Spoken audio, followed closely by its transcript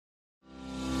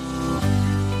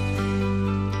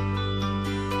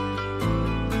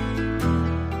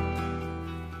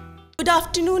Good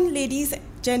afternoon, ladies,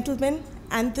 gentlemen,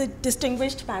 and the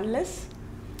distinguished panelists.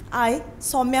 I,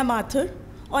 Soumya Mathur,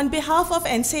 on behalf of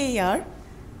NCAER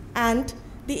and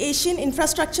the Asian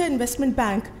Infrastructure Investment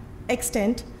Bank,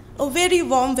 extend a very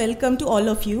warm welcome to all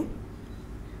of you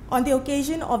on the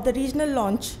occasion of the regional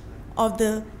launch of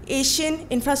the Asian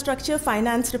Infrastructure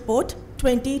Finance Report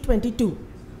 2022.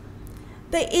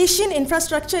 The Asian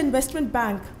Infrastructure Investment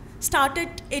Bank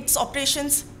started its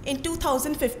operations in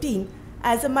 2015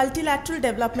 as a multilateral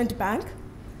development bank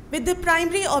with the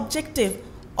primary objective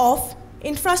of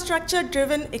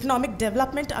infrastructure-driven economic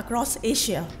development across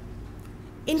Asia.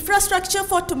 Infrastructure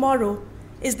for tomorrow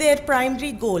is their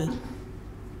primary goal.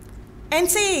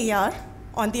 NCAER,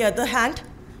 on the other hand,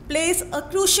 plays a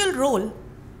crucial role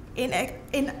in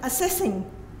assessing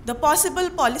the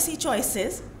possible policy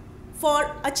choices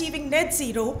for achieving net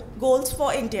zero goals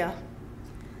for India.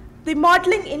 The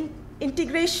modeling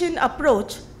integration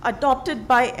approach adopted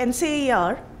by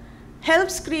NCAER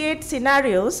helps create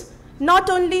scenarios not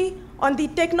only on the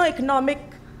techno-economic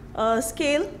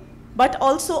scale, but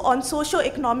also on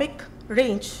socio-economic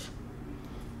range.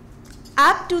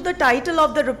 Apt to the title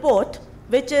of the report,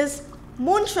 which is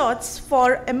Moonshots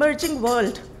for Emerging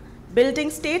World,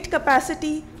 Building State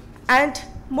Capacity and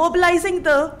Mobilizing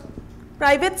the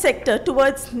Private Sector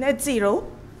Towards Net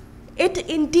Zero, it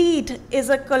indeed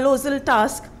is a colossal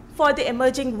task for the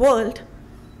emerging world,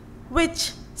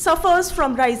 which suffers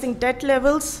from rising debt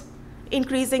levels,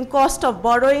 increasing cost of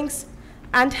borrowings,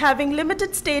 and having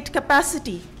limited state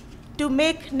capacity to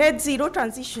make net zero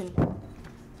transition.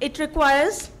 It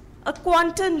requires a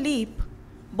quantum leap,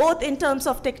 both in terms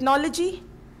of technology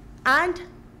and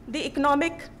the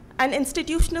economic and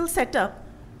institutional setup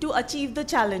to achieve the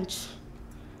challenge.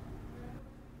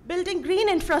 Building green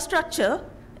infrastructure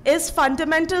is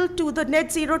fundamental to the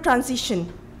net zero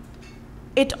transition.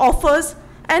 It offers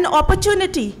an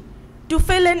opportunity to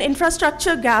fill in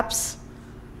infrastructure gaps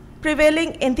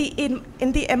prevailing in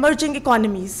the emerging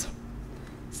economies.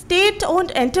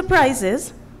 State-owned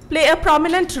enterprises play a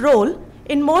prominent role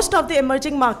in most of the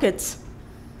emerging markets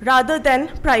rather than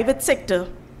private sector.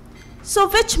 So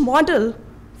which model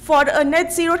for a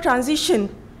net zero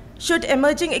transition should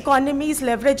emerging economies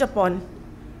leverage upon?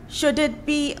 Should it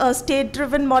be a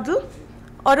state-driven model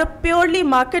or a purely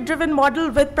market-driven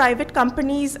model with private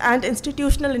companies and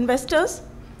institutional investors?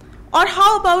 Or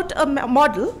how about a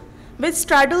model which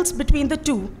straddles between the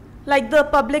two, like the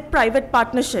public-private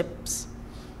partnerships?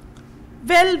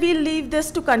 Well, we'll leave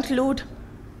this to conclude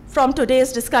from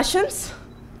today's discussions.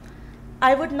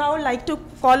 I would now like to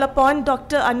call upon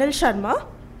Dr. Anil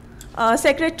Sharma,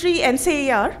 Secretary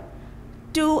NCAER,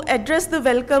 to address the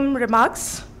welcome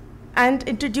remarks and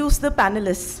introduce the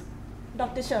panelists.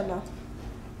 Dr. Sharma.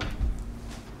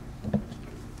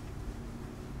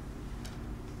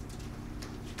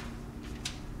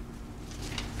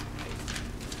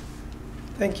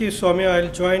 Thank you, Soumya.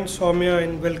 I'll join Soumya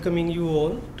in welcoming you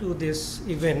all to this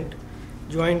event,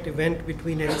 joint event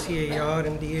between NCAER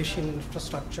and the Asian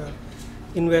Infrastructure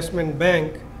Investment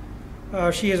Bank.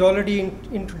 She has already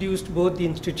introduced both the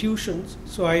institutions,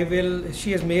 so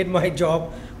she has made my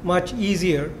job much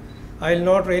easier. I'll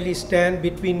not really stand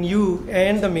between you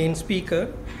and the main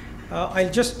speaker.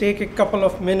 I'll just take a couple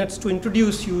of minutes to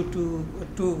introduce you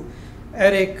to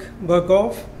Erik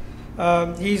Berglöf.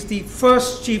 He's the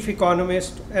first chief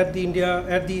economist at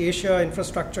the Asia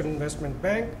Infrastructure Investment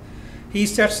Bank. He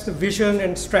sets the vision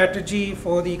and strategy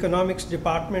for the economics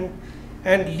department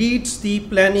and leads the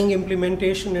planning,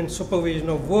 implementation, and supervision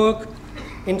of work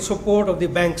in support of the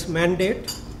bank's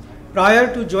mandate.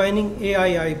 Prior to joining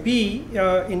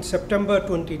AIIB in September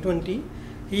 2020,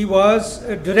 he was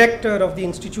a director of the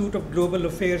Institute of Global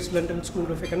Affairs, London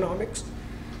School of Economics,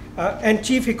 and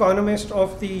chief economist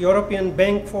of the European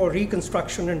Bank for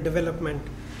Reconstruction and Development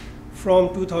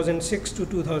from 2006 to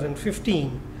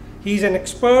 2015. He's an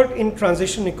expert in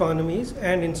transition economies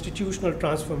and institutional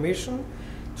transformation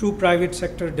through private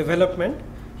sector development.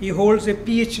 He holds a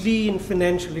PhD in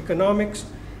financial economics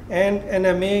and an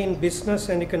MA in business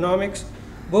and economics,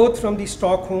 both from the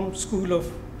Stockholm School of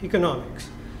Economics.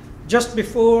 Just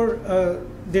before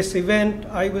this event,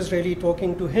 I was really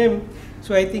talking to him.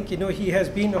 So I think, he has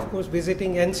been, of course,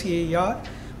 visiting NCAER.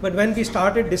 But when we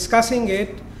started discussing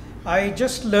it, I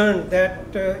just learned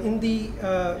that in the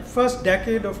first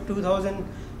decade of 2000,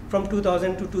 from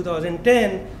 2000 to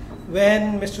 2010,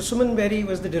 when Mr. Suman Berry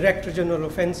was the Director General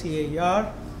of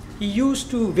NCAER, he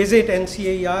used to visit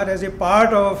NCAER as a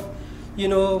part of,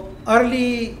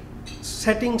 early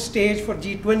setting stage for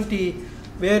G20,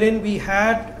 wherein we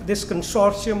had this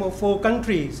consortium of 4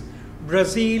 countries,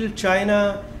 Brazil,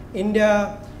 China,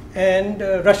 India, and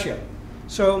Russia.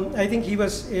 So I think he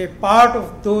was a part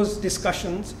of those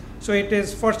discussions. So it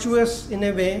is fortuitous in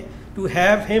a way to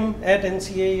have him at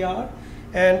NCAER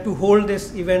and to hold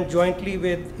this event jointly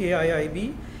with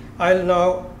AIIB. I'll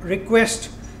now request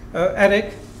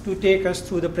Erik to take us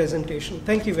through the presentation.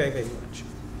 Thank you very, very much.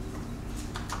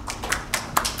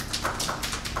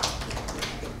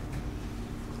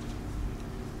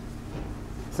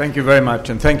 Thank you very much,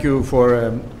 and thank you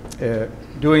for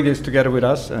doing this together with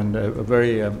us, and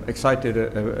very excited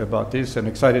about this, and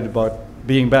excited about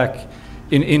being back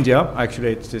in India.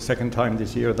 Actually, it's the second time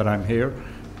this year that I'm here,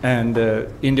 and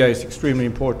India is extremely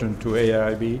important to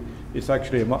AIIB. It's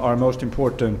actually our most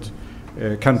important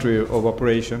country of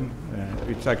operation.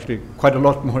 It's actually quite a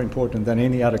lot more important than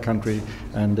any other country,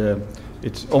 and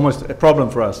it's almost a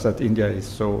problem for us that India is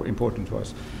so important to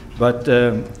us. But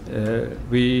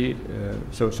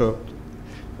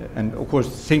and of course,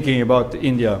 thinking about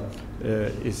India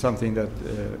is something that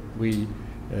we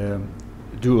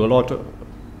do a lot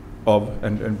of,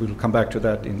 and we'll come back to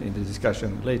that in the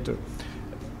discussion later.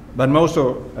 But most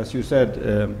of, as you said,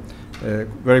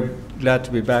 very glad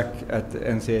to be back at the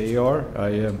NCAER.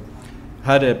 I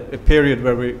had a period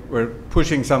where we were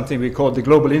pushing something we called the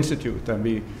Global Institute, and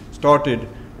we started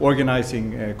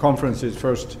organizing conferences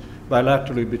first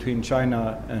bilaterally between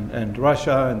China and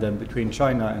Russia, and then between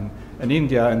China and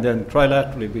India, and then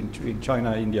trilaterally between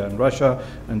China, India, and Russia,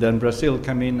 and then Brazil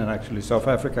came in, and actually South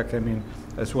Africa came in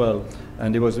as well.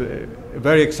 And it was a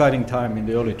very exciting time in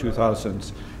the early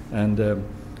 2000s, and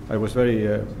I was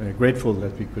very grateful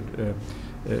that we could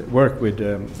work with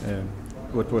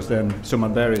what was then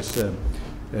Bhandari's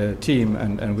team,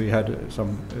 and we had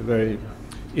some very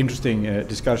interesting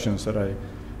discussions that I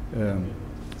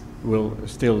will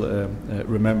still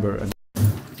remember and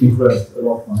influenced a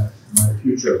lot my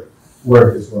future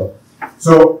work as well.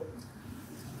 So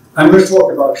I'm going to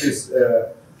talk about this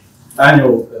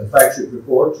annual flagship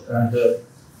report, and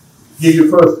give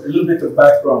you first a little bit of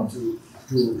background to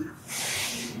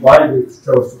why we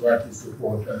chose to write this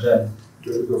report, and then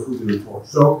to go through the report.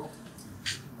 So,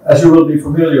 as you will be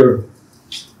familiar,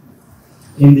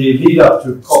 in the lead up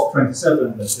to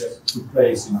COP27 that took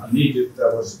place in Egypt,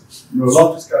 there was a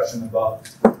lot of discussion about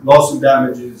loss and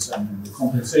damages and the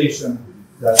compensation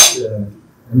that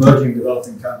emerging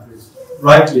developing countries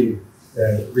rightly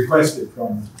requested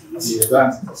from the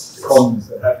advanced economies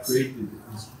that had created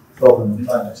this problem of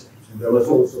climate change. And there was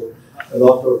also a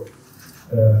lot of,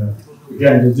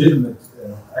 again, legitimate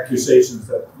accusations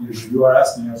that you are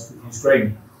asking us to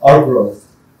constrain our growth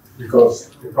because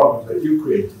the problems that you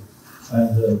created.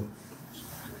 And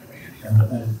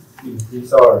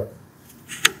this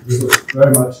was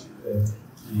very much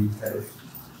the kind of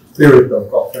spirit of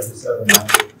COP27, and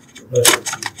the pleasure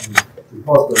to be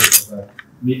part of that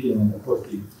meeting, and of course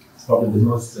probably the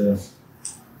most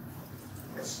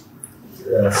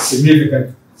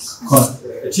significant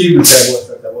achievement there was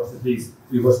that there was at least,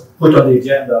 it was put on the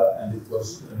agenda, and it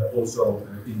was also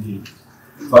in the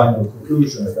final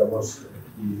conclusions there was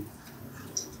the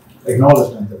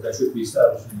acknowledgement that there should be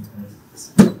established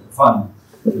a fund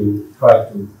to try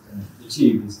to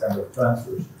achieve these kind of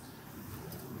transfers.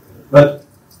 But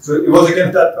so it was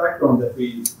against that background that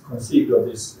we conceived of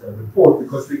this report,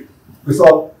 because we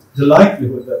thought the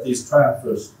likelihood that these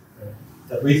transfers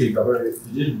that we think are very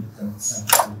legitimate and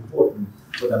important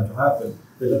for them to happen,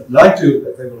 the likelihood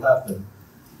that they will happen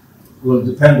will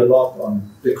depend a lot on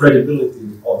the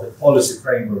credibility of the policy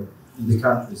framework in the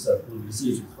countries that will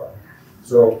receive it from.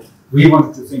 So we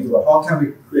wanted to think about how can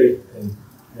we create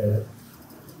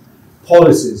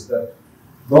policies that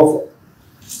both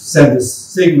send the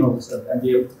signals and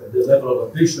the level of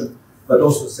ambition, but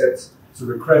also set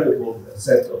sort of credible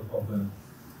set of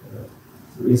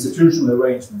institutional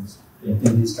arrangements in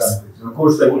these countries. And of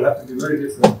course, they will have to be very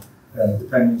different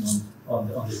depending on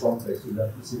the context of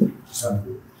that specific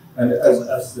country. And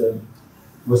as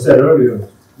was said earlier,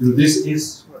 this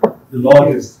is the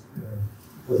largest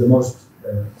or the most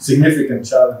significant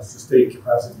challenge to state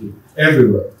capacity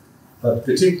everywhere, but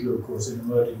particularly, of course, in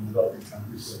emerging and developing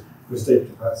countries where state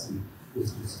capacity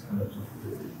is the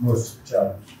most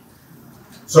challenged.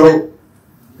 So,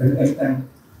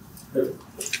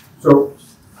 so,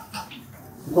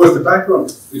 of course, the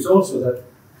background is also that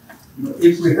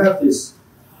if we have this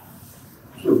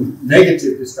sort of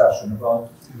negative discussion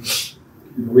about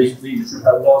we should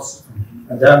have loss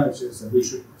and damages, and we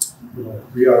should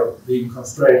we are being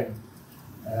constrained.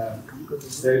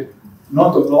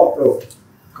 Not a lot of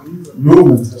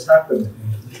movement has happened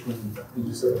in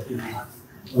the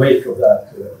wake of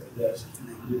that.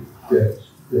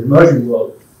 The emerging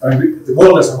world, I mean, the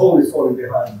world as a whole is falling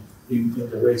behind in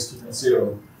the race to net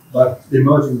zero, but the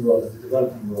emerging world and the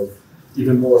developing world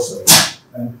even more so.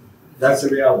 And that's a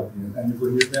reality. And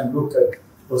when you then look at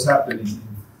what's happening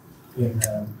in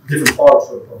different parts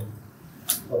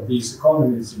of these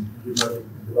economies in the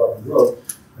developing world,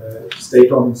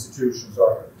 state-owned institutions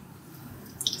are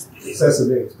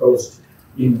excessively exposed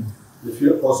in the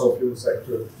fossil fuel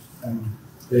sector, and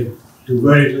they do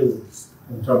very little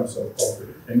in terms of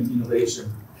any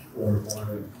innovation or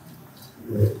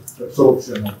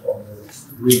absorption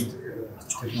of green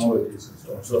technologies and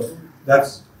so on. So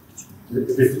that's a bit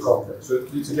the context. So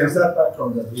it's against that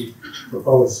background that we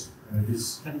propose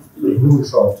this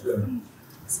moonshot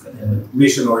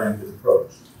mission-oriented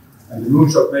approach. And the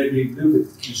moonshot may be a little bit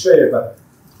cliché, but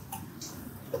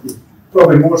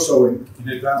probably more so in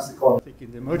advanced economy. I think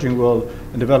in the emerging world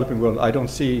and developing world, I don't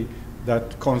see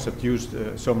that concept used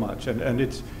so much. And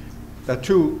there are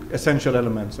two essential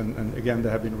elements, and again, they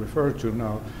have been referred to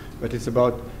now, but it's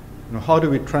about how do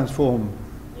we transform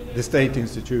the state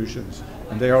institutions,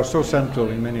 and they are so central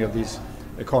in many of these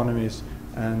economies,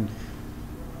 and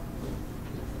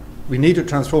we need to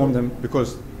transform them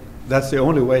because that's the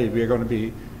only way we are going to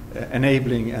be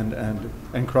enabling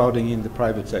and crowding in the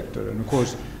private sector. And of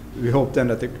course, we hope then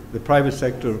that the private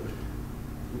sector,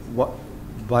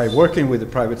 by working with the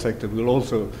private sector, will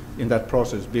also in that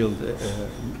process build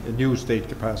a new state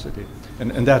capacity.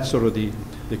 And that's sort of the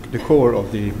core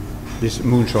of this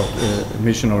moonshot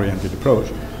mission-oriented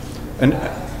approach. And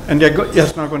I'm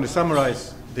just now going to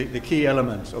summarize the key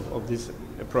elements of this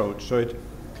approach. So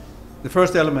the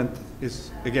first element is,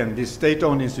 again, these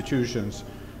state-owned institutions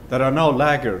that are now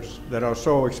laggards, that are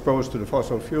so exposed to the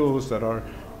fossil fuels, that are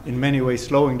in many ways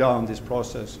slowing down this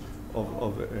process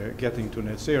of getting to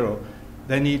net zero.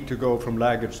 They need to go from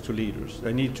laggards to leaders.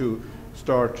 They need to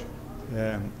start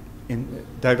in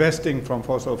divesting from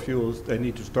fossil fuels. They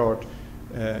need to start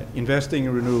investing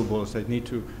in renewables. They need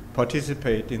to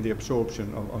participate in the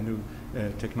absorption of new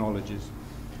technologies.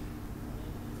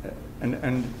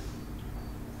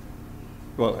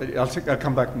 Well, I'll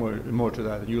come back more to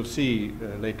that. You'll see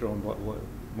later on what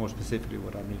more specifically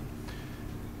what I mean.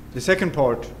 The second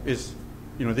part is,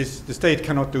 the state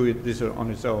cannot do this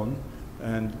on its own,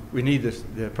 and we need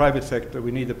the private sector.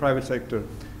 We need the private sector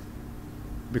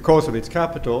because of its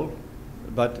capital,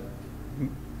 but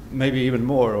maybe even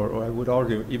more, or I would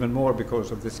argue even more because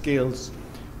of the skills,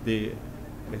 the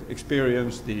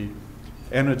experience, the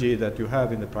energy that you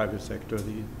have in the private sector,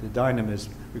 the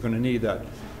dynamism. We're going to need that.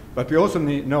 But we also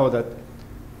know that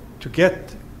to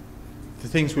get the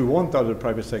things we want out of the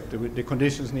private sector, the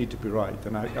conditions need to be right.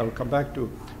 And I'll come back to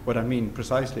what I mean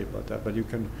precisely about that, but you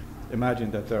can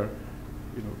imagine that there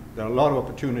are a lot of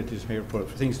opportunities here for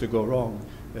things to go wrong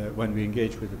when we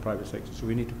engage with the private sector. So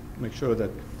we need to make sure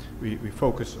that we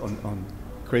focus on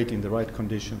creating the right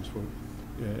conditions for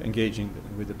engaging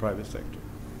with the private sector.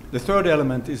 The third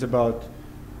element is about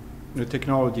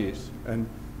technologies and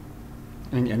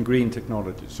green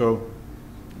technology. So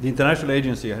the International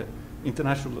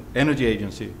Energy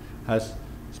Agency has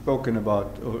spoken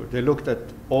about, or they looked at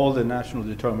all the national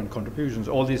determined contributions,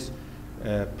 all these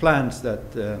plans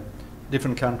that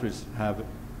different countries have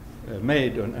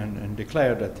made and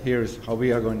declared that here's how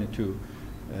we are going to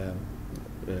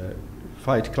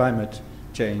fight climate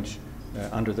change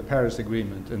under the Paris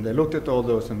Agreement. And they looked at all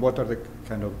those and what are the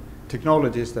kind of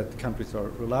technologies that the countries are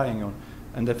relying on.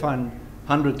 And they found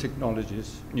 100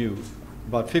 technologies new.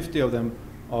 About 50 of them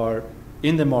are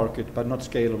in the market but not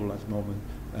scalable at the moment,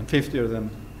 and 50 of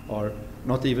them are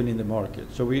not even in the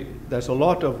market. So there's a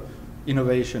lot of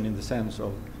innovation in the sense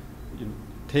of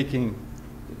making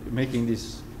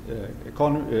these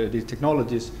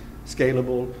technologies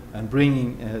scalable and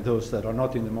bringing those that are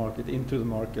not in the market into the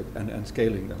market and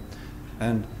scaling them.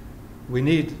 And we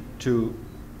need to,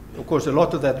 of course, a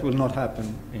lot of that will not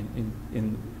happen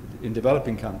in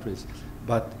developing countries,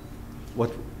 but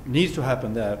what needs to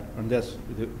happen there, and that's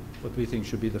what we think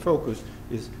should be the focus,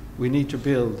 is we need to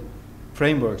build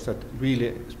frameworks that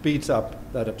really speeds up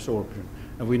that absorption.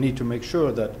 And we need to make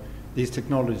sure that these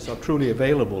technologies are truly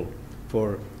available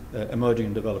for emerging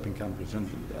and developing countries. And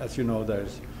as you know,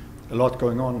 there's a lot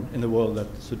going on in the world that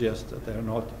suggests that they are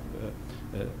not,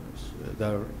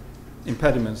 there are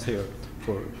impediments here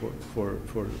for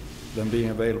them being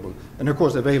available. And of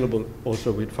course available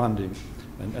also with funding,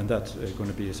 and that's going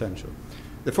to be essential.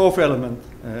 The fourth element,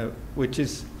 which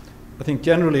is I think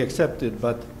generally accepted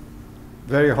but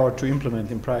very hard to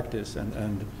implement in practice,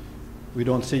 and we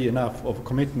don't see enough of a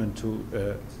commitment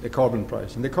to a carbon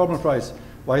price. And the carbon price,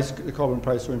 why is the carbon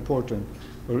price so important?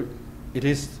 Well, it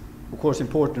is of course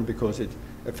important because it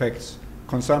affects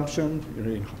consumption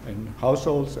in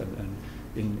households and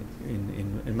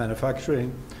in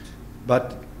manufacturing,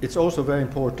 but it's also very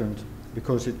important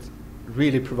because it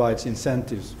really provides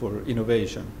incentives for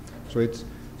innovation. So it's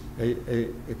a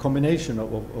combination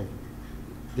of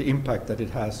the impact that it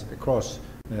has across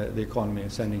the economy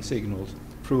and sending signals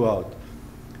throughout.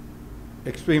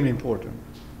 Extremely important.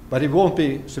 But it won't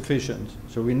be sufficient.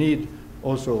 So we need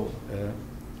also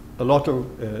a lot of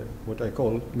what I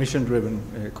call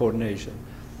mission-driven coordination.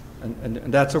 And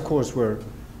that's, of course, where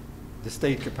the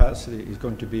state capacity is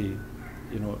going to be,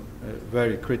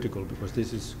 very critical, because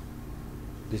this is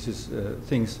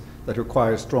things that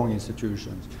require strong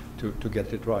institutions to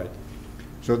get it right.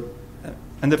 So,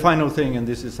 and the final thing, and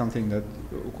this is something that,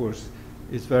 of course,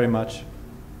 is very much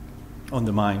on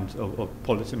the minds of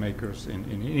policymakers in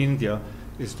India,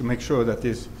 is to make sure that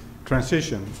this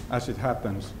transition, as it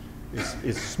happens,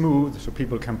 is smooth, so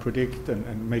people can predict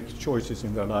and make choices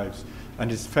in their lives,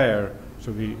 and is fair,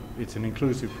 so it's an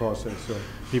inclusive process. So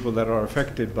people that are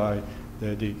affected by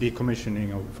the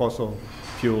decommissioning of fossil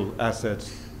fuel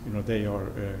assets, they are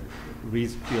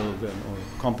reskilled or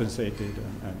compensated,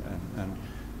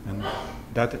 and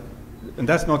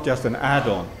that's not just an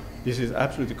add-on. This is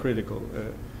absolutely critical.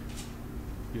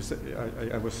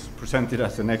 I was presented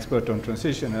as an expert on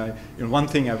transition, and one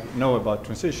thing I know about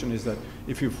transition is that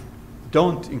if you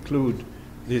don't include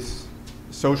this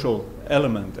social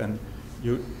element, and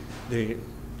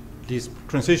this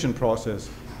transition process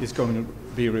is going to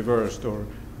be reversed or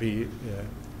be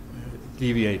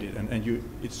deviated, and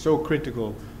it's so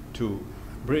critical to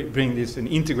bring this and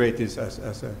integrate this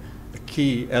as a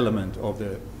key element of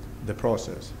the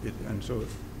process.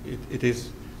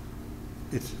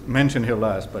 It's mentioned here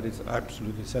last, but it's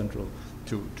absolutely central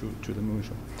to the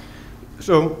Moonshot.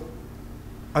 So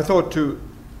I thought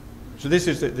so this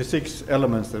is the 6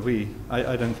 elements that I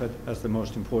identified as the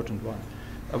most important one.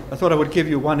 I thought I would give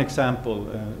you one example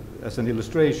as an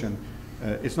illustration.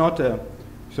 It's not a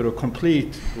sort of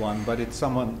complete one, but it's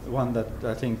one that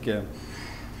I think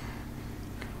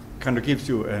kind of gives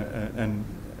you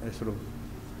a sort of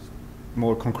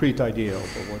more concrete idea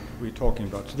of what we're talking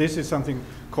about. So this is something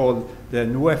called the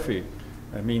Nuefi.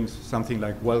 It means something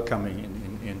like welcoming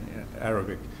in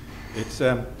Arabic. It's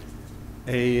a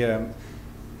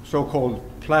so-called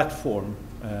platform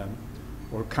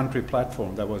or country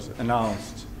platform that was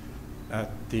announced at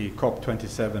the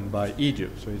COP27 by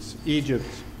Egypt. So it's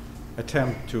Egypt's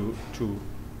attempt to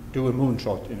do a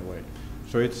moonshot in a way.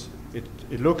 So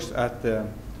it looks at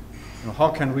how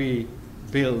can we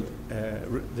build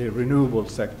the renewable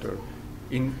sector.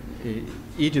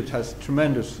 Egypt has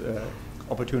tremendous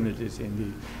opportunities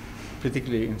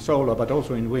particularly in solar, but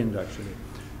also in wind actually.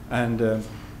 And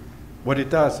what it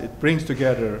does, it brings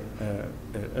together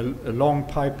a long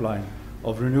pipeline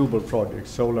of renewable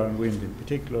projects, solar and wind in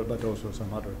particular, but also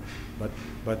some other.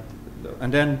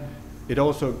 And then it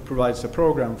also provides a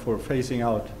program for phasing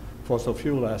out fossil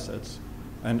fuel assets,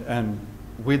 and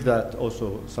with that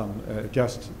also some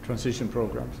just transition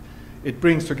programs. It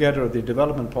brings together the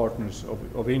development partners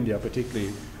of India,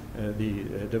 particularly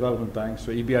the development banks.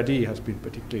 So EBRD has been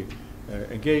particularly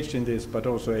engaged in this, but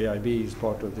also AIIB is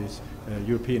part of this,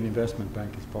 European Investment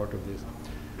Bank is part of this.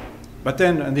 But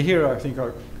then, and here I think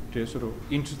are the sort of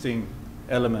interesting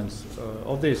elements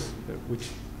of this, which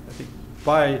I think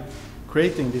by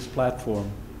creating this platform,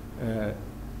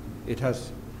 it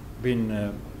has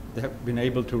been they have been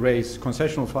able to raise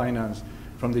concessional finance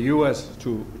from the US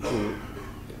to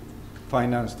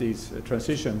finance these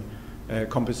transition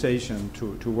compensation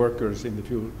to workers in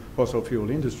the fossil fuel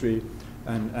industry,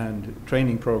 and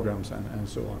training programs and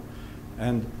so on.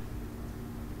 And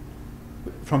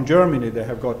from Germany, they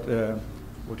have got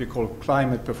what we call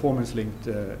climate performance-linked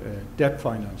debt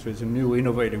finance. So it's a new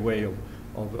innovative way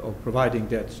of providing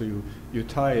debt. So you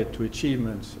tie it to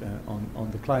achievements on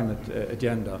the climate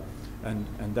agenda,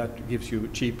 and that gives you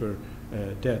cheaper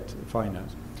debt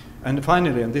finance. And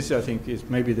finally, and this I think is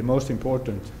maybe the most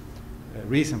important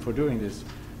reason for doing this,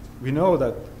 we know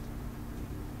that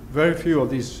very few of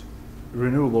these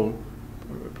renewable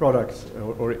products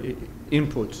or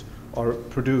inputs are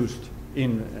produced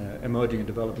in emerging and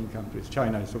developing countries.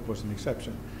 China is of course an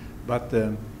exception, but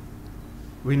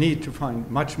we need to find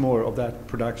much more of that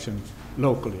production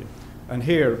locally. And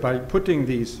here, by putting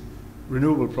these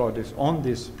renewable projects on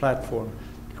this platform,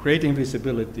 creating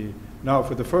visibility, now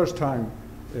for the first time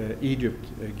Egypt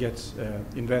gets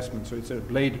investment. So it's a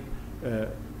blade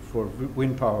for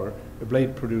wind power, a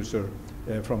blade producer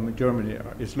from Germany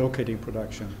is locating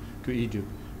production to Egypt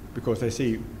because they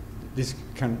see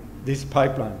this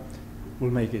pipeline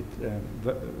will make it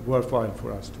worthwhile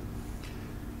for us.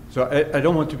 So I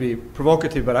don't want to be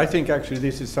provocative, but I think actually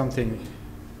this is something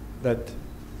that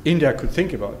India could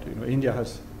think about. India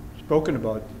has spoken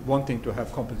about wanting to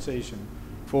have compensation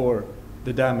for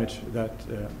the damage that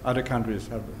other countries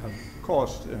have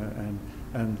caused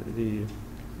and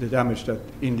the damage that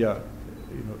India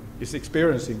is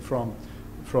experiencing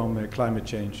from climate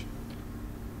change.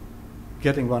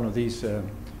 Getting one of these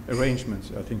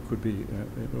arrangements, I think, could be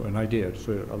an idea.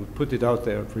 So I'll put it out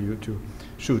there for you to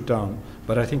shoot down.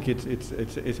 But I think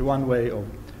it's one way of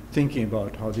thinking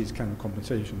about how this kind of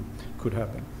compensation could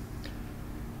happen.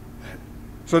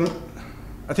 So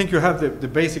I think you have the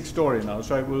basic story now.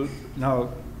 So I will now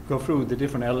go through the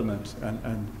different elements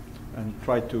and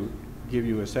try to give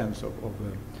you a sense of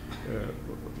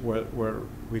where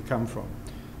we come from.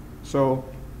 So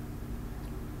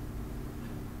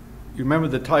you remember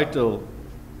the title,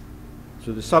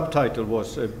 so the subtitle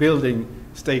was Building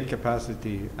State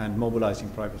Capacity and Mobilizing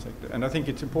Private Sector. And I think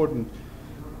it's important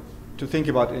to think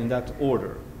about it in that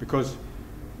order, because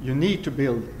you need to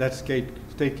build that state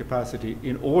capacity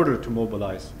in order to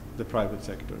mobilize the private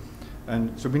sector.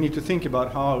 And so we need to think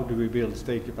about how do we build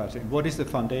state capacity, and what is the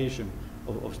foundation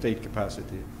of state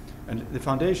capacity. And the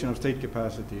foundation of state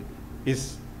capacity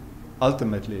is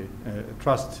ultimately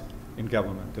trust in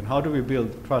government. And how do we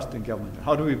build trust in government?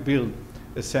 How do we build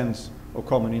a sense of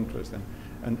common interest?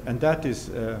 And that is,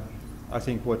 I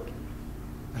think, what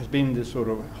has been the sort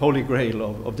of holy grail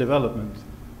of development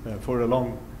for a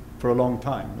long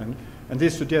time. And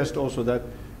this suggests also that,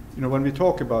 when we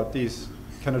talk about these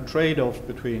kind of trade-offs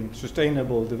between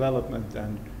sustainable development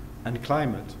and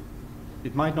climate,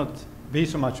 it might not be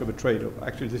so much of a trade-off.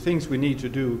 Actually, the things we need to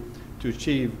do to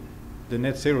achieve the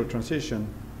net zero transition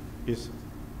is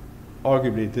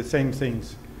arguably the same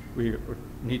things we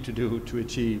need to do to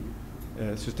achieve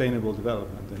sustainable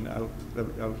development. And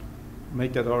I'll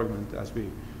make that argument as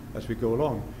we go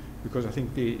along, because I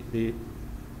think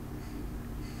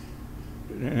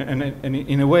and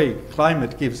in a way,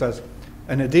 climate gives us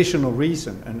an additional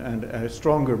reason and a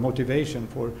stronger motivation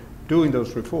for doing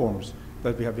those reforms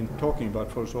that we have been talking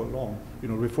about for so long.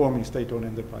 Reforming state-owned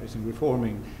enterprise and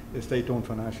reforming the state-owned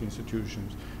financial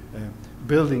institutions,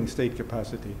 building state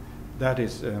capacity. That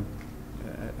is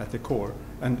at the core.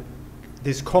 And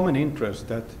this common interest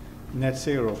that net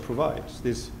zero provides,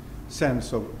 this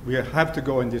sense of we have to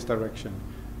go in this direction.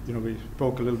 We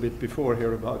spoke a little bit before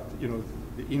here about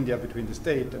the India between the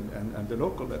state and the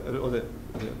local level, or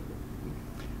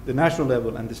the national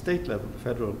level and the state level, the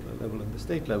federal level and the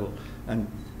state level, and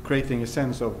creating a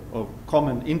sense of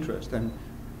common interest. And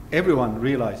everyone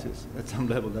realizes at some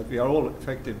level that we are all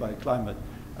affected by climate,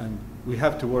 and we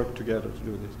have to work together to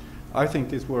do this. I think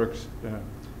this works.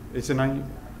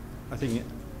 I think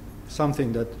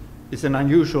something that is an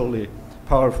unusually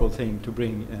powerful thing to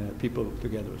bring people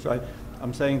together. So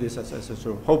I'm saying this as a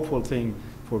sort of hopeful thing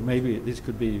for maybe this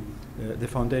could be the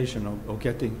foundation of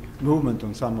getting movement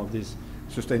on some of these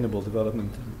sustainable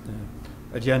development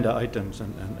agenda items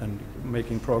and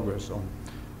making progress on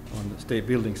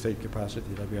building state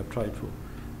capacity that we have tried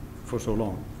for so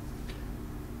long.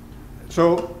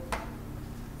 So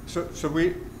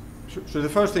the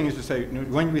first thing is to say,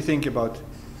 when we think about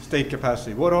state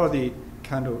capacity, what are the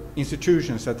kind of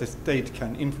institutions that the state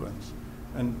can influence?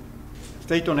 And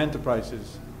state-owned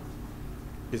enterprises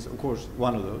is, of course,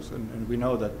 one of those, and we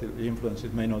know that the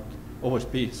influences may not always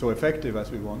be so effective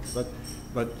as we want,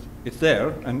 but it's there.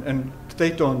 And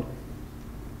state-owned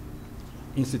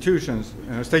institutions,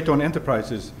 state-owned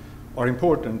enterprises are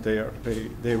important.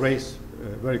 They raise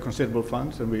very considerable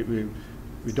funds, and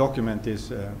we document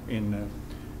this in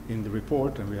the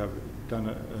report, and we have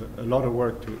done a lot of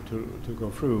work to go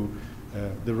through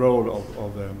the role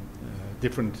of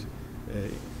different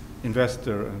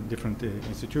investor and different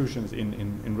institutions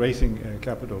in raising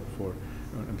capital for,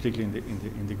 particularly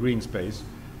in the green space,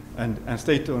 and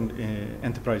state-owned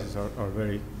enterprises are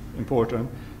very important.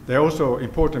 They're also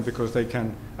important because they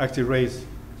can actually raise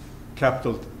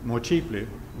capital more cheaply.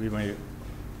 We may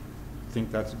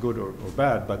think that's good or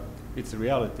bad, but it's a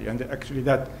reality. And actually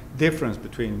that difference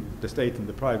between the state and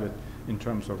the private in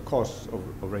terms of costs of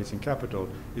raising capital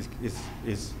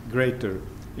is greater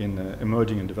in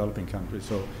emerging and developing countries.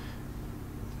 So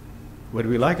whether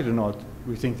we like it or not,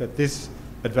 we think that this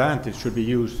advantage should be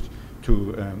used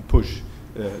to push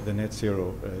the net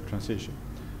zero transition.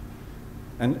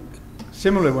 And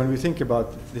similarly, when we think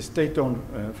about the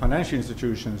state-owned financial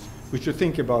institutions, we should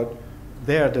think about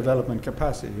their development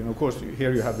capacity. And of course,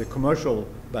 here you have the commercial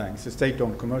banks, the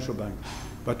state-owned commercial banks,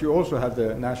 but you also have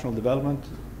the national development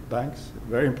banks,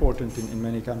 very important in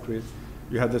many countries.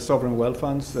 You have the sovereign wealth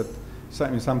funds that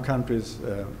in some countries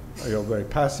are very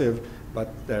passive, but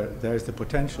there is the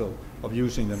potential of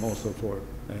using them also for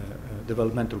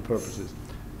developmental purposes.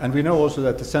 And we know also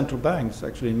that the central banks,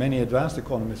 actually in many advanced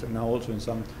economies and now also in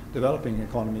some developing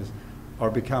economies, are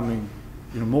becoming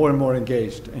more and more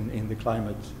engaged in the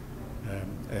climate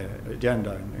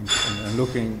agenda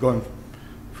and going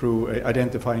through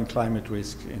identifying climate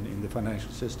risks in the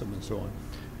financial system and so on.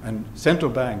 And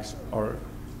central banks are,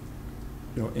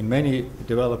 in many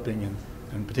developing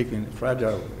and particularly in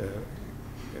fragile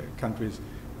countries,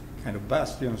 kind of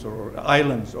bastions or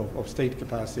islands of state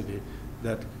capacity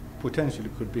that potentially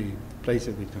could be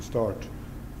places we can start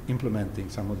implementing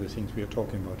some of the things we are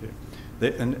talking about here.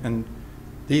 And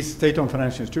these state-owned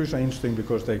financial institutions are interesting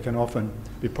because they can often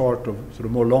be part of sort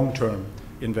of more long-term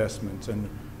investments and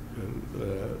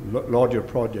larger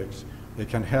projects. They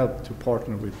can help to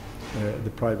partner with the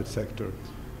private sector.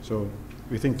 So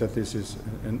we think that this is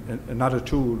another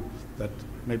tool that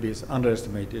maybe is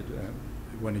underestimated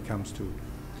when it comes to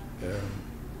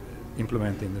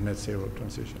implementing the net zero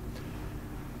transition.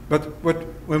 But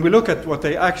when we look at what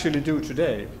they actually do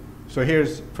today, so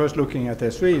here's first looking at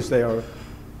SVs, they are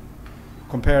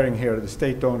comparing here the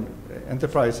state-owned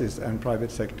enterprises and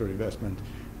private sector investment.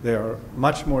 They are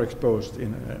much more exposed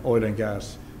in oil and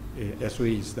gas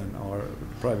SVs than our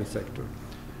private sector.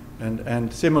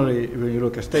 And similarly, when you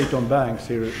look at state-owned banks,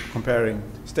 here comparing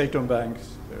state-owned banks,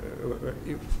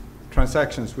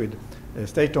 transactions with a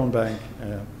state-owned bank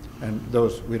and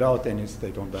those without any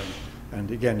state-owned bank.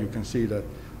 And again, you can see that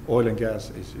oil and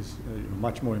gas is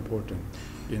much more important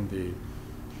in the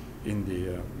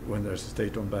when there's a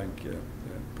state-owned bank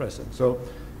present. So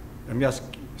I'm just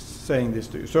saying this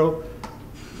to you. So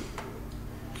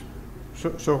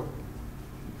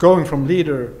going from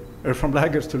from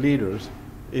laggards to leaders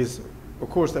is, of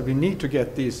course, that we need to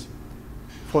get these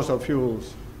fossil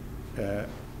fuels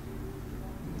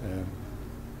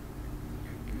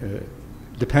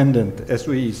dependent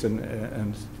SOEs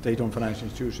and state-owned financial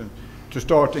institutions to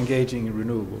start engaging in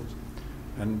renewables.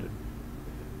 And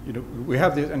we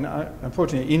have this, and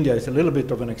unfortunately India is a little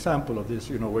bit of an example of this,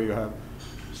 where you have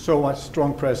so much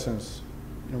strong presence,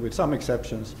 with some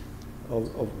exceptions,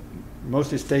 of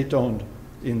mostly state-owned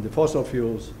in the fossil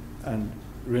fuels and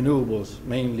renewables,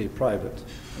 mainly private.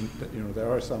 And there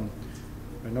are some,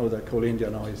 I know that Coal India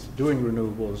now is doing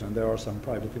renewables, and there are some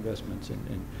private investments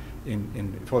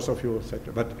in the fossil fuel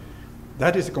sector. But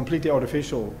that is a completely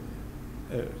artificial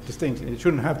distinction. It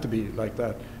shouldn't have to be like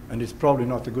that, and it's probably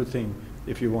not a good thing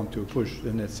if you want to push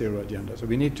the net zero agenda. So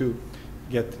we need to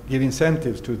give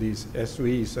incentives to these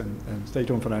SOEs and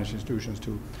state-owned financial institutions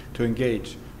to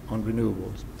engage on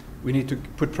renewables. We need to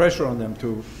put pressure on them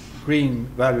to green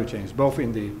value chains, both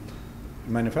in the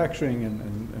manufacturing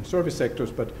and service sectors,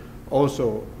 but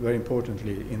also, very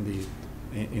importantly,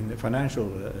 in the financial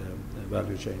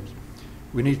value chains.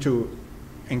 We need to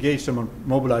engage them on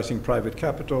mobilizing private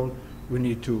capital. We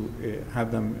need to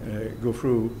have them go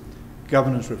through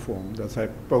governance reform that I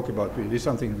spoke about. This is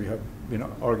something we have been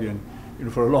arguing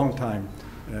for a long time,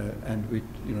 and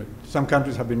some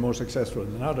countries have been more successful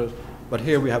than others, but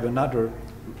here we have another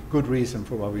good reason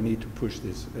for why we need to push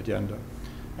this agenda.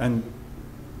 And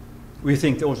we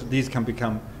think also these can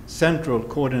become central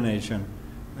coordination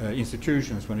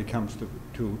institutions when it comes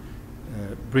to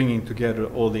bringing together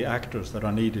all the actors that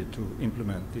are needed to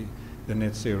implement the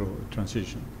net zero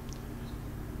transition.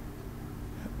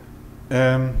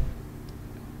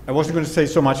 I wasn't going to say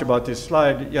so much about this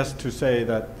slide, just to say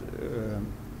that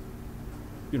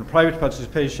private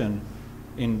participation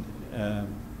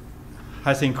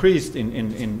has increased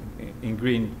in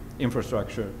green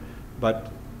infrastructure,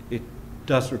 but it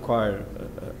does require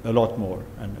a lot more,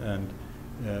 and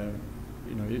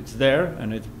it's there,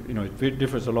 and it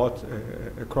differs a lot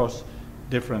across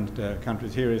different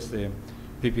countries. Here is the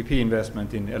PPP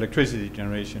investment in electricity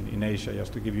generation in Asia,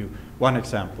 just to give you one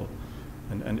example.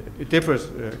 And it differs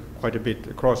quite a bit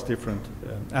across different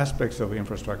aspects of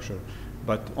infrastructure,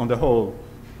 but on the whole,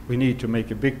 we need to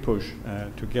make a big push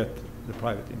to get the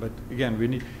private in. But again,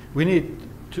 we need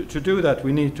to do that.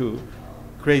 We need to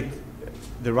create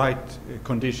the right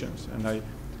conditions, and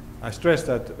I stressed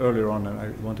that earlier on, and I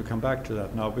want to come back to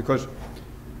that now, because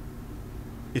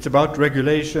it's about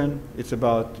regulation, it's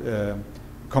about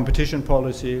competition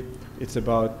policy, it's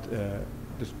about the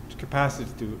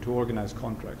capacity to organize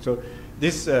contracts. So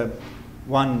this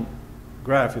one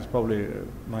graph is probably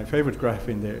my favorite graph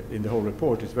in the whole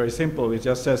report. It's very simple. It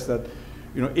just says that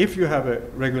if you have a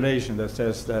regulation that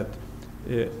says that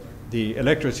the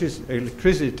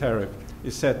electricity tariff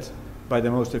is set by the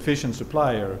most efficient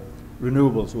supplier,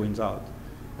 renewables wins out.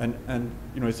 And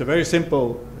it's a very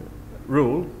simple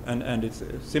rule, and it's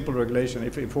a simple regulation,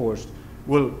 if enforced,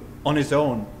 will on its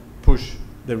own push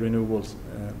the renewables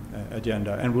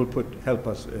agenda and will help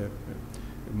us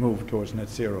move towards net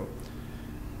zero.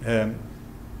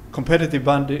 Competitive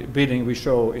bidding, we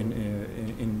show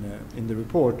in the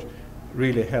report,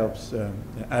 really helps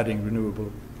adding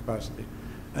renewable capacity.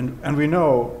 And we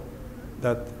know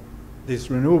that this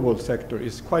renewable sector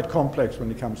is quite complex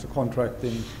when it comes to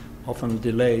contracting, often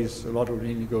delays, a lot of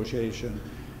renegotiation.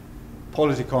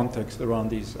 Policy context around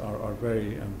these are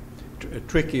very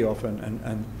tricky often,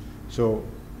 and so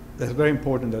it's very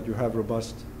important that you have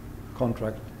robust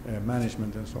contract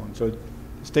management and so on. So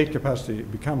state capacity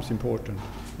becomes important,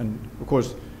 and of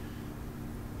course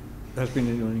there's been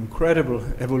an incredible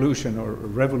evolution or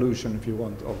revolution, if you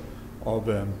want, of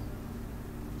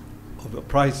the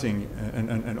pricing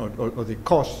or the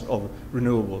costs of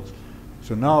renewables.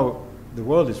 So now the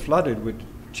world is flooded with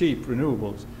cheap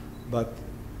renewables, but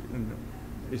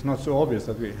it's not so obvious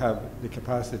that we have the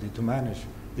capacity to manage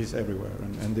this everywhere,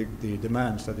 and the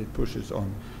demands that it pushes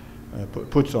on,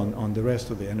 puts on the rest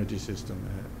of the energy system.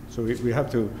 So we have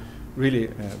to really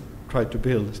try to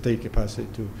build state capacity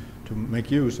to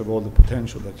make use of all the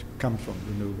potential that comes from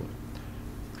renewables.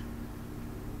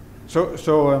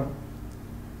 So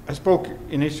I spoke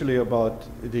initially about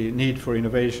the need for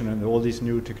innovation and all these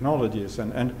new technologies,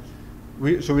 and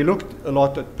we looked a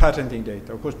lot at patenting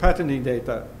data. Of course, patenting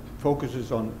data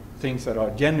focuses on things that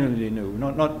are genuinely new.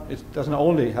 It doesn't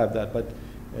only have that, but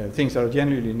things that are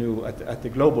genuinely new at the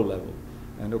global level.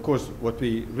 And of course, what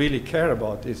we really care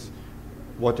about is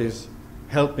what is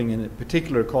helping in a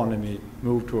particular economy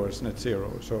move towards net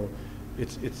zero. So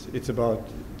it's about,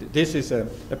 this is a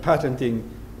patenting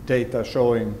data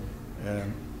showing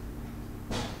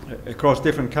across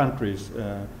different countries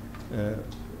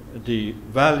the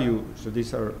value. So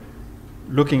these are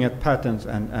looking at patents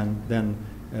and then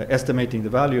estimating the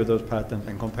value of those patents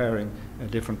and comparing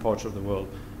different parts of the world.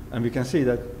 And we can see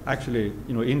that actually,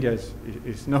 India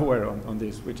is nowhere on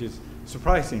this, which is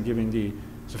surprising given the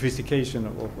sophistication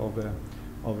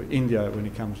of India when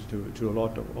it comes to a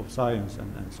lot of science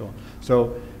and so on.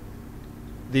 So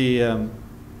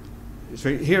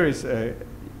so here is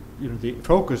the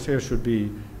focus here should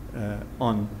be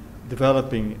on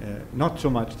developing not so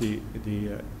much the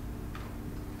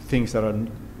things that are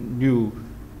new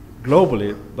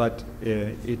globally, but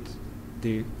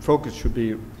the focus should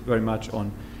be very much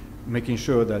on making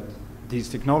sure that these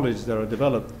technologies that are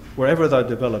developed, wherever they're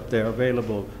developed, they're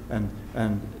available, and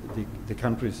the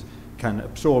countries can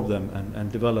absorb them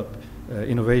and develop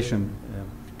innovation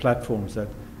platforms that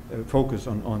focus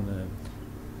on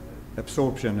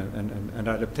absorption and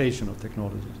adaptation of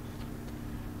technologies.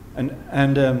 And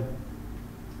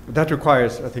that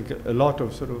requires, I think, a lot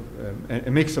of sort of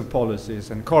a mix of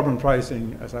policies, and carbon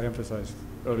pricing, as I emphasized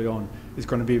early on, is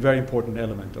going to be a very important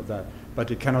element of that. But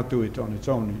it cannot do it on its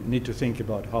own. You need to think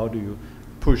about how do you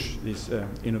push this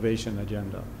innovation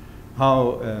agenda.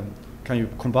 How can you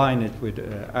combine it with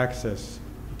access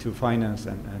to finance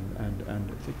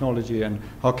and technology, and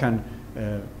how can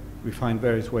we find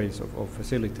various ways of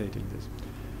facilitating this.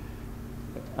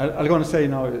 I'm going to say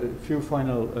now a few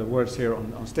final words here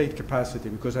on state capacity,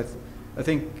 because I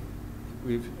think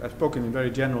I've spoken in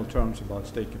very general terms about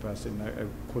state capacity, and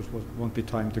of course won't be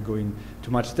time to go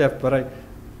into much depth, but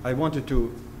I wanted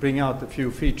to bring out a few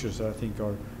features that I think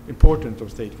are important of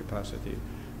state capacity.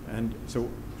 And so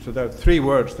there are three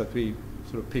words that we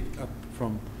sort of picked up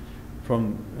from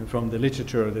the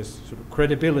literature. This sort of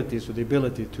credibility, so the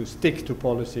ability to stick to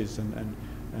policies,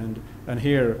 and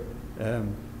here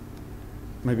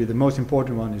maybe the most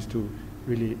important one is to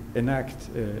really enact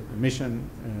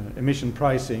emission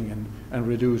pricing and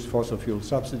reduce fossil fuel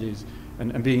subsidies,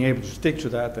 and being able to stick to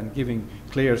that and giving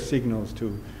clear signals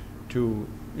to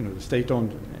the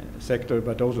state-owned sector,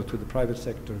 but also to the private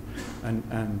sector,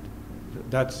 and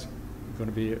that's going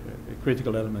to be a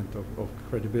critical element of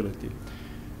credibility.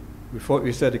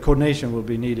 We said the coordination will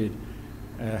be needed,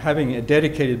 having a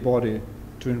dedicated body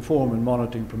to inform and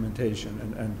monitor implementation,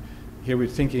 and here we're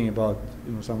thinking about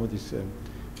some of these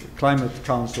climate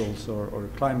councils or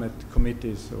climate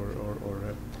committees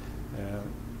or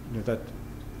that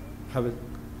have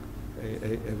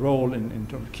a role in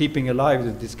terms of keeping alive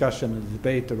the discussion and the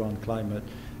debate around climate,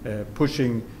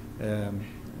 pushing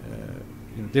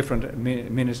different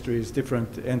ministries,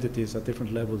 different entities at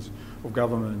different levels of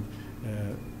government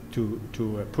to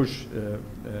push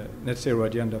net zero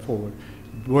agenda forward,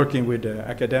 working with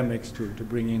academics to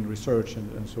bring in research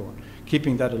and so on,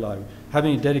 keeping that alive,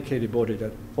 having a dedicated body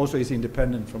that also is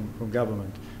independent from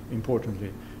government,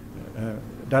 importantly.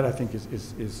 That I think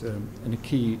is a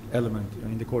key element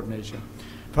in the coordination.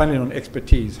 Finally, on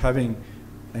expertise, having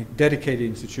a dedicated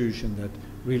institution that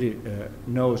really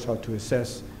knows how to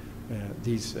assess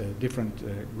these different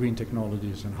green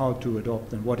technologies and how to adopt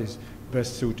them, what is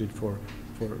best suited for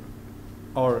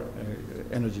our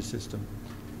energy system.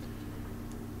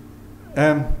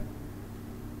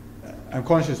 I'm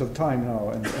conscious of time now.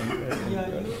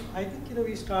 I think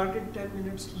we started 10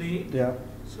 minutes late. Yeah.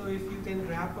 So if you can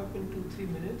wrap up in 2-3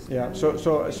 minutes. Yeah. We So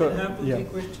can have 2-3 yeah.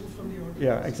 questions from the audience.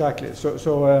 Yeah, exactly.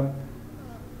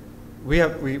 We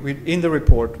in the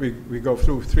report we go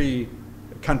through 3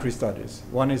 country studies.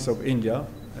 One is of India,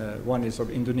 one is of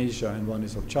Indonesia, and one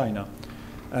is of China.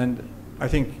 And I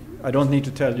think I don't need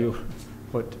to tell you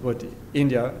what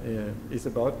India is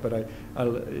about, but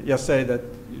I'll just say that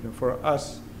for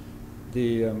us,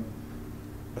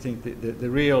 I think the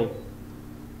real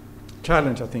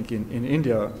challenge I think in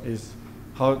India is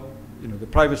how the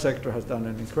private sector has done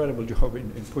an incredible job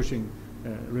in pushing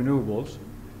renewables,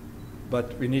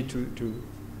 but there need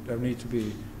to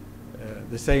be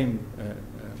the same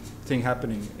thing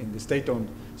happening in the state-owned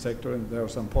sector, and there are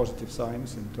some positive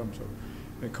signs in terms of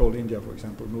Coal India, for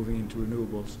example, moving into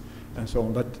renewables and so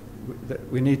on. But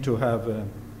we need to have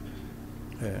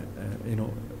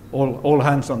all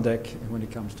hands on deck when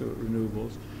it comes to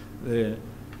renewables.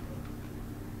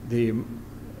 The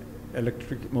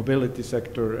electric mobility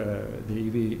sector, the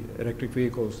EV electric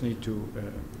vehicles need to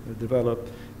develop.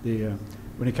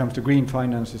 When it comes to green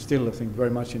finance, it's still, I think,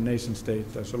 very much in nascent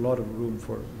state. There's a lot of room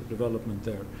for development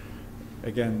there.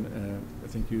 Again, I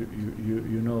think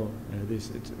you know this,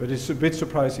 but it's a bit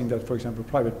surprising that, for example,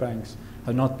 private banks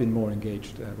have not been more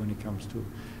engaged when it comes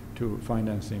to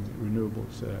financing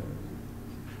renewables,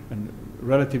 and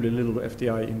relatively little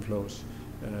FDI inflows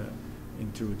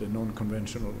into the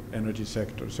non-conventional energy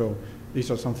sector. So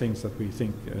these are some things that we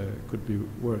think could be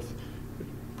worth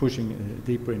pushing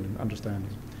deeper in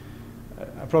understanding.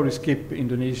 I'll probably skip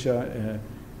Indonesia.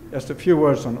 Just a few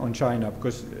words on China,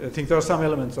 because I think there are some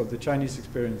elements of the Chinese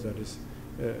experience that is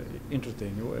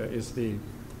interesting. Is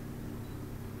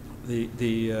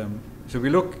so we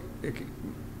look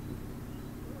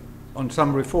on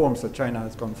some reforms that China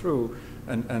has gone through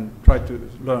and try to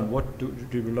learn what do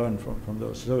we learn from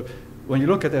those. So when you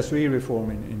look at SOE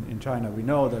reform in China, we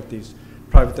know that this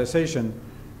privatization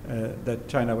that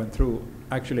China went through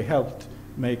actually helped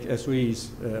make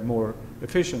SOEs more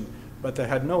efficient, but they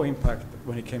had no impact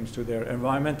when it comes to their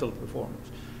environmental performance.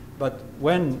 But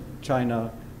when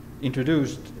China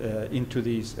introduced into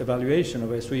these evaluation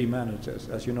of SOE managers,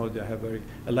 as you know, they have very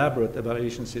elaborate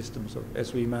evaluation systems of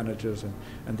SOE managers,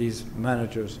 and these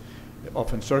managers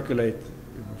often circulate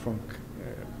from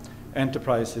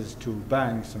enterprises to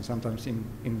banks, and sometimes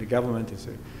in the government. It's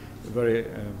a very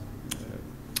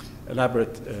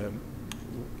elaborate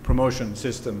promotion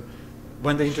system.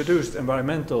 When they introduced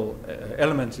environmental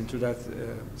elements into that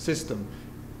system,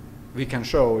 we can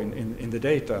show in the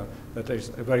data that there's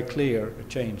a very clear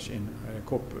change in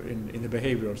the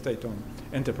behavior of state-owned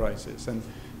enterprises. And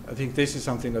I think this is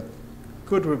something that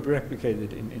could be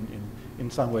replicated in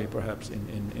some way, perhaps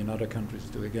in other countries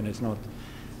too. Again, it's not,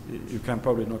 you can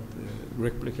probably not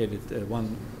replicate it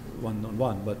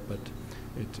one-on-one, but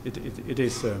it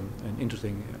is an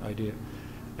interesting idea.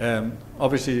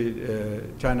 Obviously,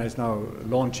 China is now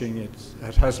launching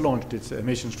has launched its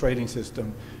emissions trading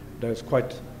system. There's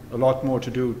quite a lot more to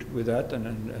do with that, and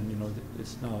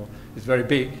it's very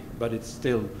big, but it's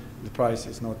still, the price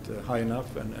is not high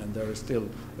enough, and there is still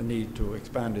a need to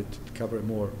expand it to cover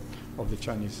more of the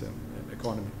Chinese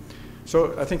economy.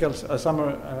 So I think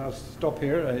I'll stop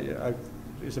here.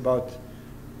 It's about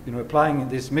applying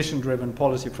this mission-driven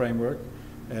policy framework.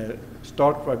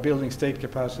 Start by building state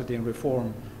capacity and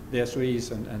reform the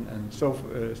SOEs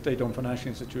and state-owned financial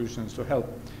institutions to help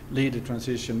lead the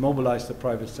transition, mobilize the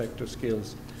private sector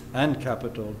skills and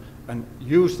capital, and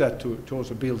use that to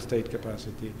also build state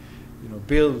capacity.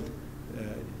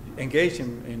 Engage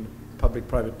in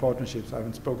public-private partnerships. I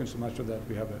haven't spoken so much of that.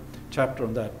 We have a chapter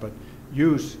on that, but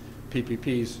use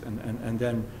PPPs and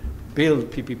then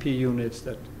build PPP units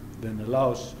that then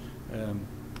allows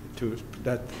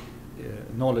that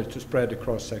knowledge to spread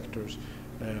across sectors.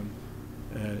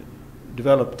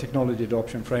 Develop technology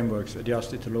adoption frameworks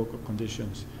adjusted to local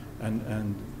conditions,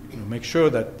 and make sure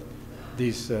that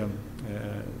these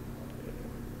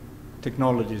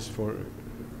technologies for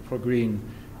green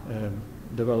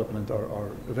development are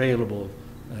available,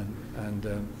 and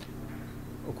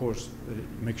of course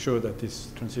make sure that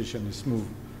this transition is smooth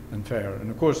and fair. And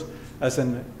of course, as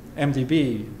an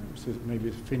MDB, so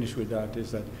maybe finish with that,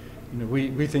 is that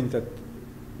we think that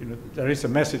there is a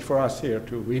message for us here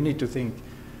too. We need to think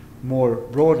more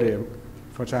broadly,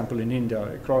 for example, in India,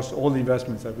 across all the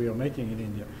investments that we are making in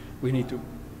India. We need to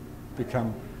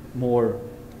become more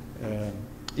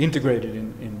integrated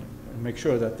in make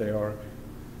sure that they are,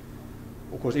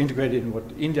 of course, integrated in what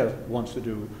India wants to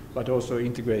do, but also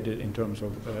integrated in terms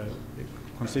of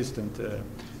consistent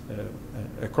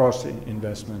across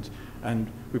investments, and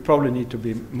we probably need to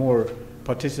be more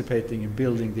participating in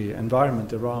building the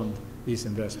environment around these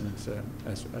investments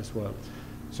as well.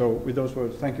 So with those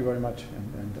words, thank you very much,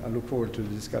 and I look forward to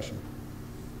the discussion.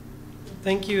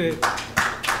 Thank you, Erik.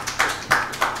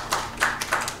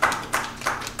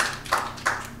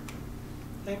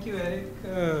 Thank you, Erik.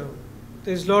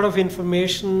 There's a lot of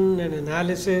information and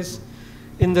analysis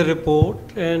in the report,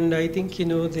 and I think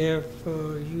they have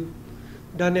you've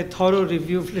done a thorough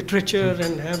review of literature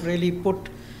and have really put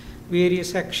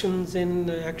various actions in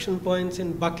action points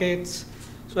in buckets.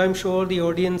 So I'm sure the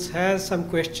audience has some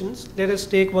questions. Let us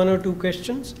take one or two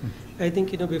questions, I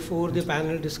think, before the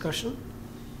panel discussion.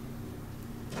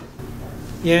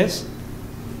 Yes?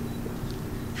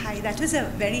 Hi, that was a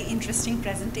very interesting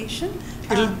presentation.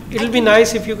 It'll be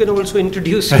nice if you can also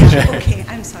introduce yourself. Okay,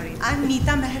 I'm sorry. I'm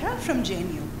Neeta Mehra from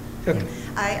JNU. Okay.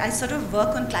 I sort of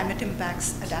work on climate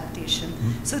impacts adaptation.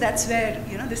 So that's where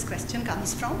this question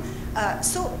comes from.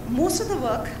 So most of the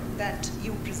work that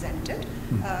you presented,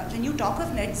 when you talk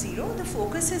of net zero, the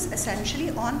focus is essentially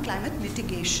on climate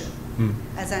mitigation,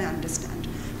 as I understand.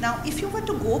 Now, if you were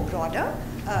to go broader,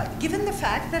 given the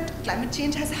fact that climate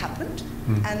change has happened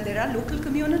and there are local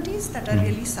communities that are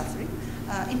really suffering,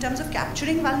 in terms of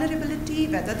capturing vulnerability,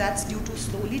 whether that's due to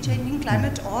slowly changing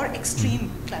climate or extreme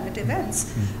climate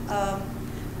events,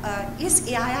 is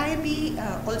AIIB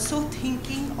also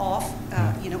thinking of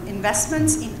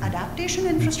investments in adaptation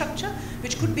infrastructure,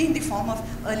 which could be in the form of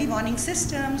early warning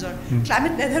systems or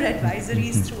climate weather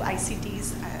advisories through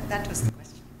ICTs? That was the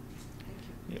question.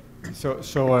 Thank you.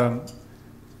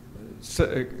 So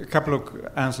a couple of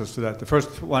answers to that. The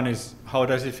first one is, how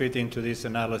does it fit into this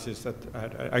analysis? That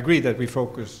I agree that we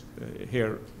focus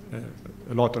here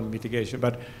a lot on mitigation,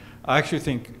 but I actually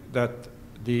think that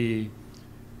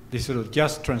this sort of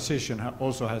just transition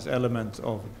also has elements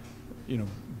of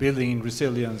building in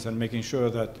resilience and making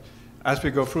sure that as we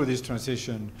go through this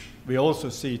transition, we also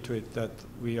see to it that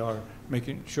we are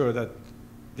making sure that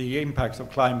the impacts of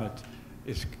climate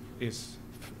is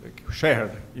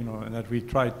shared, and that we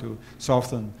try to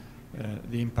soften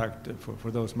the impact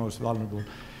for those most vulnerable.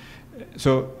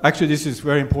 So actually this is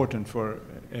very important for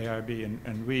AIIB,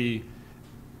 and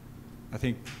I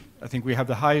think we have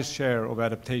the highest share of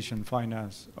adaptation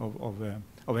finance of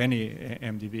any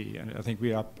MDB, and I think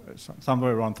we're up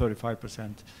somewhere around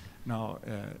 35% now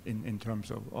in terms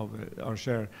of our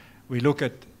share. We look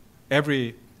at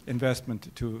every investment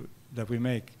that we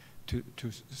make to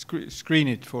screen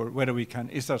it for whether we can,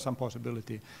 is there some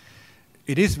possibility.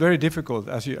 It is very difficult,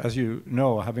 as you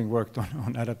know, having worked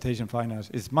on adaptation finance,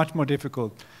 it's much more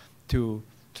difficult to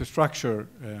structure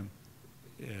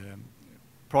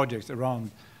projects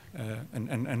around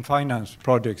and finance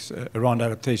projects around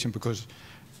adaptation, because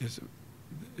it's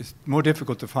more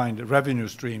difficult to find revenue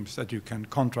streams that you can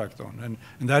contract on.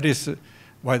 And that is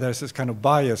why there's this kind of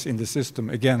bias in the system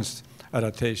against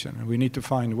adaptation. And we need to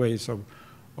find ways of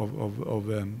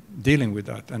dealing with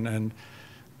that, and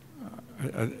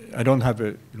I don't have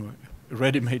a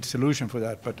ready-made solution for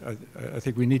that, but I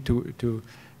think we need to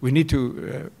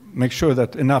make sure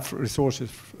that enough resources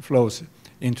flows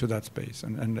into that space,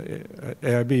 and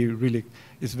AIIB really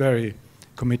is very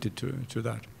committed to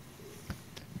that.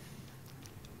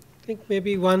 I think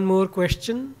maybe one more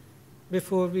question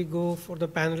before we go for the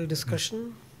panel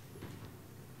discussion.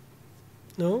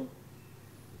 No?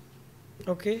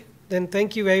 Okay. Then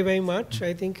thank you very, very much.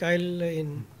 I think I'll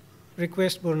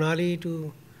request Bharti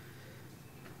to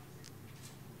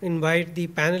invite the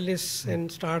panelists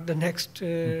and start the next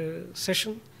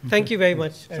session. Thank you very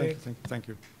much. Thank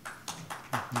you.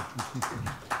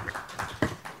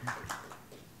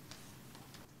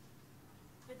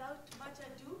 Without much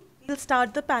ado, we'll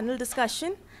start the panel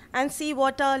discussion and see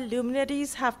what our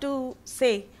luminaries have to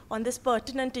say on this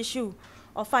pertinent issue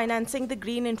of financing the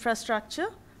green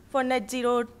infrastructure for net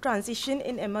zero transition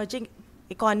in emerging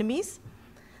economies.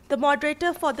 The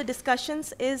moderator for the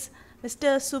discussions is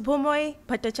Mr. Subhamoy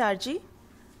Bhattacharjee,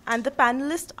 and the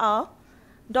panelists are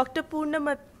Dr.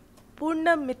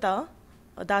 Purnamita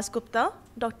Dasgupta,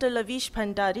 Dr. Laveesh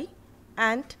Bhandari,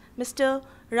 and Mr.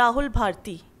 Rahul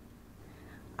Bharti.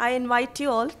 I invite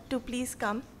you all to please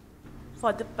come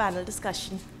for the panel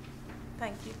discussion.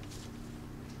 Thank you.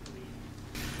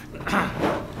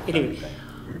 Anyway,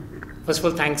 first of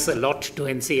all, thanks a lot to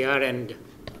NCAER and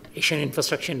Asian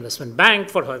Infrastructure Investment Bank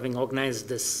for having organized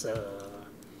this.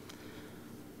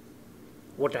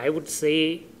 What I would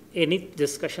say, any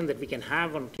discussion that we can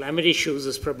have on climate issues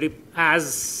is probably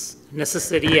as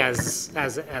necessary as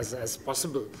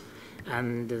possible.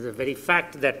 And the very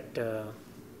fact that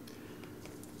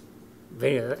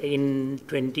In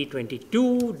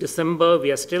 2022, December,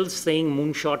 we are still saying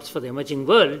moonshots for the emerging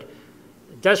world.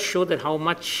 It does show that how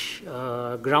much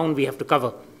ground we have to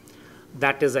cover.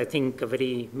 That is, I think, a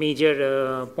very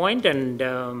major point. And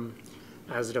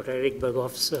as Dr. Erik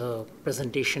Berglöf's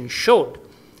presentation showed,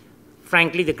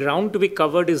 frankly, the ground to be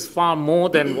covered is far more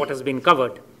than what has been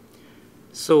covered.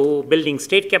 So building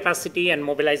state capacity and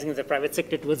mobilizing the private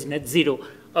sector towards net zero.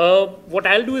 What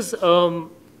I'll do is,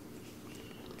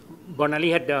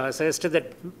 Bharti had suggested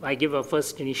that I give a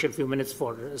first initial few minutes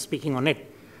for speaking on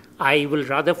it. I will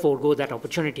rather forego that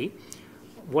opportunity.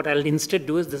 What I'll instead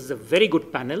do is, this is a very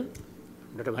good panel.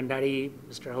 Dr. Bhandari,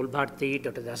 Mr. Rahul, Bharti,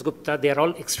 Dr. Dasgupta, they are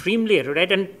all extremely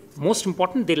erudite, and most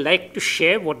important, they like to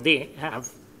share what they have,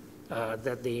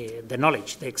 the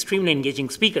knowledge. They're extremely engaging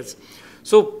speakers.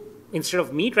 So instead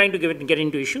of me trying to get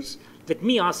into issues, let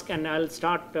me ask, and I'll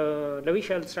start,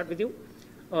 Laveesh, I'll start with you.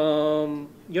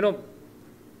 You know,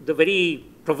 the very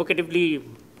provocatively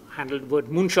handled word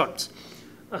moonshots,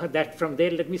 that from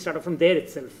there, let me start off from there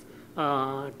itself.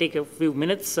 Take a few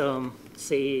minutes,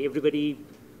 say everybody,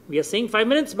 we are saying 5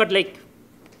 minutes, but like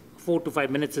 4 to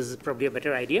 5 minutes is probably a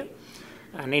better idea.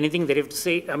 And anything that you have to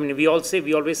say, I mean, we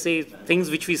always say things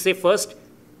which we say first,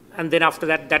 and then after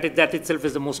that, that itself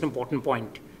is the most important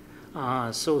point.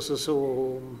 So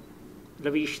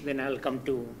Laveesh, then I'll come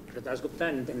to Dasgupta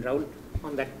and then Rahul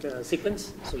on that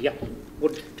sequence. So yeah,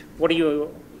 what are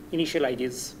your initial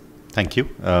ideas? Thank you.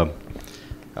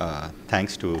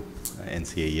 Thanks to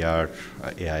NCAER,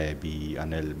 AIIB,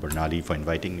 Anil, Burnali for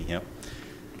inviting me here.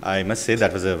 I must say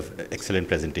that was an excellent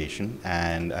presentation,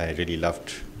 and I really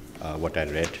loved what I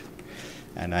read.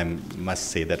 And I must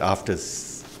say that after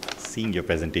seeing your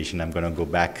presentation, I'm going to go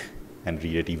back and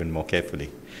read it even more carefully.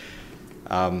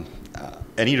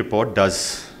 Any report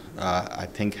does, I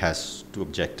think, has two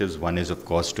objectives. One is, of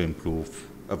course, to improve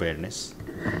awareness,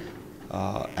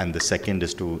 and the second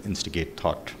is to instigate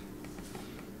thought.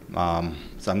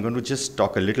 So I'm going to just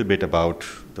talk a little bit about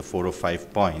the 4 or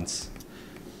 5 points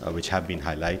which have been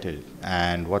highlighted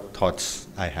and what thoughts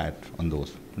I had on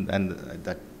those. And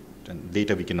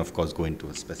later we can, of course, go into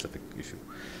a specific issue.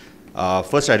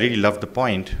 First, I really loved the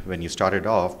point when you started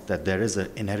off that there is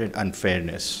an inherent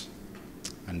unfairness.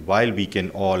 And while we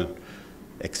can all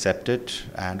accept it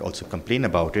and also complain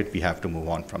about it, we have to move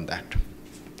on from that.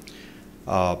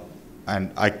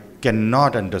 And I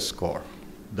cannot underscore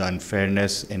the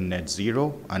unfairness in net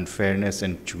zero, unfairness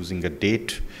in choosing a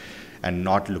date and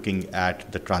not looking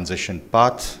at the transition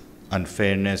path,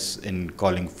 unfairness in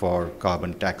calling for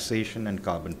carbon taxation and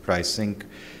carbon pricing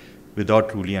without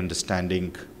truly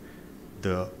understanding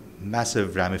the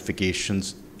massive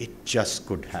ramifications it just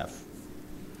could have.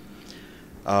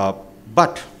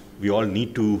 But we all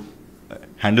need to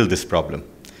handle this problem.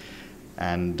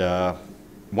 And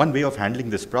one way of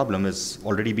handling this problem has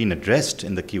already been addressed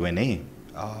in the Q&A.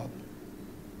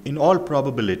 In all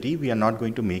probability, we are not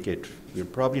going to make it. We're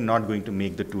probably not going to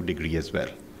make the 2 degree as well.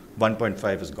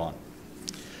 1.5 is gone.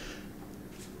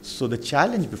 So the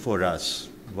challenge before us,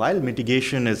 while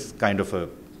mitigation is kind of a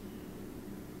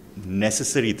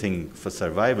necessary thing for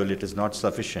survival, it is not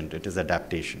sufficient. It is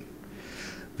adaptation.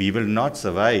 We will not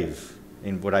survive.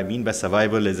 And what I mean by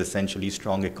survival is essentially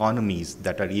strong economies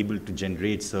that are able to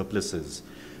generate surpluses,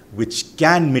 which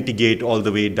can mitigate all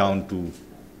the way down to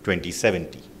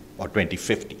 2070 or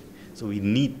 2050. So we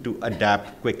need to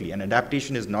adapt quickly. And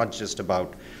adaptation is not just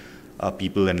about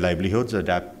people and livelihoods.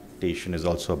 Adaptation is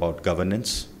also about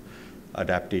governance.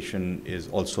 Adaptation is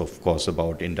also, of course,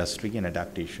 about industry. And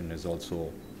adaptation is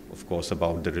also, of course,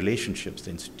 about the relationships,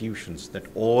 the institutions that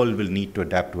all will need to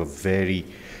adapt to a very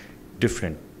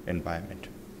different environment.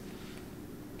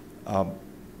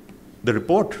 The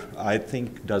report, I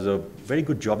think, does a very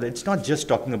good job. It's not just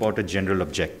talking about a general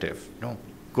objective. No,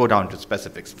 go down to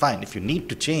specifics. Fine, if you need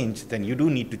to change, then you do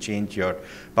need to change your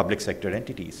public sector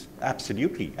entities.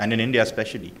 Absolutely, and in India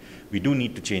especially, we do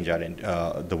need to change our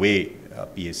the way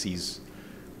PSCs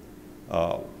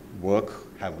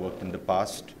have worked in the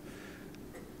past.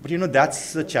 But you know,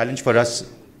 that's a challenge for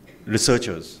us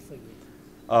researchers.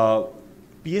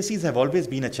 PSCs have always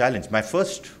been a challenge. My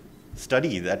first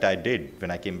study that I did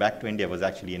when I came back to India was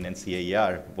actually in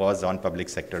NCAER, was on public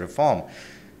sector reform.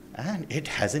 And it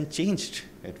hasn't changed.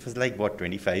 It was like, what,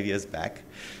 25 years back?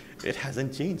 It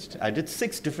hasn't changed. I did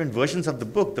 6 different versions of the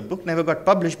book. The book never got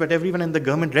published, but everyone in the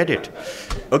government read it.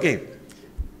 Okay,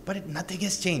 but nothing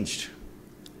has changed.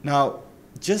 Now,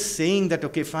 just saying that,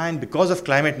 okay, fine, because of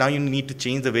climate, now you need to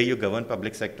change the way you govern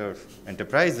public sector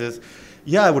enterprises.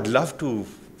 Yeah, I would love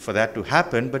for that to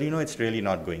happen, but you know, it's really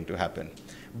not going to happen.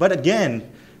 But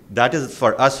again, that is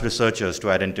for us researchers to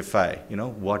identify,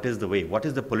 what is the way, what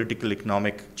is the political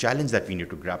economic challenge that we need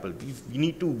to grapple. We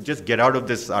need to just get out of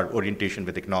this, our orientation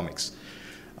with economics.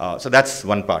 So that's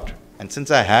one part. And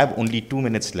since I have only 2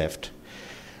 minutes left,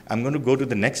 I'm going to go to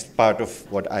the next part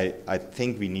of what I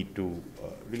think we need to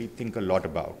really think a lot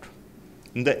about.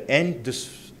 In the end,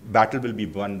 this battle will be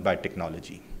won by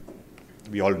technology.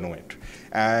 We all know it.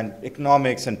 And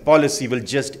economics and policy will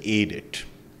just aid it,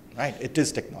 right? It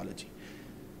is technology.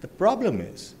 The problem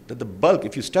is that the bulk,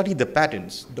 if you study the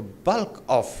patents, the bulk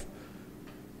of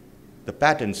the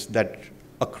patents that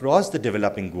across the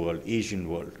developing world, Asian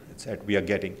world, that we are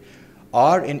getting,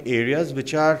 are in areas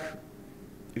which are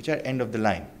end of the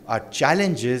line. Our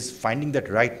challenge is finding that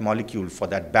right molecule for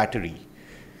that battery.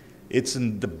 It's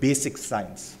in the basic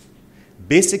science.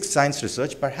 Basic science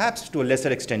research, perhaps to a lesser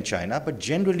extent China, but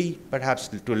generally perhaps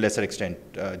to a lesser extent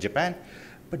Japan.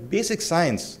 But basic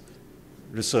science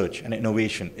research and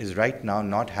innovation is right now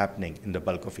not happening in the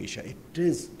bulk of Asia. It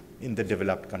is in the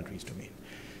developed countries domain.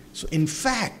 So in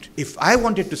fact, if I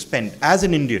wanted to spend as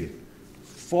an Indian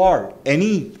for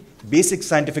any basic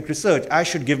scientific research, I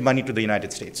should give money to the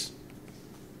United States.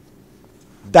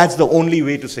 That's the only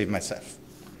way to save myself.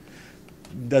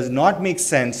 Does not make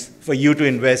sense for you to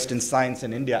invest in science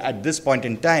in India at this point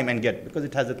in time and get, because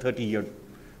it has a 30-year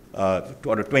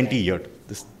or a 20-year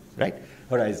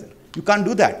horizon. You can't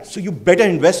do that. So you better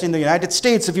invest in the United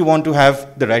States if you want to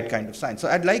have the right kind of science. So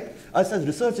I'd like us as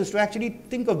researchers to actually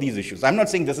think of these issues. I'm not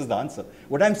saying this is the answer.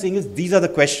 What I'm saying is these are the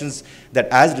questions that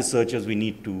as researchers we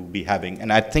need to be having.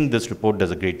 And I think this report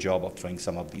does a great job of throwing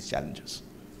some of these challenges.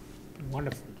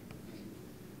 Wonderful.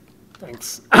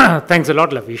 Thanks. Thanks a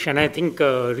lot, Laveesh. And I think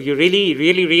you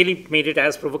really made it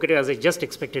as provocative as I just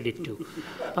expected it to.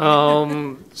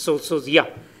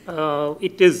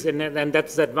 It is, and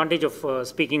that's the advantage of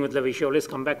speaking with Laveesh. You always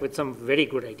come back with some very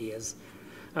good ideas.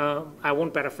 I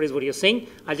won't paraphrase what you're saying.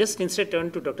 I'll just instead turn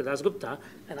to Dr. Dasgupta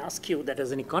and ask you that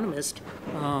as an economist,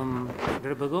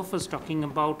 Dr. Berglöf was talking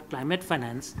about climate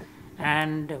finance.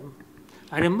 And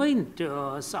I remember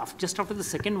just after the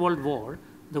Second World War,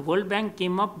 the World Bank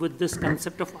came up with this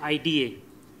concept of IDA,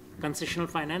 concessional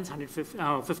finance,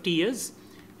 50 years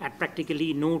at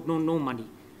practically no money.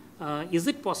 Is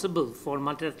it possible for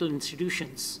multilateral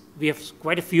institutions, we have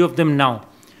quite a few of them now,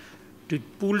 to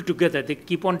pool together? They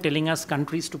keep on telling us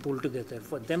countries to pool together,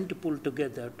 for them to pool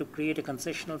together to create a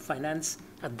concessional finance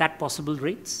at that possible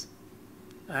rates?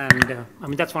 And I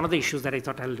mean, that's one of the issues that I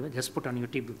thought I'll just put on your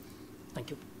table.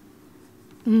 Thank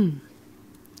you.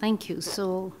 Thank you.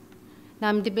 So now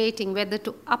I'm debating whether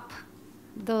to up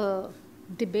the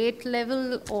debate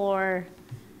level or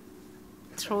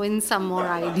throw in some more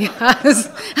ideas.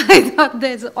 I thought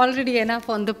there's already enough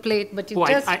on the plate, but you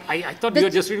just... I thought you were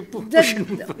just really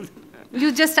pushing.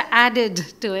 You just added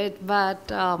to it,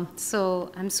 but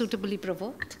so I'm suitably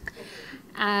provoked.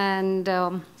 And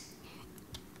I'm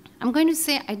going to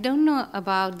say, I don't know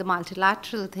about the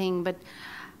multilateral thing, but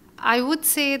I would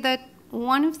say that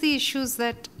one of the issues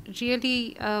that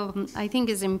really I think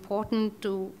is important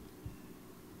to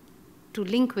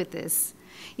link with this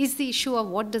is the issue of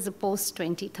what does a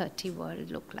post-2030 world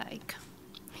look like.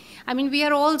 I mean, we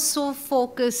are all so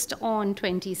focused on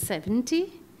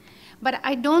 2070, but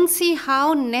I don't see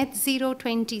how net zero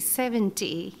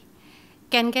 2070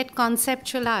 can get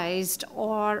conceptualized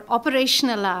or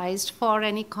operationalized for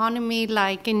an economy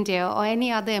like India or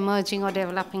any other emerging or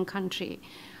developing country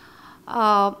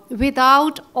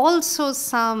without also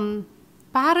some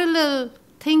parallel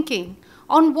thinking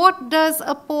on what does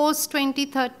a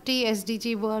post-2030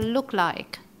 SDG world look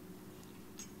like.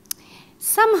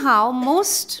 Somehow,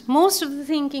 most of the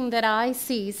thinking that I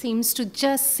see seems to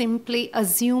just simply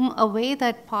assume away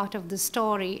that part of the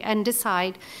story and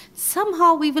decide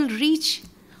somehow we will reach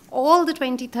all the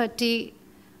 2030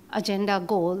 agenda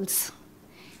goals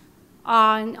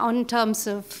on terms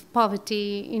of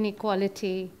poverty,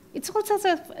 inequality. It's also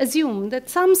assumed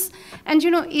that and you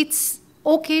know, it's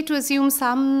okay to assume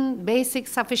some basic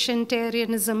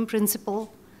sufficientarianism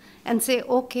principle and say,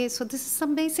 okay, so this is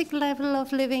some basic level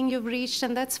of living you've reached,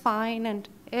 and that's fine, and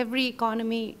every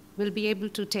economy will be able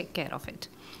to take care of it.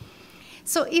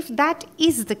 So if that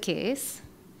is the case,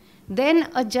 then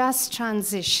a just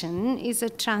transition is a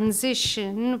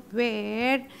transition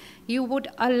where you would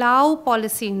allow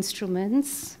policy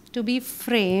instruments to be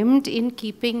framed in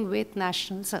keeping with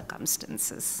national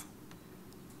circumstances,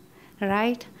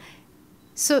 right?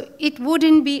 So it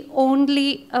wouldn't be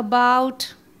only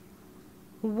about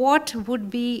what would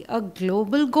be a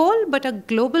global goal, but a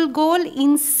global goal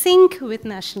in sync with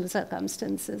national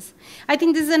circumstances. I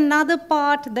think this is another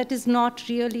part that is not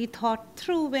really thought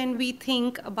through when we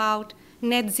think about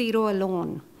net zero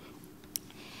alone.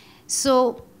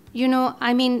 So, you know,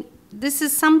 I mean, this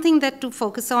is something that to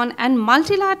focus on, and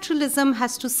multilateralism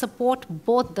has to support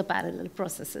both the parallel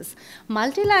processes.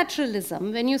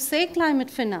 Multilateralism, when you say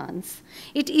climate finance,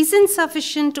 it isn't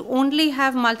sufficient to only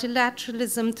have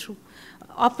multilateralism through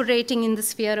operating in the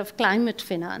sphere of climate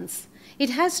finance. It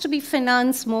has to be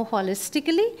financed more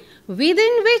holistically,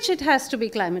 within which it has to be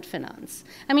climate finance.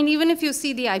 I mean, even if you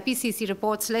see the IPCC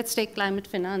reports, let's take climate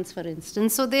finance, for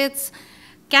instance. So that's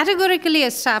categorically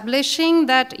establishing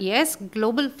that, yes,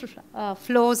 global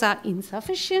flows are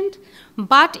insufficient,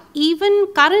 but even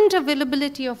current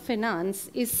availability of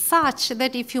finance is such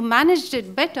that if you managed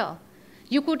it better,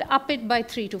 you could up it by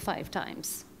 3 to 5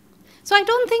 times. So I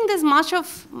don't think there's much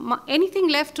of anything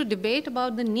left to debate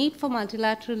about the need for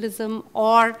multilateralism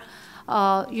or,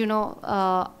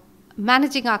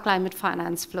 managing our climate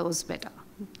finance flows better.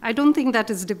 I don't think that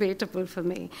is debatable for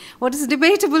me. What is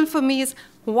debatable for me is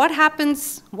what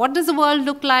happens, what does the world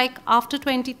look like after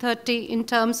 2030 in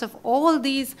terms of all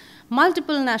these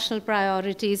multiple national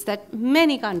priorities that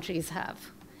many countries have.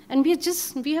 And we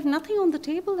have nothing on the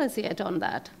table as yet on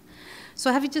that.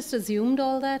 So have we just assumed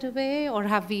all that away, or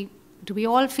do we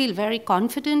all feel very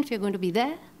confident we're going to be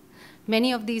there?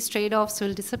 Many of these trade-offs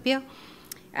will disappear.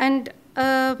 And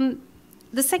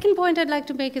the second point I'd like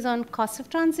to make is on cost of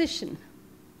transition.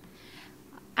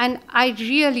 And I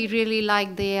really, really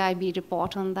like the AIIB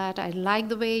report on that. I like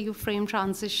the way you frame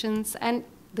transitions and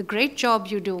the great job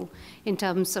you do in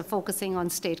terms of focusing on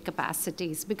state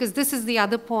capacities, because this is the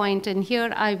other point, and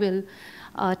here I will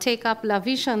take up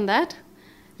Laveesh on that.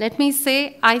 Let me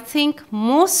say, I think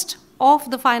most of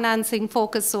the financing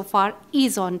focus so far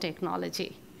is on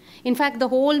technology. In fact, the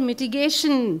whole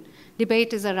mitigation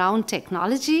debate is around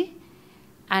technology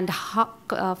and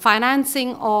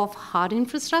financing of hard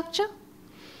infrastructure,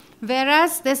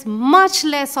 whereas there's much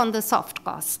less on the soft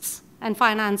costs and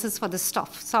finances for the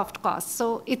soft costs.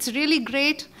 So it's really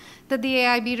great that the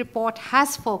AIIB report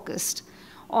has focused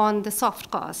on the soft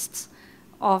costs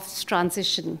of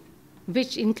transition,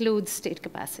 which includes state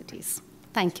capacities.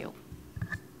 Thank you.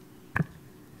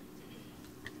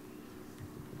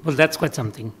 Well, that's quite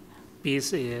something.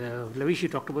 Laveesh, you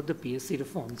talked about the PSC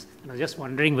reforms, and I was just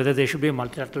wondering whether there should be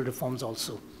multilateral reforms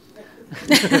also.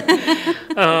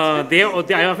 I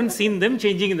haven't seen them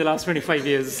changing in the last 25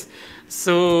 years.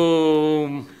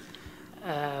 So,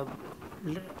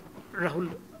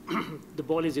 Rahul, the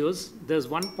ball is yours. There's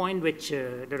one point which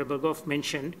Dr. Berglöf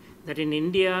mentioned, that in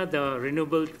India, the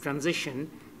renewable transition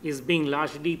is being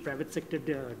largely private sector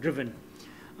driven.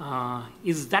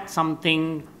 Is that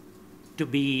something to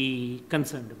be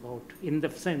concerned about, in the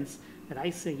sense that I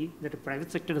say that a private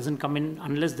sector doesn't come in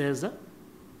unless there's a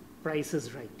price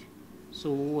is right?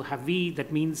 So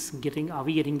that means are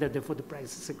we getting that therefore the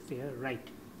prices are right,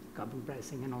 carbon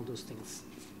pricing and all those things?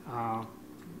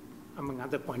 Among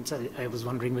other points, I was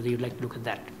wondering whether you'd like to look at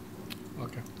that.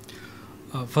 Okay.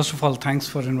 First of all, thanks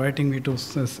for inviting me to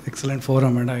this excellent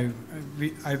forum, and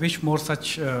I wish more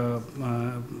such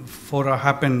fora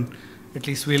happen. At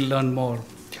least we'll learn more.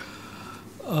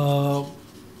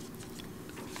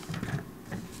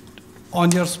 On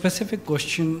your specific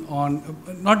question on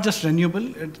not just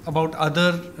renewable, about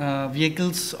other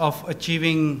vehicles of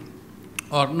achieving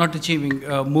or not achieving,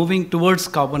 moving towards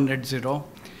carbon net zero,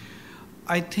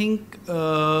 I think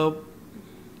the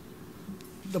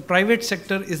private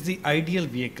sector is the ideal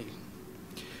vehicle.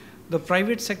 The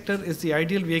private sector is the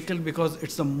ideal vehicle because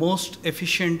it's the most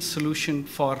efficient solution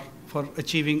for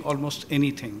achieving almost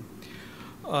anything.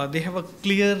 They have a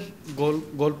clear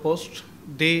goalpost.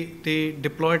 They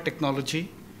deploy technology,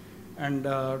 and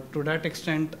to that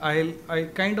extent, I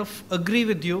kind of agree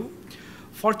with you.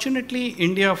 Fortunately,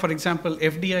 India, for example,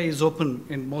 FDI is open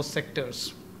in most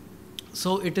sectors.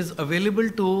 So it is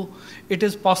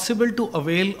possible to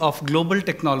avail of global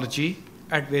technology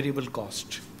at variable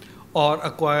cost, or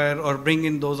acquire or bring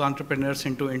in those entrepreneurs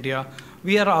into India.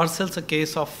 We are ourselves a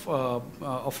case of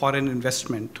foreign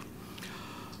investment.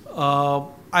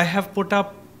 I have put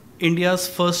up India's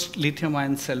first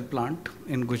lithium-ion cell plant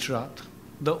in Gujarat,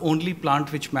 the only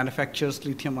plant which manufactures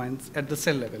lithium ions at the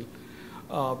cell level.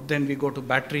 Then we go to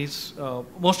batteries.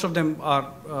 Most of them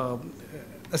are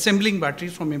assembling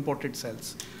batteries from imported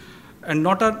cells. And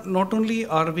not only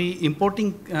are we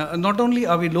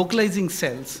localizing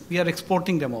cells, we are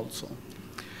exporting them also.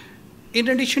 In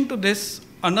addition to this,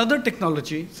 another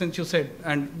technology, since you said,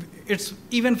 and it's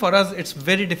even for us, it's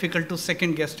very difficult to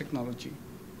second guess technology.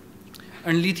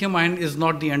 And lithium ion is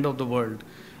not the end of the world.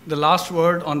 The last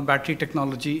word on battery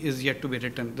technology is yet to be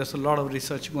written. There's a lot of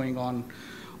research going on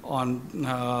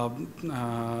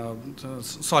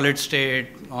solid state,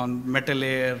 on metal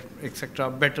layer,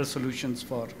 etc., better solutions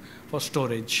for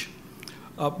storage.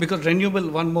 Because renewable,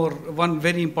 one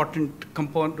very important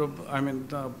component,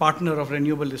 partner of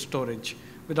renewable is storage.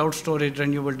 Without storage,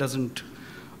 renewable doesn't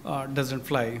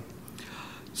fly.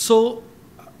 So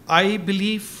I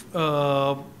believe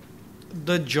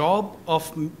the job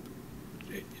of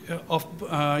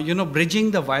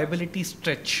bridging the viability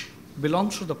stretch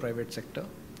belongs to the private sector.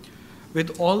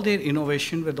 With all their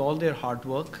innovation, with all their hard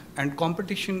work, and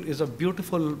competition is a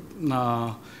beautiful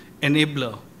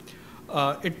enabler.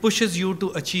 It pushes you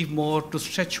to achieve more, to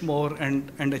stretch more,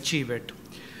 and achieve it.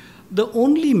 The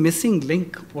only missing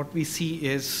link, what we see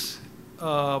is,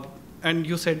 and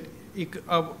you said,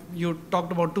 you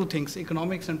talked about two things,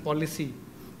 economics and policy.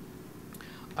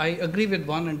 I agree with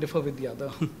one and differ with the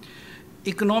other.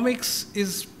 Economics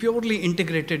is purely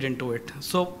integrated into it.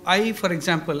 So I, for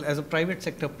example, as a private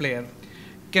sector player,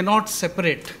 cannot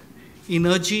separate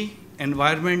energy,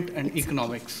 environment, and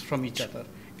economics from each other.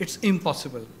 It's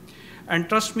impossible. And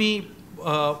trust me,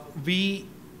 we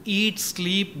eat,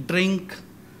 sleep, drink,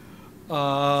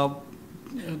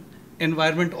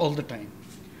 environment all the time.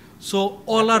 So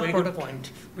all that's our a very good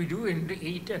point. We do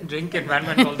eat and drink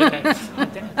environment all the time. I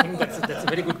think that's a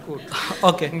very good quote.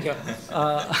 Okay.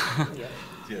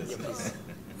 Yes.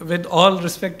 With all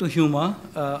respect to humor,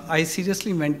 I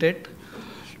seriously meant it,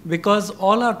 because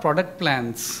all our product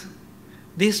plans,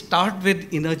 they start with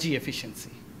energy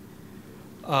efficiency.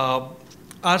 Our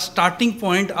starting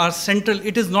point, our central,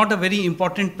 it is not a very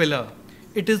important pillar.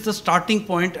 It is the starting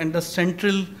point and the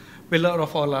central pillar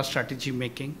of all our strategy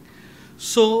making.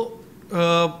 So,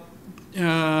 so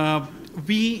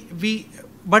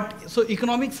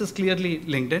economics is clearly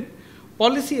linked in.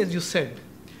 Policy, as you said,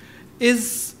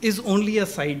 is only a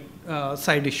side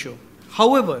issue.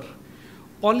 However,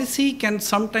 policy can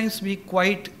sometimes be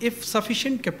quite, if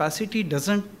sufficient capacity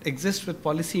doesn't exist with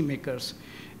policymakers,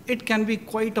 it can be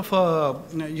quite of a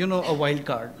wild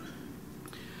card.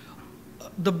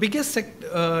 The biggest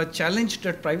challenge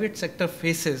that private sector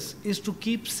faces is to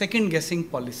keep second-guessing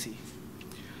policy.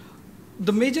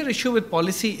 The major issue with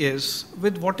policy is,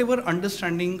 with whatever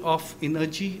understanding of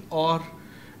energy or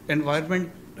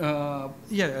environment,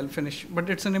 I'll finish, but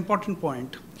it's an important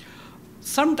point.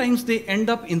 Sometimes they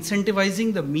end up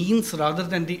incentivizing the means rather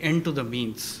than the end to the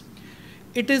means.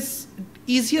 It is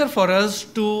easier for us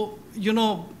to,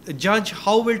 judge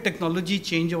how will technology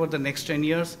change over the next 10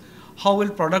 years, how will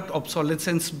product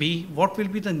obsolescence be, what will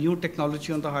be the new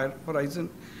technology on the horizon.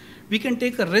 We can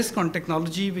take a risk on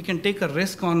technology, we can take a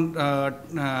risk on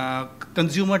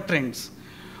consumer trends,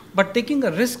 but taking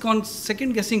a risk on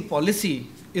second-guessing policy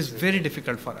is very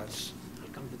difficult for us. I'll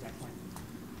come to that point.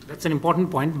 That's an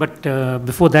important point, but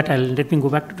before that, let me go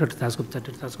back to Dr. Dasgupta.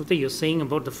 Dr. Dasgupta, you're saying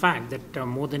about the fact that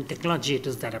more than technology, it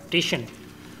is the adaptation,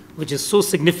 which is so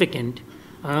significant.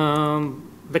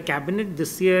 The cabinet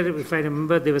this year, if I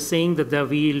remember, they were saying that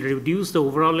we'll reduce the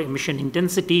overall emission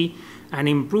intensity and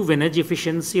improve energy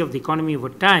efficiency of the economy over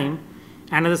time,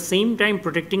 and at the same time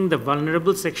protecting the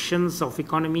vulnerable sections of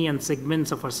economy and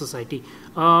segments of our society.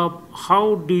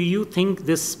 How do you think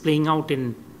this playing out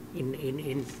in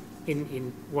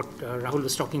what Rahul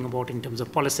was talking about in terms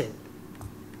of policy?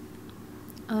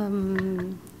 I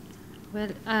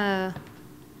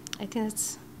think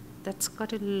that's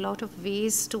got a lot of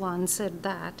ways to answer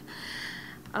that.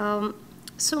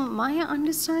 So my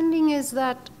understanding is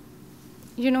that,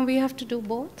 we have to do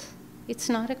both. It's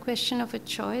not a question of a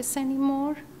choice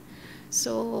anymore.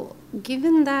 So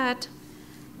given that,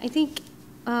 I think,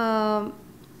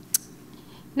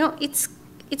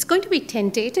 it's going to be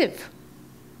tentative,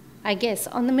 I guess.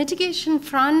 On the mitigation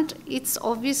front, it's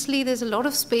obviously there's a lot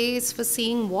of space for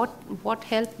seeing what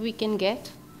help we can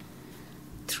get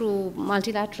through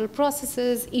multilateral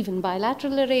processes, even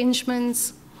bilateral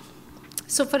arrangements.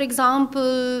 So for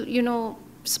example,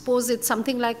 suppose it's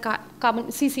something like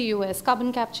CCUS,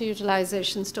 carbon capture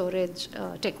utilization storage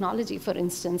technology, for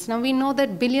instance. Now we know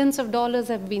that billions of dollars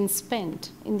have been spent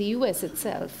in the US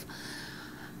itself,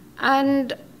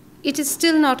 and it is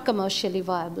still not commercially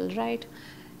viable, right?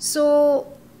 So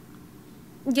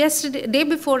day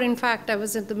before, in fact, I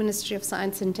was at the Ministry of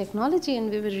Science and Technology, and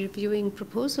we were reviewing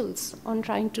proposals on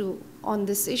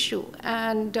this issue.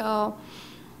 And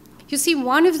you see,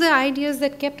 one of the ideas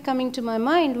that kept coming to my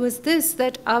mind was this,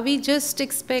 that are we just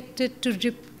expected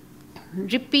to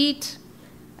repeat,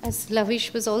 as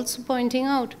Laveesh was also pointing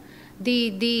out,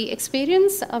 the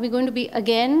experience? Are we going to be,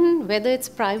 again, whether it's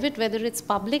private, whether it's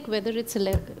public, whether it's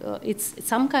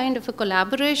some kind of a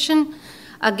collaboration,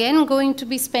 again going to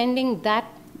be spending that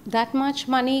much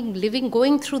money,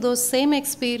 going through those same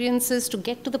experiences to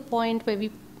get to the point where we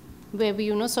where we,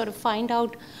 sort of find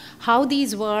out how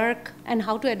these work and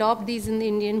how to adopt these in the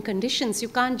Indian conditions. You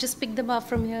can't just pick them up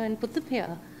from here and put them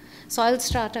here. Soil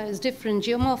strata is different,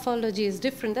 geomorphology is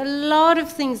different, a lot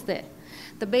of things there.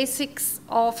 The basics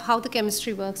of how the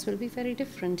chemistry works will be very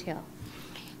different here.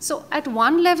 So at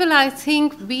one level, I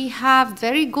think we have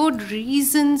very good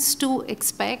reasons to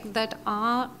expect that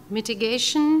our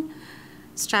mitigation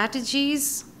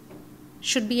strategies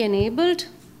should be enabled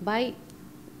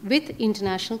with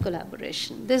international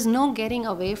collaboration. There's no getting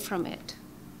away from it,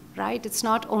 right? It's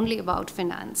not only about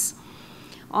finance.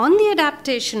 On the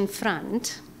adaptation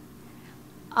front,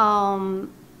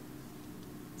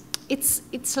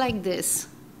 it's like this.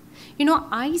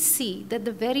 I see that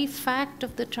the very fact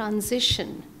of the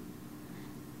transition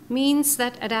means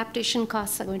that adaptation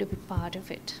costs are going to be part of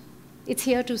it. It's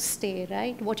here to stay,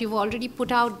 right? What you've already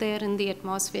put out there in the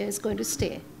atmosphere is going to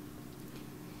stay.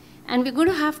 And we're going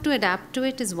to have to adapt to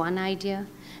it is one idea.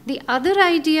 The other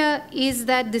idea is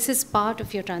that this is part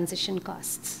of your transition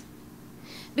costs.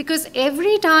 Because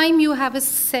every time you have a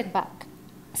setback,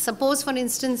 suppose, for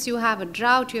instance, you have a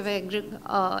drought, you have an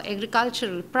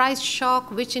agricultural price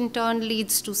shock, which in turn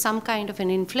leads to some kind of an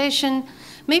inflation.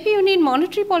 Maybe you need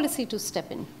monetary policy to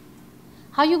step in.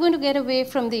 How are you going to get away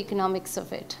from the economics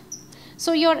of it?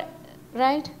 So you're,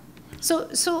 right? So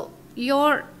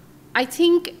I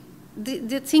think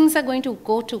the things are going to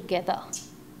go together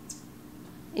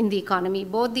in the economy,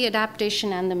 both the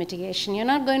adaptation and the mitigation. You're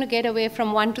not going to get away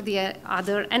from one to the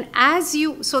other. And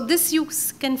so this you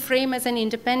can frame as an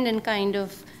independent kind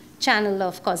of channel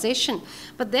of causation.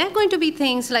 But there are going to be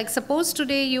things like, suppose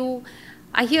today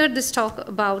I hear this talk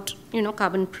about,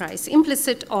 carbon price,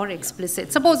 implicit or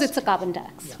explicit. Suppose it's a carbon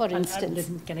tax, for instance.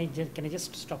 Can I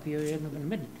just stop you here in a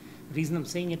minute? The reason I'm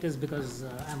saying it is because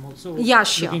I'm also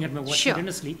looking at my watch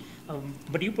continuously.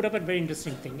 But you put up a very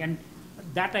interesting thing. And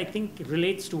that, I think,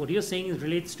 relates to what you're saying,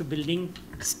 relates to building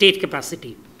state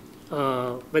capacity.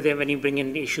 Whether when you bring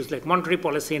in issues like monetary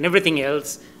policy and everything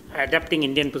else, adapting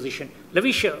Indian position.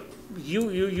 Laveesh,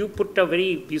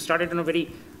 you started on a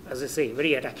very, as I say,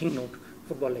 very attacking note,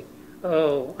 footballing,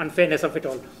 unfairness of it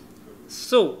all.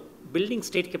 So, building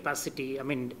state capacity,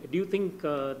 do you think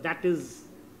that is,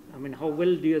 how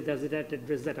well does it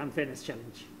address that unfairness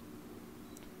challenge?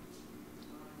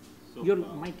 So, your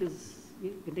mic is,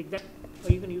 you can take that,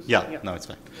 or you can use it. No, it's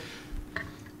fine.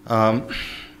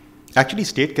 Actually,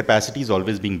 state capacity is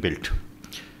always being built.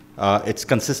 It's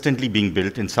consistently being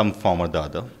built in some form or the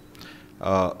other.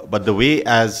 But the way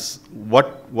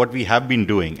what we have been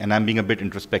doing, and I'm being a bit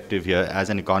introspective here, as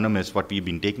an economist, what we've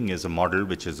been taking is a model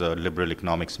which is a liberal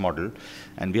economics model,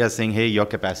 and we are saying, hey, your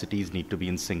capacities need to be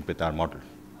in sync with our model.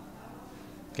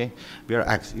 Okay,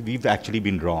 we've actually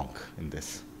been wrong in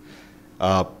this.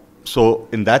 So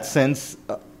in that sense,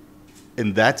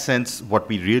 what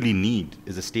we really need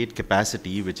is a state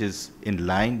capacity which is in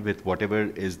line with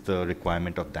whatever is the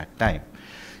requirement of that time.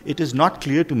 It is not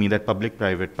clear to me that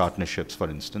public-private partnerships, for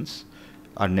instance,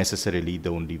 are necessarily the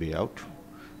only way out.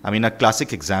 A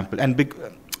classic example, and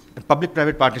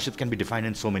public-private partnerships can be defined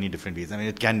in so many different ways.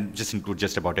 It can just include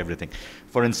just about everything.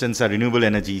 For instance, a renewable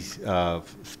energy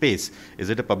space, is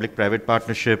it a public-private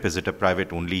partnership? Is it a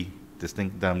private-only?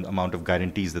 The amount of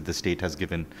guarantees that the state has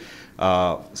given,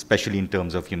 especially in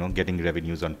terms of getting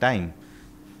revenues on time,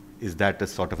 is that a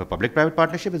sort of a public-private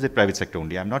partnership? Is it private sector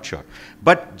only? I'm not sure.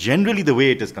 But generally, the way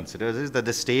it is considered is that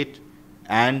the state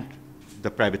and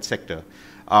the private sector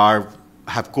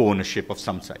have co-ownership of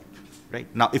some type. Right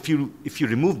now, if you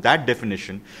remove that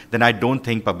definition, then I don't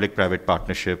think public-private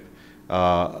partnership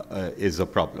is a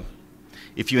problem.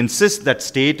 If you insist that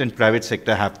state and private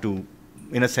sector have to,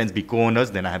 in a sense, be co-owners,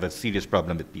 then I have a serious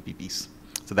problem with PPPs.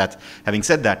 So having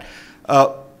said that,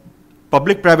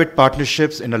 public-private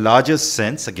partnerships in a larger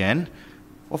sense, again,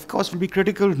 of course, will be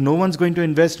critical. No one's going to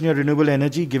invest in your renewable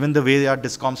energy given the way our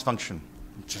discoms function.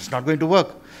 It's just not going to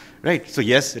work, right? So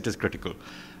yes, it is critical.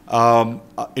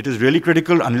 It is really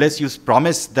critical unless you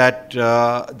promise that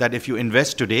that if you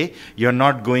invest today, you're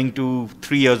not going to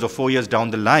 3 years or 4 years down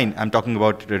the line, I'm talking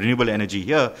about renewable energy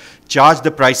here, charge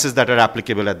the prices that are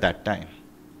applicable at that time.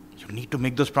 You need to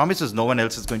make those promises. No one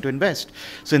else is going to invest.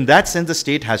 So in that sense, the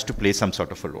state has to play some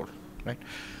sort of a role, right?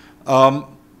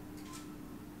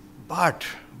 But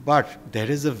there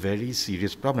is a very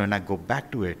serious problem, and I go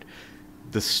back to it.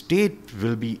 The state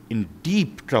will be in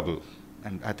deep trouble.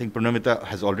 And I think Purnamita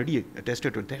has already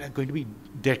attested to it.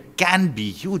 There can be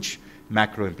huge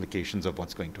macro implications of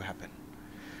what's going to happen.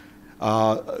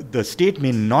 The state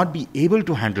may not be able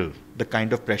to handle the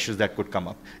kind of pressures that could come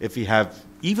up if we have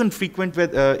even frequent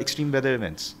extreme weather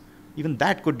events, Even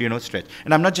that could, stretch.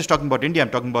 And I'm not just talking about India, I'm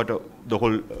talking about the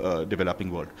whole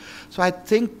developing world. So I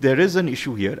think there is an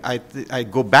issue here. I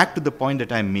go back to the point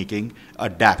that I'm making,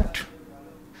 adapt.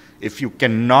 If you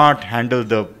cannot handle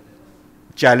the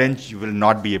challenge, you will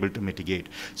not be able to mitigate.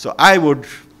 So I would,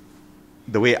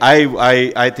 the way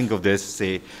I think of this,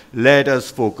 say, let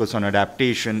us focus on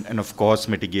adaptation, and of course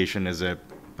mitigation is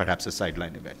perhaps a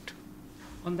sideline event.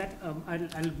 On that,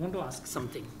 I'll want to ask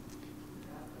something.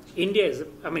 India is,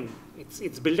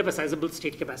 it's built up a sizable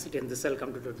state capacity, and this I'll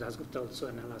come to Dasgupta also,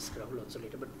 and I'll ask Rahul also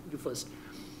later, but you first.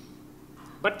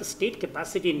 But the state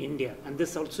capacity in India, and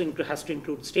this also has to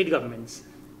include state governments,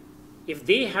 if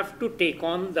they have to take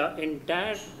on the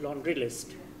entire laundry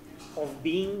list of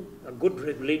being a good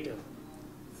regulator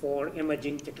for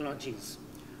emerging technologies,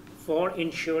 for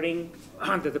ensuring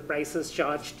that the prices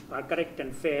charged are correct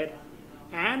and fair,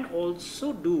 and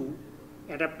also do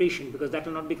adaptation, because that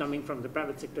will not be coming from the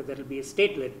private sector, that will be a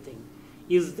state-led thing.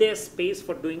 Is there space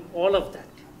for doing all of that?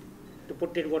 To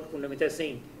put it what Purnamita is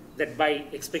saying, that by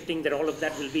expecting that all of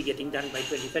that will be getting done by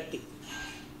 2030.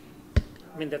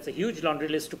 That's a huge laundry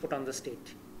list to put on the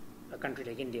state, a country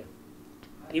like India.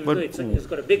 Even though it's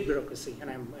got a big bureaucracy, and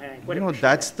I'm quite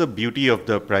that's the beauty of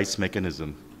the price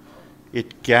mechanism.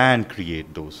 It can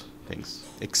create those things,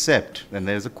 except, and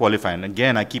there's a qualifier, and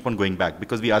again I keep on going back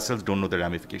because we ourselves don't know the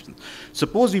ramifications.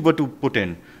 Suppose we were to put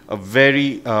in a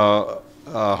very, how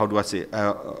do I say,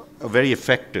 a very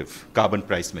effective carbon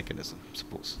price mechanism,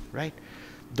 suppose, right?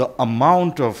 The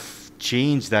amount of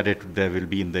change that there will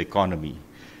be in the economy,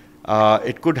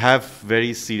 it could have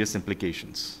very serious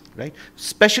implications, right?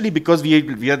 Especially because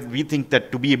we think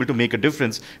that to be able to make a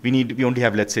difference, we only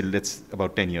have, let's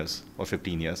about 10 years or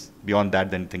 15 years. Beyond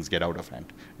that, then things get out of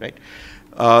hand, right?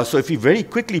 So if we very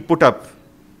quickly put up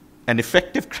an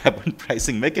effective carbon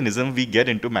pricing mechanism, we get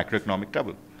into macroeconomic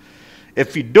trouble.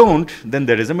 If we don't, then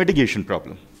there is a mitigation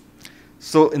problem.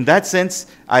 So in that sense,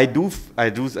 I do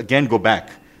again go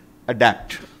back,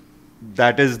 adapt.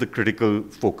 That is the critical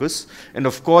focus. And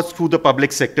of course, through the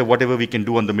public sector, whatever we can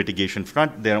do on the mitigation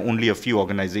front, there are only a few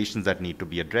organizations that need to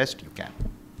be addressed. You can.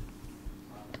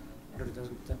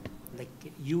 Like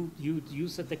you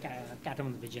said the cat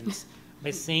among the pigeons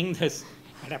by saying this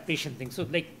adaptation thing. So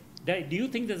like, do you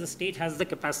think that the state has the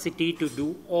capacity to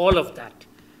do all of that?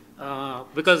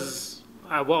 Because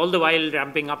all the while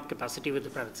ramping up capacity with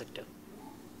the private sector.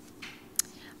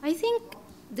 I think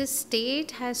the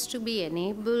state has to be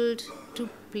enabled to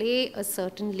play a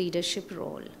certain leadership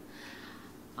role.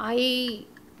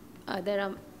 There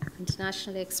are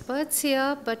international experts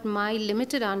here, but my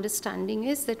limited understanding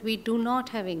is that we do not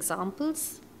have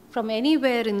examples from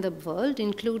anywhere in the world,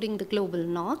 including the global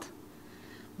north,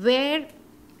 where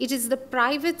it is the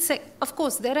private sector. Of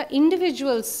course, there are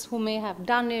individuals who may have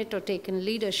done it or taken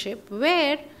leadership,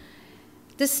 where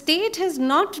the state has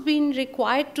not been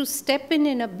required to step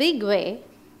in a big way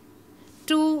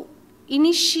to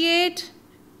initiate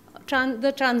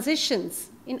the transitions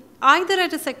in either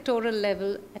at a sectoral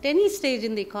level, at any stage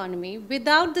in the economy,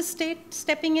 without the state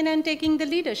stepping in and taking the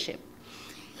leadership.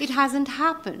 It hasn't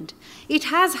happened. It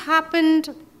has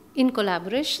happened in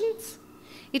collaborations.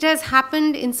 It has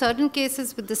happened in certain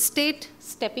cases with the state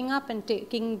stepping up and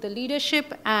taking the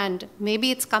leadership, and maybe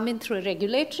it's come in through a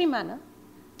regulatory manner,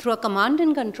 through a command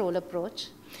and control approach.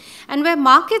 And where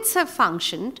markets have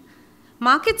functioned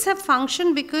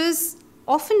because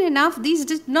often enough these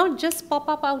did not just pop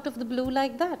up out of the blue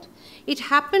like that. It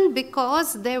happened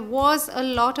because there was a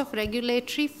lot of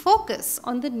regulatory focus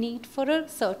on the need for a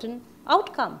certain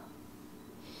outcome.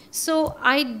 So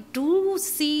I do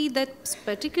see that,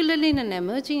 particularly in an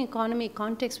emerging economy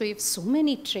context where you have so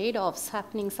many trade-offs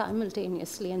happening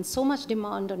simultaneously and so much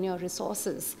demand on your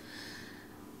resources,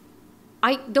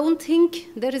 I don't think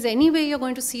there is any way you're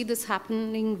going to see this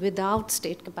happening without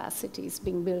state capacities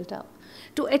being built up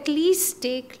to at least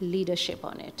take leadership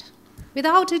on it.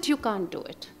 Without it, you can't do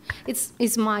it.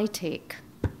 It's my take.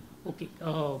 Okay,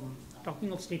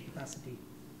 talking of state capacity,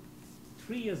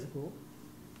 3 years ago,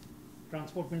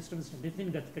 Transport Minister Mr.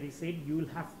 Nitin Gadkari said you will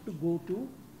have to go to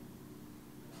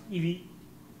EV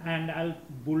and I'll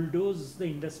bulldoze the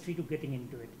industry to getting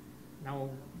into it. Now,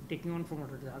 taking on from what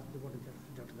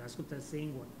Dr. Dasgupta is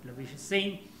saying, what Laveesh is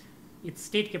saying, it's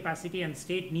state capacity and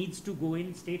state needs to go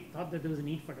in. State thought that there was a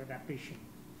need for adaptation.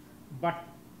 But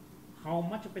how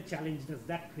much of a challenge does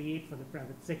that create for the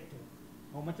private sector?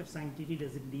 How much of sanctity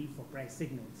does it leave for price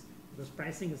signals? Because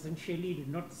pricing essentially did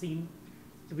not seem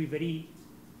to be very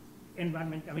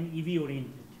EV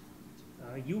oriented.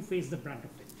 You face the brunt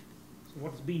of it. So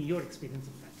what's been your experience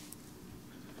of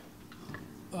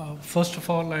that? First of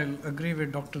all, I'll agree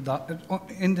with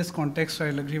in this context,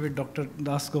 I'll agree with Dr.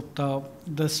 Dasgupta.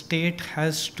 The state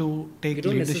has to take leadership.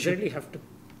 You don't necessarily have to.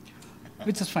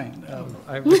 Which is fine.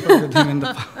 I've discussed with him in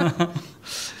the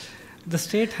past. The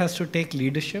state has to take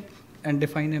leadership and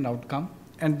define an outcome,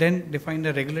 and then define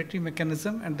a regulatory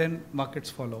mechanism, and then markets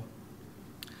follow.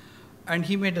 And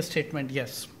he made a statement,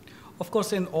 yes. Of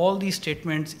course, in all these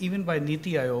statements, even by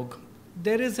Niti Aayog,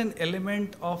 there is an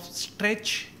element of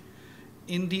stretch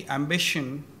in the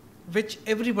ambition, which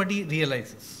everybody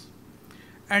realizes.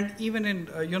 And even in,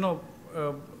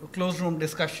 closed room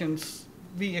discussions,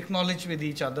 we acknowledge with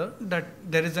each other that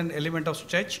there is an element of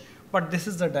stretch, but this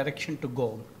is the direction to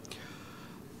go.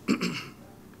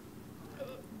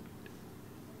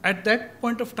 At that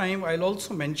point of time, I'll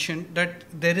also mention that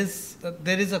there is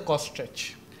a cost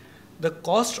stretch. The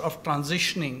cost of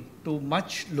transitioning to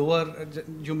much lower,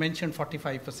 you mentioned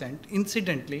 45%,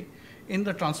 incidentally, in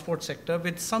the transport sector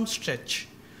with some stretch,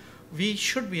 we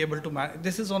should be able to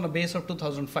this is on a base of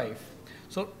 2005.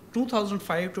 So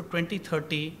 2005 to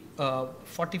 2030,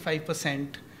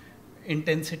 45%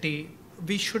 intensity,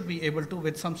 we should be able to,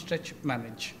 with some stretch,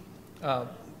 manage.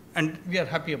 And we are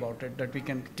happy about it, that we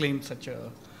can claim such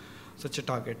a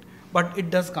target. But it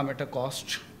does come at a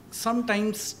cost.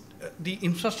 Sometimes the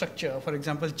infrastructure, for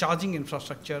example, charging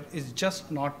infrastructure, is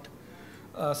just not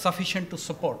sufficient to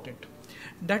support it.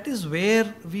 That is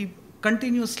where we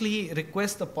continuously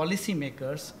request the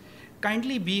policymakers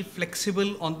kindly be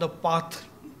flexible on the path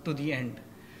to the end.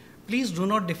 Please do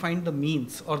not define the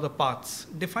means or the paths.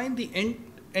 Define the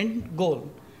end goal,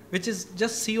 which is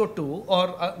just CO2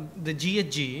 or the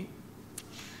GHG,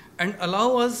 and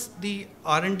allow us the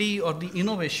R&D or the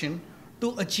innovation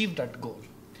to achieve that goal.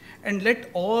 And let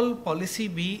all policy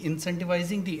be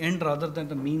incentivizing the end rather than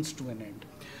the means to an end.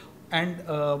 And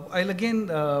I'll again,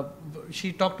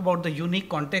 she talked about the unique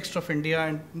context of India,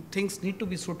 and things need to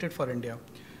be suited for India.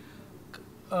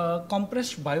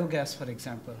 Compressed biogas, for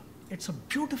example, it's a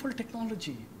beautiful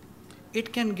technology.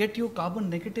 It can get you carbon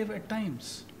negative at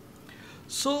times.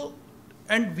 So,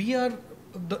 and we are,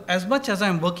 as much as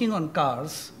I'm working on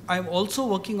cars, I'm also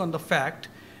working on the fact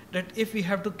that if we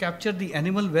have to capture the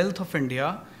animal wealth of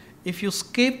India, if you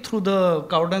scrape through the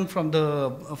cow dung from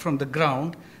the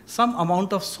ground, some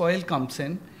amount of soil comes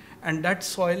in, and that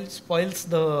soil spoils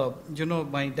the,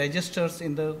 my digesters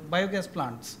in the biogas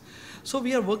plants. So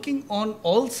we are working on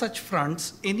all such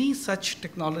fronts, any such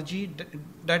technology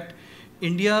that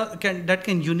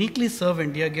can uniquely serve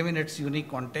India given its unique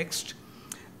context,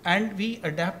 and we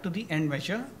adapt to the end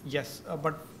measure, yes.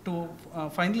 But to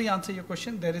finally answer your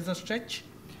question, there is a stretch,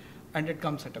 and it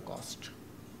comes at a cost.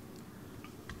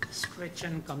 Stretch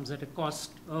and comes at a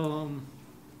cost.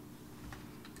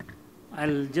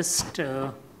 I'll just,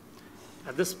 at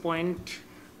this point,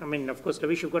 I mean, of course,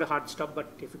 Laveesh, you've got a hard stop,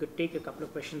 but if you could take a couple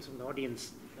of questions from the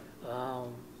audience. I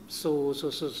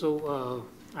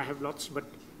have lots, but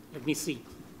let me see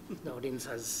if the audience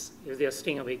has, if they are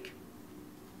staying awake.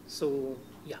 So,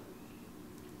 yeah.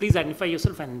 Please identify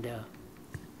yourself and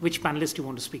which panelist you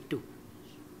want to speak to,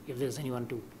 if there's anyone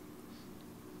to.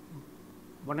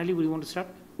 Bhandari, would you want to start?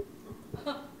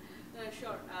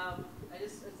 Sure.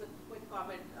 It's a quick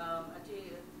comment.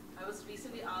 Actually, I was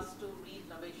recently asked to read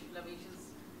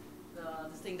Laveesh's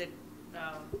this thing that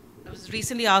I was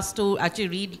recently asked to actually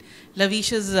read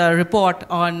Laveesh's report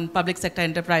on public sector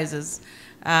enterprises.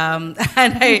 And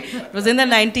it was in the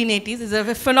 1980s. It's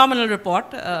a phenomenal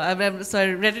report. So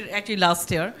I read it actually last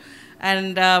year.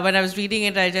 And when I was reading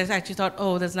it, I just actually thought,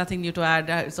 oh, there's nothing new to add.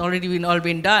 It's already all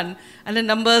been done. And the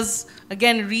numbers,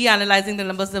 again, reanalyzing the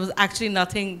numbers, there was actually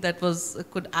nothing that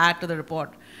could add to the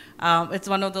report. It's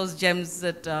one of those gems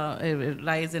that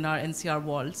lies in our NCR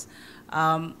walls.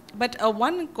 But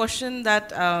one question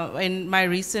that in our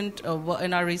recent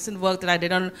work that I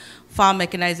did on farm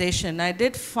mechanization, I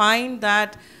did find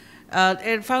that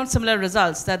it found similar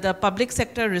results, that the public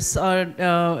sector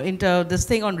into this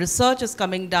thing on research is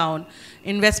coming down,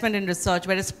 investment in research,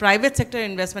 whereas private sector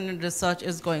investment in research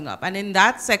is going up. And in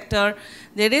that sector,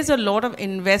 there is a lot of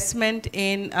investment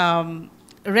in,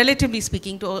 relatively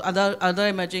speaking, to other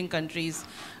emerging countries.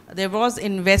 There was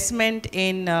investment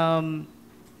in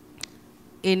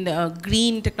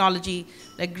green technology,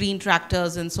 like green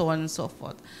tractors and so on and so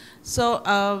forth. So,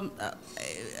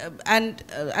 and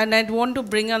I'd want to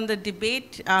bring on the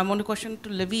debate, I want to question to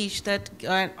Laveesh that,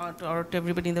 or to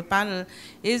everybody in the panel,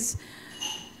 is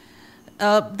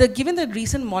given the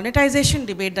recent monetization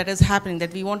debate that is happening,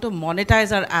 that we want to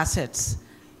monetize our assets,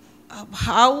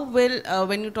 how will,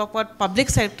 when you talk about public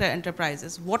sector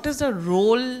enterprises, what is the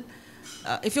role,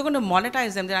 if you're going to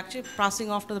monetize them, they're actually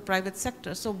passing off to the private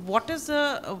sector. So what is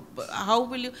how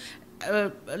will you,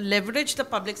 leverage the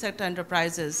public sector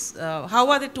enterprises, how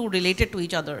are the two related to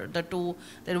each other? The two,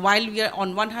 that while we are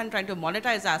on one hand trying to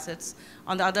monetize assets,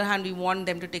 on the other hand we want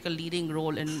them to take a leading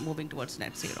role in moving towards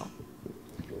net zero.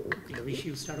 Okay, Laveesh,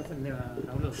 you start off in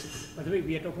Rahul also. By the way,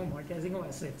 we are talking about monetizing of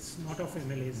assets, not of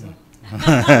MLAs.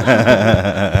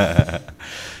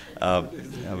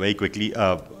 Very quickly,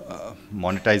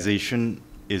 monetization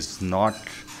is not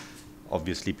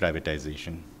obviously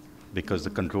privatization, because the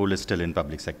control is still in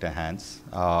public sector hands.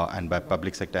 And by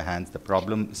public sector hands, the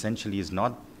problem essentially is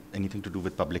not anything to do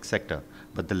with public sector,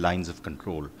 but the lines of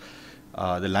control.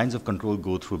 The lines of control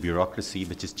go through bureaucracy,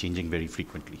 which is changing very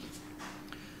frequently.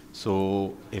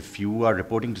 So if you are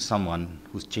reporting to someone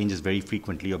who changes very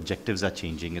frequently, objectives are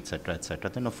changing, et cetera,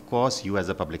 then of course you as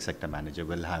a public sector manager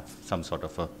will have some sort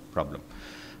of a problem.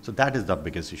 So that is the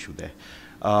biggest issue there.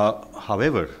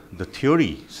 However, the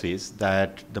theory says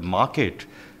that the market,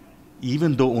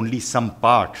 even though only some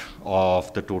part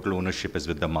of the total ownership is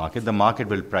with the market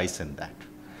will price in that.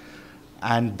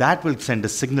 And that will send a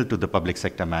signal to the public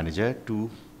sector manager to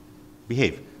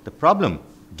behave. The problem,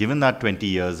 given that 20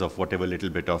 years of whatever little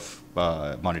bit of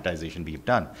monetization we've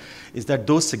done, is that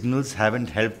those signals haven't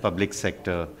helped public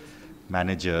sector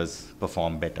managers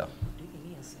perform better.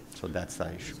 So that's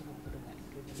the issue.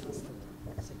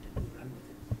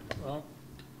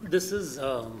 This is,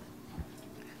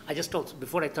 I just talked,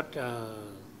 before I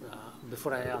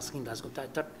asking Dasgupta, I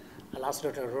thought I'll ask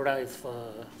Dr. Arora if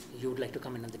you would like to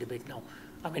come in on the debate now.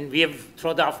 I mean, we have,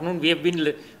 throughout the afternoon, we have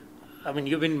been, I mean,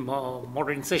 you've been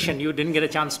moderating session, you didn't get a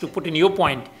chance to put in your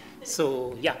point.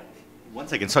 So, yeah. 1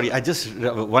 second, sorry, I just,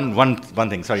 one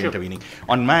thing, sorry, sure. Intervening.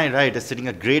 On my right is sitting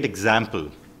a great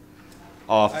example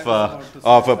of a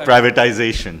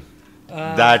privatization.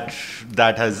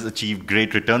 That has achieved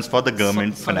great returns for the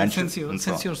government, financial.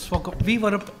 Since you spoke, we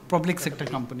were a public sector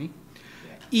company.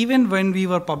 Even when we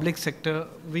were public sector,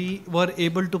 we were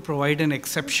able to provide an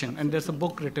exception, and there's a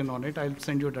book written on it. I'll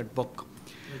send you that book.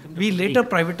 We later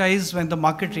privatized when the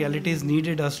market realities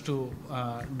needed us to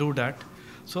do that.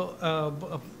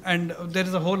 So, and there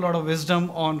is a whole lot of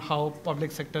wisdom on how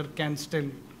public sector can still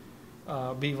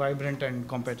be vibrant and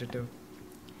competitive.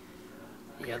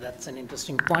 Yeah, that's an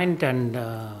interesting point, and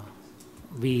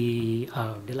we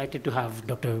are delighted to have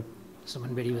Dr.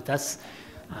 Subhamoy with us.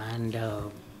 And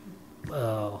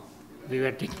we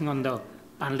were taking on the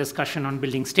panel discussion on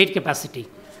building state capacity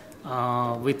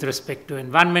with respect to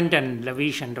environment, and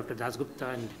Laveesh and Dr.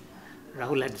 Dasgupta and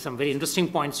Rahul had some very interesting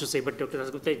points to say. But Dr.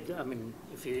 Dasgupta, I mean,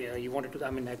 if you wanted to,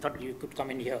 I mean, I thought you could come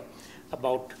in here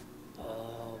about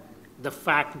the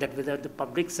fact that whether the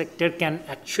public sector can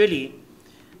actually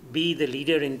be the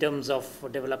leader in terms of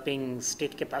developing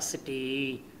state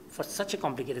capacity for such a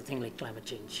complicated thing like climate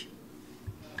change.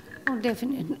 Oh,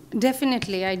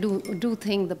 definitely. I do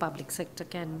think the public sector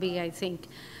can be. I think,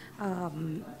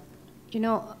 you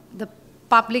know, the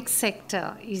public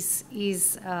sector is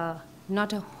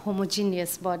not a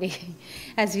homogeneous body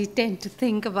as we tend to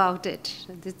think about it.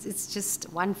 It's just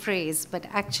one phrase, but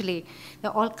actually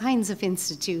there are all kinds of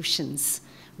institutions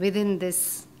within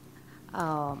this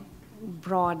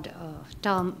broad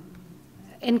term,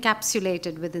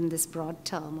 encapsulated within this broad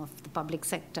term of the public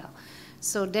sector.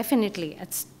 So definitely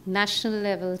at national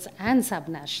levels and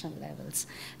subnational levels,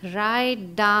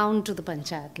 right down to the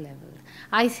panchayat level.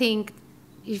 I think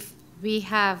if we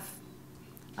have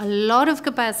a lot of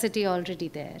capacity already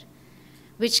there,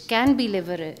 which can be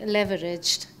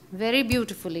leveraged very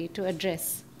beautifully to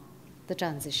address the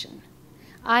transition.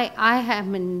 I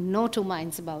am in no two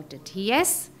minds about it.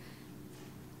 Yes,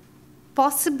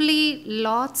 possibly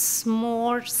lots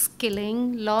more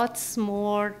skilling, lots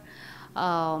more,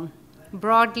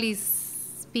 broadly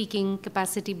speaking,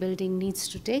 capacity building needs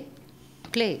to take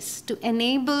place to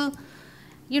enable,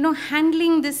 you know,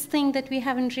 handling this thing that we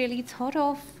haven't really thought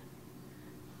of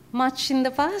much in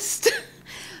the past.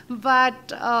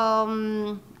 But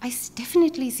I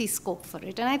definitely see scope for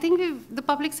it. And I think the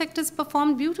public sector has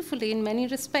performed beautifully in many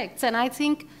respects. And I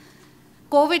think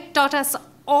COVID taught us,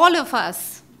 all of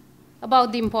us,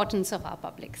 about the importance of our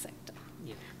public sector.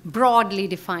 Yeah. Broadly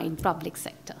defined public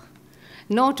sector.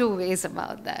 No two ways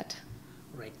about that.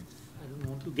 Right. I don't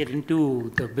want to get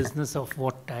into the business of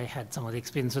what I had some of the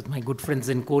experience with my good friends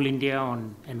in Coal India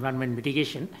on environment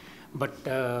mitigation, but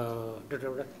I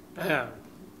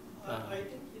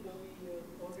think, you know, we are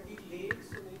already late,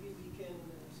 so maybe we can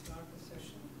start the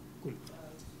session. Cool.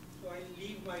 So I'll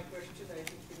leave my question. I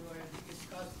think, you know, I'll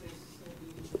discuss this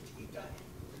during the tea time.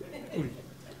 Cool.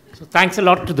 So thanks a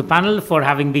lot to the panel for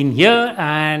having been here,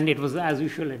 and it was, as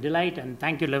usual, a delight. And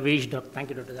thank you, Laveesh, thank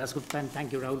you, Dr. Dasgupta, and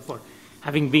thank you, Rahul, for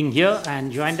having been here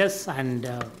and joined us. And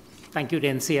thank you to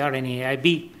NCER and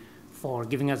AIIB for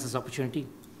giving us this opportunity.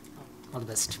 All the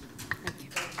best. Thank you.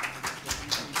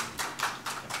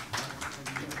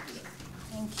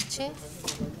 Thank you, Chair.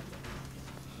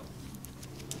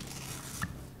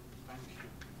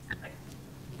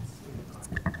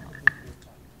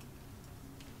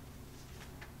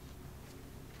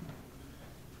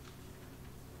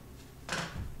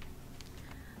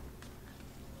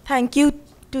 Thank you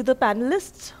to the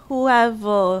panelists who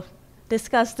have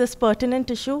discussed this pertinent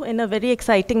issue in a very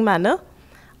exciting manner.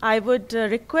 I would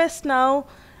request now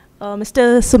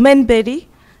Mr. Sumen Berry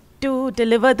to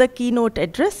deliver the keynote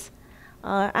address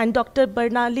and Dr.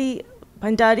 Bhandari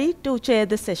to chair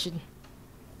the session.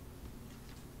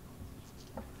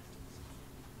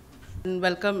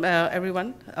 Welcome,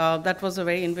 everyone. That was a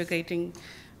very invigorating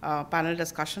panel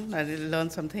discussion. I really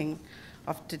learned something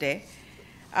of today.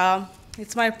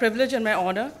 It's my privilege and my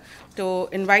honor to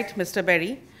invite Mr.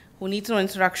 Berry, who needs no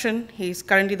introduction. He's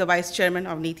currently the Vice Chairman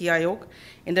of NITI Aayog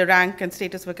in the rank and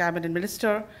status of a Cabinet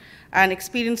Minister, an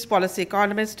experienced policy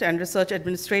economist and research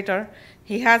administrator.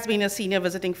 He has been a senior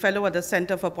visiting fellow at the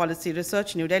Center for Policy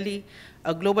Research, New Delhi,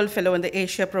 a global fellow in the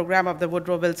Asia program of the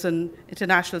Woodrow Wilson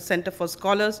International Center for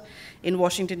Scholars in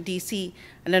Washington, D.C.,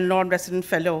 and a non-resident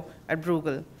fellow at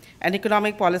Bruegel, an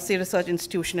economic policy research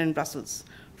institution in Brussels.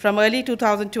 From early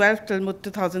 2012 till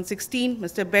 2016,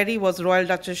 Mr. Berry was Royal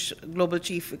Dutch Global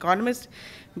Chief Economist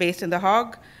based in The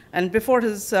Hague. And before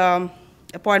his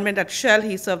appointment at Shell,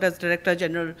 he served as Director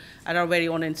General at our very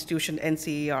own institution,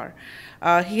 NCAER.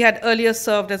 He had earlier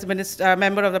served as a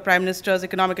member of the Prime Minister's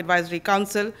Economic Advisory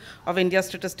Council of India's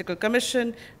Statistical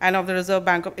Commission and of the Reserve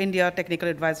Bank of India Technical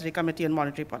Advisory Committee on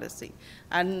Monetary Policy.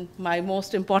 And my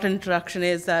most important introduction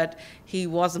is that he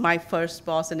was my first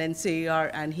boss in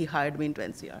NCAER and he hired me into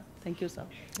NCAER. Thank you, sir.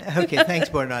 Okay, thanks,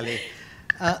 Burnali.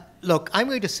 Look, I'm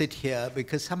going to sit here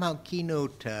because somehow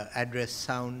keynote address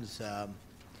sounds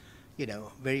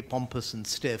very pompous and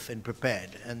stiff and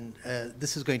prepared, and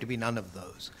this is going to be none of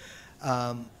those.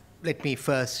 Let me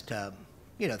first,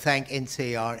 thank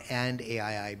NCAER and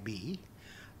AIIB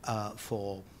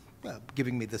for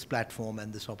giving me this platform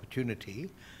and this opportunity.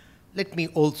 Let me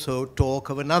also talk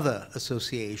of another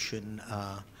association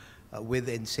with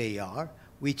NCAER,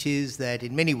 which is that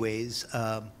in many ways,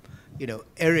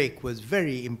 Erik was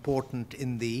very important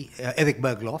in the, Erik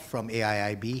Berglöf from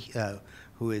AIIB,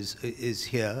 who is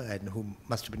here and who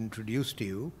must have been introduced to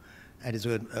you and is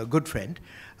a good friend.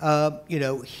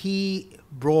 He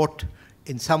brought,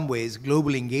 in some ways,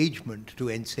 global engagement to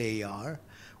NCAER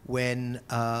when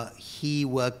he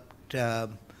worked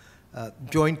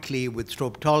jointly with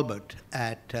Strobe Talbot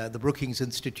at the Brookings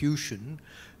Institution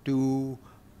to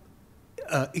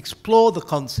explore the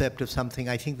concept of something,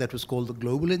 I think that was called the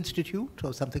Global Institute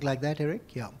or something like that,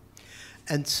 Erik? Yeah.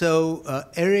 And so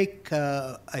Erik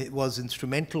was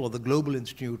instrumental, or the Global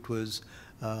Institute was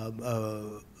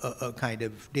a kind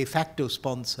of de facto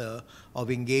sponsor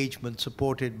of engagement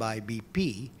supported by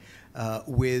BP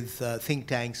with think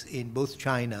tanks in both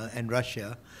China and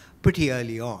Russia pretty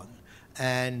early on.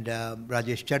 And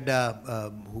Rajesh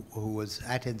Chadda, who was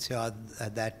at NCAER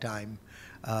at that time,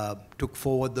 took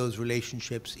forward those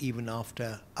relationships even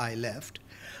after I left.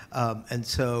 And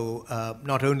so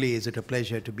not only is it a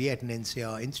pleasure to be at an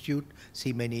NCAER institute,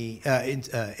 see many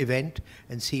event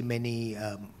and see many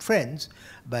friends,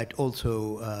 but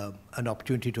also an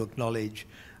opportunity to acknowledge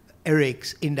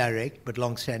Erik's indirect but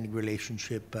long-standing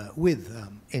relationship with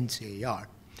NCAER.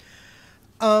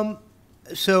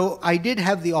 So I did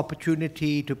have the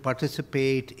opportunity to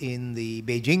participate in the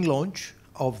Beijing launch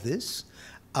of this,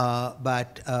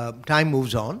 but time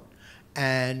moves on.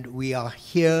 And we are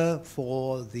here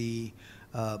for the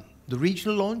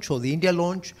regional launch or the India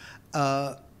launch,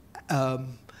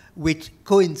 which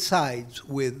coincides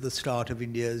with the start of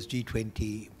India's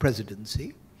G20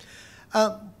 presidency.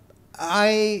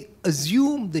 I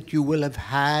assume that you will have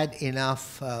had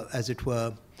enough, as it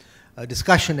were,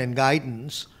 discussion and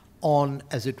guidance on,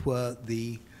 as it were,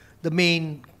 the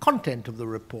main content of the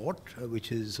report,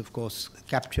 which is, of course,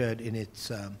 captured in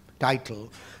its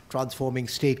title, Transforming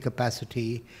State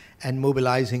Capacity and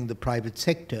Mobilizing the Private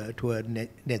Sector toward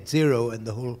net zero, and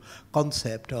the whole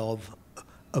concept of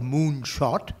a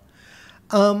moonshot.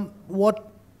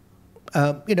 What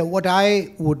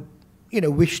I would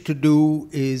wish to do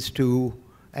is to,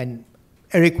 and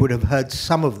Erik would have heard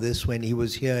some of this when he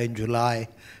was here in July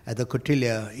at the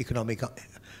Cotillion Economic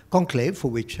Conclave,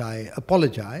 for which I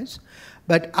apologize,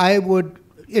 but I would,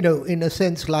 in a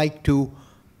sense, like to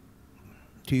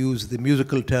use the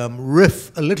musical term,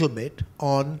 riff a little bit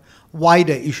on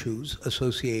wider issues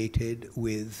associated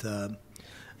with the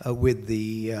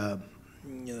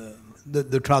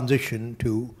transition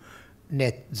to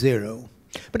net zero.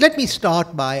 But let me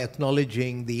start by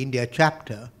acknowledging the India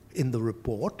chapter in the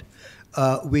report,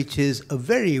 which is a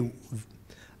very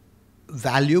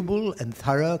valuable and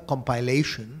thorough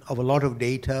compilation of a lot of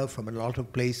data from a lot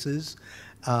of places.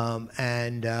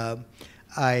 And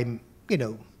I'm,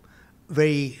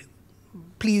 very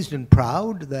pleased and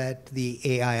proud that the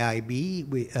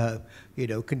AIIB,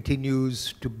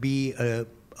 continues to be a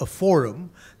forum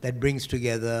that brings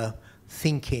together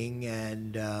thinking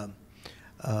and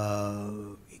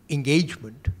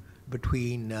engagement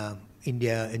between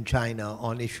India and China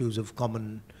on issues of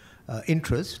common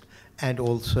interest. And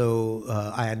also,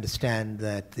 I understand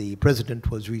that the president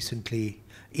was recently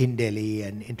in Delhi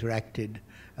and interacted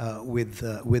with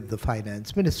the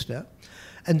finance minister.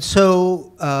 And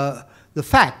so the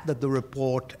fact that the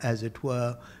report, as it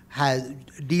were,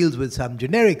 deals with some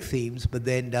generic themes, but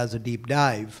then does a deep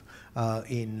dive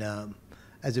in,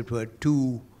 as it were,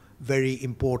 two very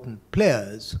important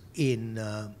players in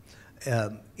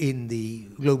the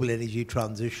global energy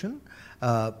transition,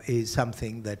 is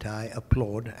something that I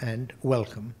applaud and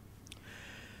welcome.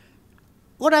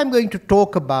 What I'm going to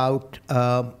talk about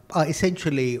are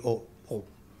essentially, or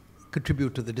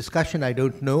contribute to the discussion, I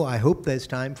don't know, I hope there's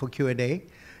time for Q&A,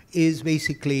 is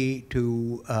basically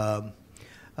to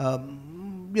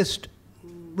just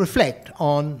reflect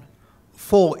on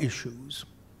four issues.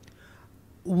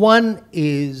 One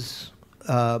is,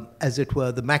 as it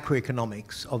were, the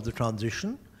macroeconomics of the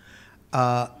transition,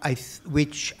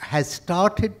 which has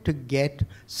started to get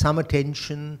some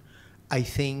attention, I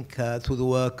think, through the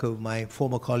work of my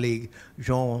former colleague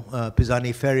Jean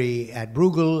Pisani-Ferry at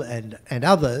Bruegel and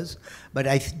others, but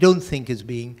I don't think is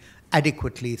being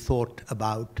adequately thought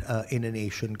about in an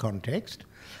Asian context.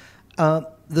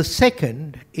 The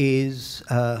second is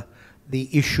the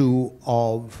issue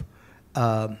of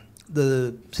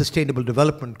the Sustainable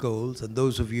Development Goals, and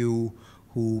those of you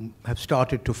who have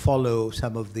started to follow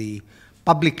some of the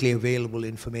publicly available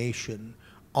information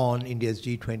on India's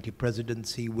G20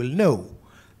 presidency will know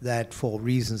that, for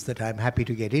reasons that I'm happy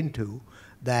to get into,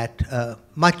 that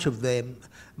much of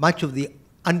the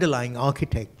underlying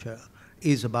architecture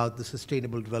is about the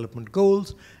Sustainable Development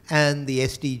Goals, and the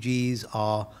SDGs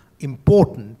are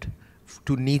important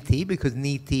to NITI because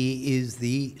NITI is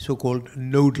the so-called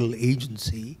nodal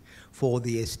agency for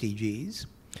the SDGs.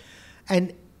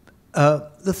 And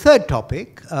the third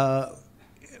topic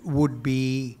would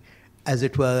be, as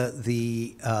it were,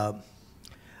 the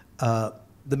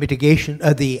mitigation,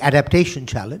 the adaptation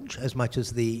challenge, as much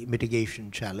as the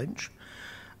mitigation challenge.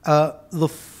 The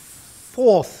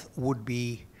fourth would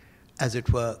be, as it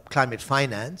were, climate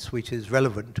finance, which is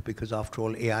relevant because, after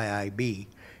all, AIIB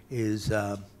is,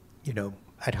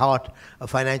 at heart, a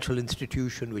financial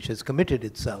institution which has committed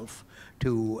itself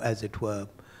to, as it were,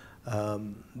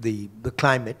 the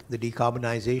climate, the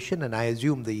decarbonization, and I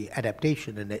assume the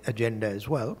adaptation agenda as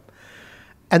well.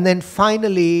 And then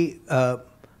finally,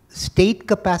 state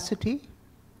capacity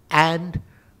and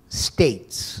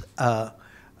states,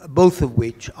 both of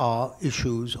which are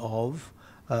issues of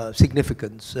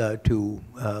significance to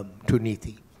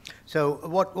NITI. So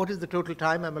what is the total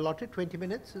time I'm allotted? 20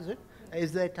 minutes, is it?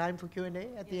 Is there time for Q&A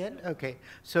at the end? Okay.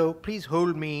 So please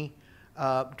hold me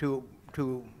to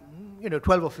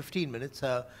 12 or 15 minutes,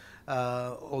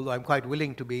 although I'm quite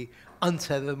willing to be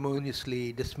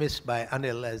unceremoniously dismissed by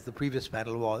Anil, as the previous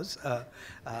panel was,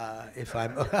 if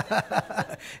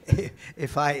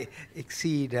I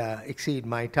exceed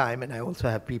my time, and I also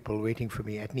have people waiting for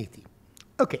me at NITI.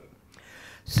 Okay,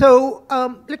 so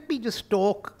let me just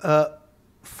talk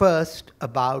first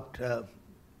about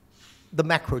the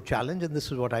macro challenge, and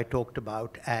this is what I talked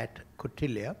about at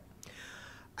Kautilya.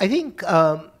 I think,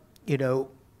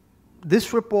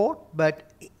 this report,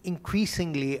 but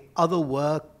increasingly other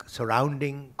work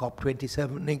surrounding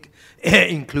COP27,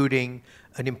 including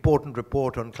an important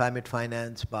report on climate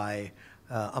finance by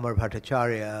Amar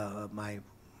Bhattacharjee, my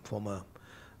former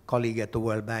colleague at the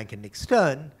World Bank, and Nick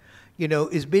Stern,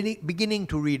 is beginning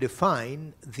to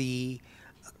redefine the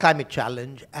climate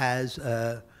challenge as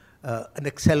an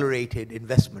accelerated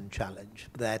investment challenge,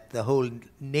 that the whole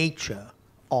nature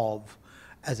of,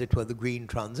 as it were, the green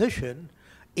transition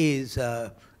is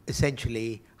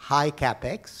essentially high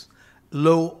capex,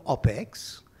 low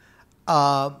opex,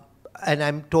 and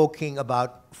I'm talking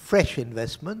about fresh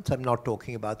investments. I'm not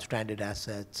talking about stranded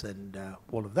assets and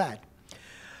all of that.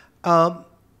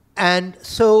 And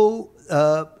so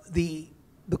the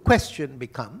question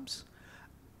becomes,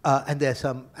 and there are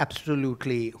some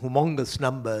absolutely humongous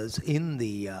numbers in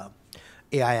the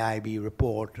AIIB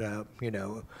report,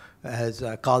 as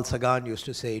Carl Sagan used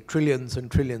to say, trillions and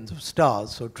trillions of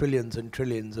stars, so trillions and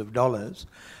trillions of dollars.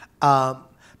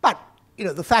 But,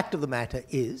 the fact of the matter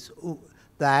is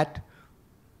that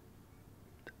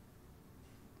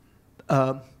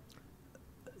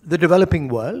the developing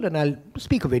world, and I'll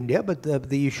speak of India, but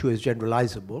the issue is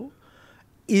generalizable,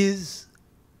 is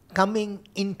coming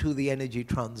into the energy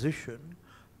transition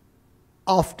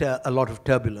after a lot of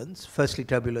turbulence. Firstly,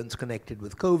 turbulence connected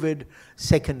with COVID.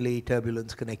 Secondly,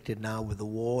 turbulence connected now with the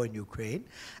war in Ukraine.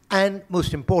 And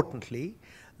most importantly,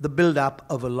 the build-up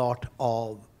of a lot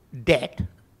of debt,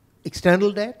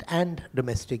 external debt and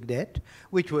domestic debt,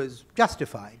 which was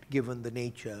justified given the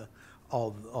nature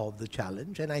of the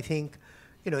challenge. And I think,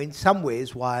 in some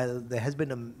ways, while there has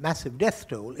been a massive death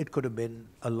toll, it could have been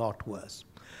a lot worse.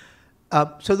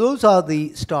 So those are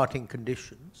the starting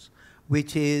conditions,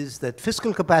 which is that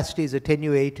fiscal capacity is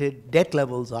attenuated, debt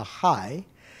levels are high,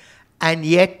 and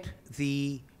yet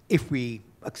if we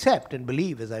accept and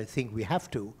believe, as I think we have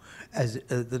to, as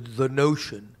the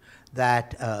notion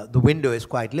that the window is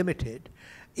quite limited,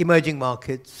 emerging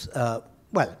markets,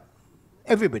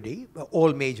 everybody,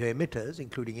 all major emitters,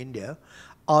 including India,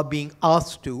 are being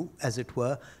asked to, as it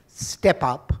were, step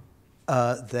up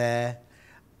their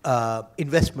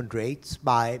investment rates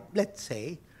by, let's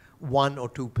say, 1 or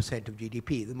 2% of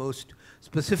GDP. The most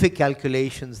specific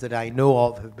calculations that I know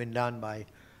of have been done by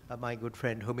my good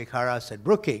friend Homikaras at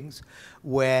Brookings,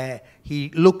 where he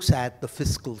looks at the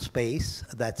fiscal space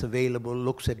that's available,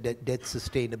 looks at debt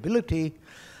sustainability,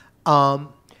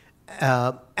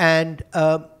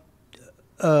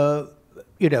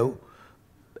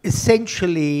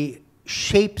 essentially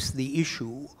shapes the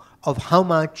issue of how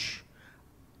much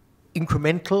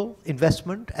incremental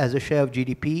investment as a share of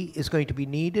GDP is going to be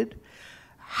needed,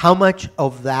 how much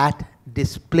of that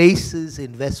displaces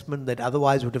investment that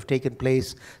otherwise would have taken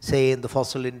place, say, in the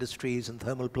fossil industries and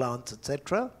thermal plants,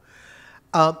 etc.,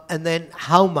 and then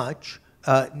how much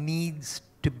needs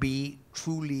to be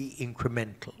truly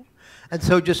incremental. And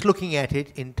so just looking at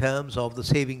it in terms of the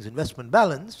savings investment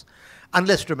balance,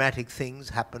 unless dramatic things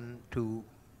happen to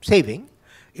saving,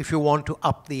 if you want to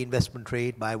up the investment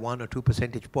rate by 1 or 2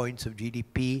 percentage points of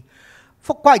GDP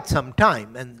for quite some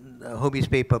time, and Homi's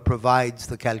paper provides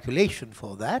the calculation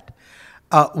for that,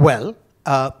 that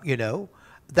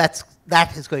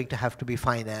is going to have to be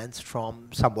financed from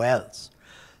somewhere else.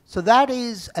 So that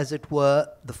is, as it were,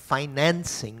 the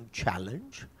financing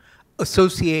challenge,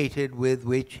 associated with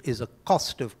which is a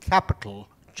cost of capital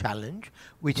challenge,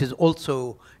 which is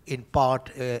also in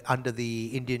part under the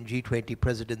Indian G20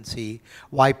 presidency,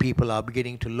 why people are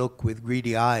beginning to look with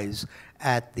greedy eyes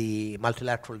at the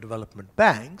multilateral development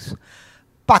banks.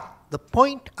 But the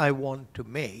point I want to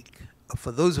make,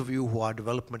 for those of you who are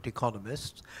development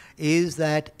economists, is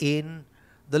that in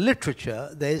the literature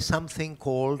there is something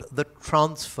called the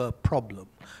transfer problem,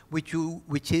 which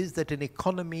is that an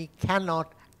economy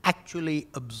cannot actually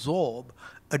absorb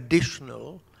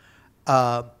additional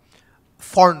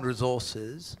foreign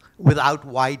resources without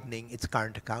widening its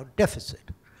current account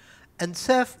deficit. And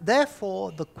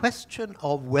therefore, the question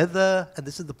of whether, and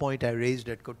this is the point I raised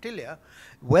at Kautilya,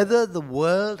 whether the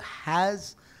world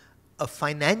has a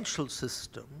financial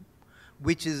system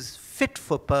which is fit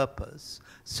for purpose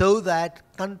so that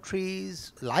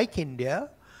countries like India,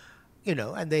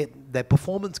 and their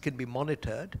performance can be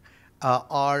monitored,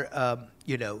 are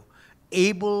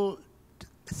able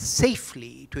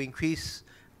safely to increase,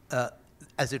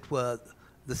 as it were,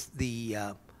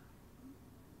 the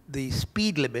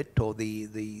speed limit or the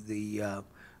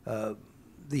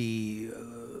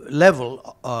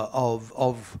level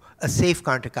of a safe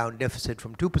current account deficit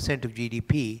from 2% of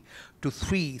GDP to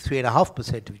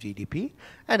 3.5% of GDP.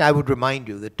 And I would remind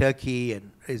you that Turkey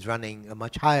is running a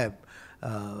much higher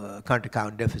current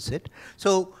account deficit.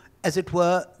 So, as it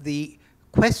were, the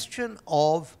question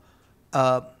of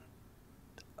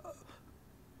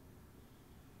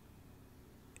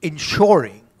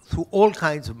ensuring through all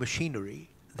kinds of machinery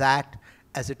that,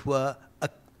 as it were,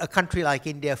 a country like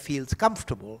India feels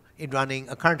comfortable in running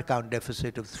a current account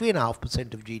deficit of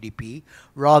 3.5% of GDP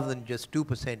rather than just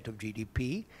 2% of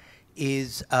GDP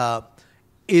is a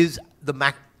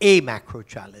macro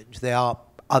challenge. There are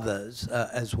others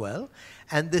as well,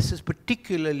 and this is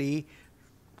particularly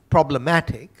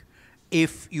problematic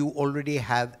if you already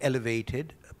have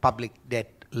elevated public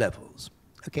debt levels.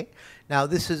 Okay. Now,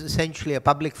 this is essentially a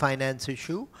public finance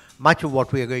issue. Much of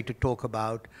what we are going to talk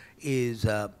about is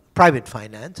private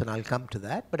finance, and I'll come to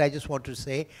that. But I just want to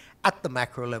say, at the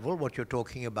macro level, what you're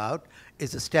talking about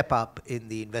is a step up in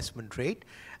the investment rate,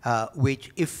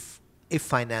 which, if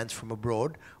financed from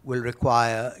abroad, will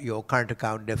require your current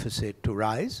account deficit to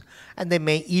rise. And there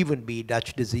may even be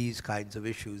Dutch disease kinds of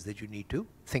issues that you need to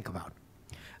think about.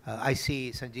 I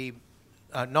see Sanjeev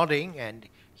nodding, and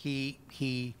he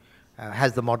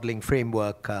has the modeling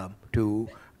framework to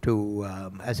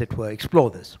as it were, explore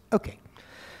this. Okay.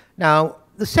 Now,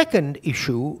 the second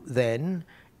issue then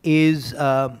is,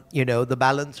 the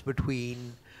balance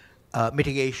between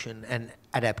mitigation and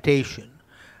adaptation.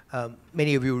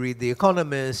 Many of you read The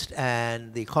Economist,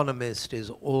 and The Economist is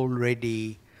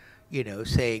already,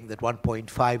 saying that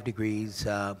 1.5 degrees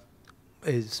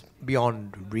is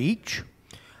beyond reach.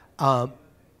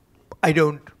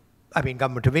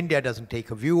 Government of India doesn't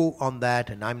take a view on that,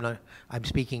 and I'm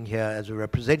speaking here as a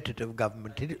representative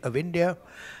government of India.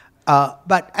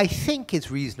 But I think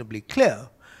it's reasonably clear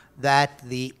that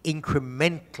the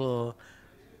incremental,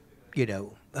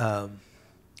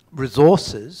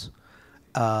 resources,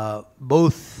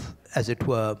 both, as it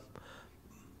were,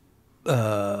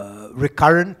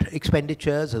 recurrent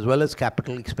expenditures as well as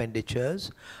capital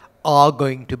expenditures, are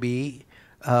going to be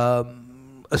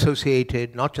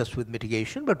associated not just with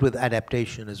mitigation but with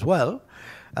adaptation as well.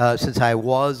 Since I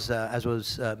was, as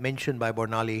was mentioned by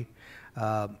Bornali,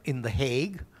 in The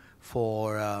Hague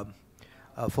for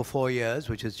 4 years,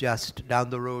 which is just down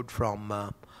the road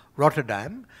from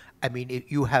Rotterdam,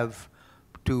 you have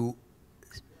to,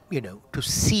 to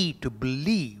see, to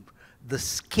believe the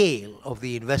scale of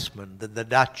the investment that the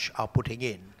Dutch are putting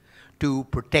in to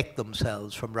protect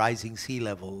themselves from rising sea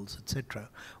levels, etc.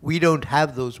 We don't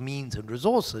have those means and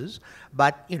resources,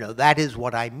 but that is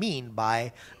what I mean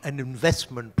by an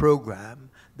investment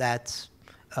program that's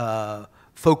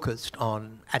focused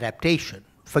on adaptation.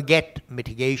 Forget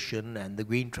mitigation and the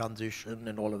green transition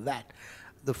and all of that.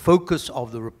 The focus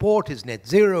of the report is net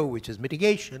zero, which is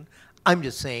mitigation. I'm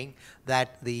just saying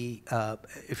that the,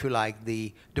 if you like,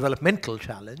 the developmental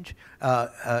challenge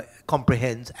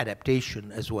comprehends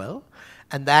adaptation as well,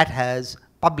 and that has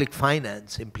public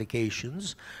finance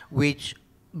implications which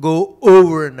go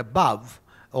over and above,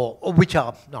 or which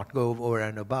are not go over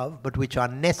and above, but which are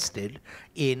nested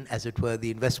in, as it were, the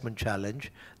investment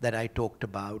challenge that I talked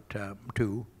about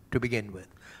to begin with.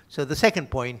 So the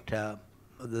second point,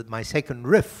 my second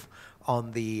riff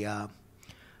on the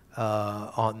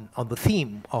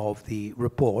theme of the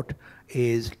report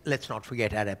is, let's not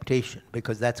forget adaptation,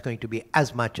 because that's going to be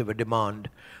as much of a demand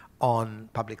on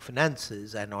public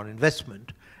finances and on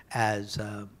investment as,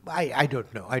 I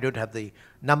don't know. I don't have the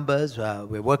numbers.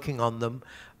 We're working on them.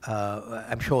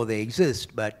 I'm sure they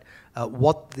exist, but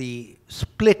what the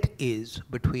split is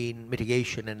between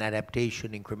mitigation and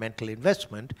adaptation incremental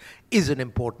investment is an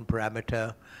important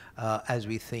parameter as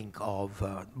we think of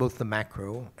both the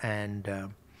macro and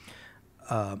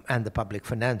the public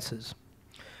finances.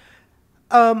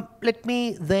 Let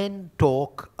me then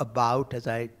talk about, as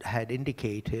I had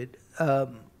indicated,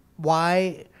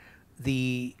 why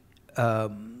the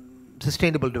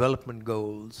Sustainable Development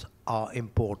Goals are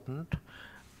important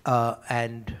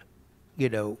and,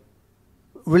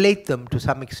 relate them to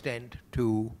some extent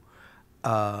to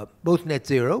both net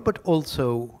zero, but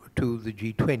also to the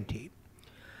G20.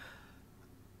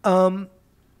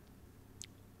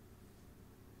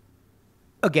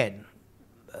 Again,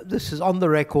 this is on the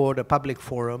record, a public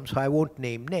forum, so I won't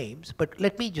name names, but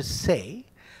let me just say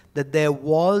that there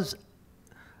was,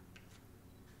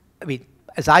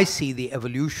 as I see the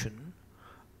evolution,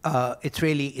 it's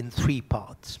really in three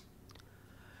parts.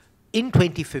 In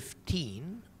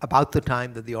 2015, about the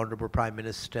time that the Honorable Prime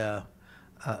Minister,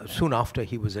 soon after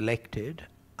he was elected,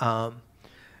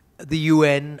 the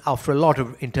UN, after a lot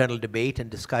of internal debate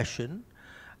and discussion,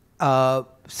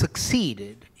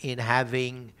 succeeded in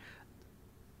having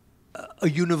a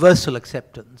universal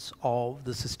acceptance of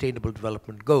the Sustainable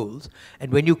Development Goals.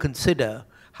 And when you consider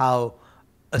how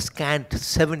a scant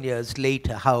 7 years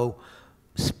later, how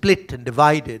split and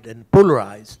divided and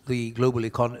polarized the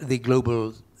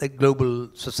global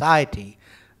society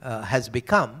has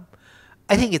become,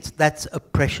 I think that's a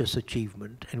precious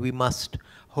achievement, and we must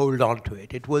hold on to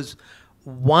it. It was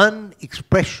one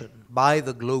expression by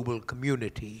the global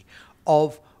community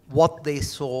of what they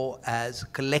saw as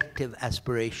collective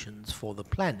aspirations for the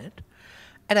planet.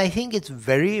 And I think it's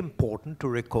very important to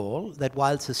recall that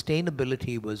while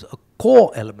sustainability was a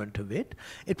core element of it,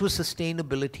 it was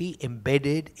sustainability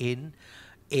embedded in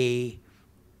a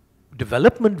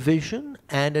development vision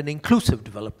and an inclusive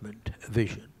development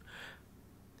vision.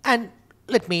 And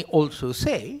let me also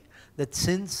say that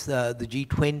since the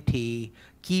G20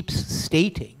 keeps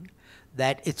stating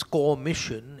that its core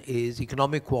mission is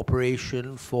economic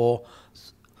cooperation for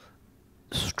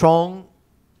strong,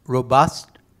 robust,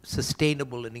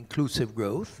 sustainable and inclusive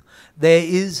growth, there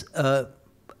is a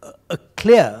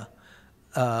clear,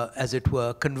 as it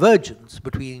were, convergence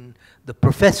between the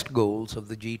professed goals of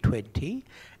the G20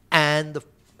 and the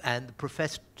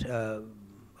professed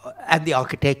and the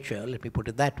architecture, let me put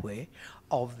it that way,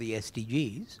 of the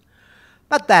SDGs.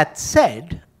 But that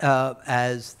said,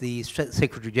 as the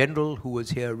Secretary General, who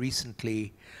was here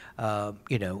recently, has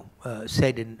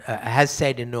said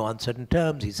in no uncertain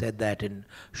terms, he said that in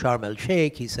Sharm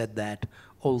el-Sheikh, he said that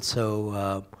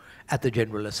also at the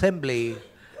General Assembly.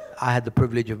 I had the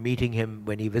privilege of meeting him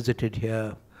when he visited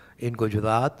here in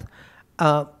Gujarat.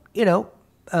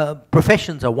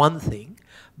 Professions are one thing,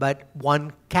 but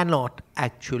one cannot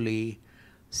actually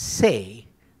say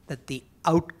that the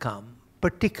outcome,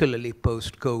 particularly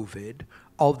post-COVID,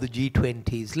 of the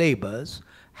G20's labors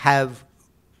have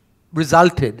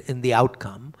resulted in the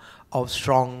outcome of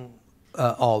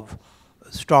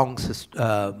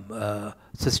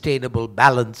sustainable,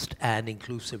 balanced, and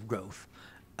inclusive growth,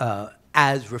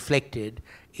 as reflected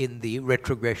in the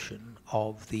retrogression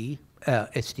of the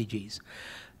SDGs.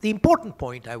 The important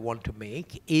point I want to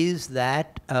make is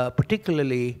that,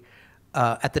 particularly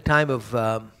at the time of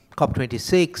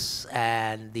COP26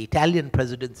 and the Italian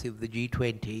presidency of the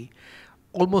G20,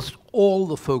 almost all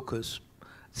the focus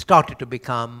started to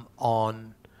become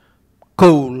on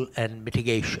coal and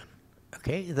mitigation.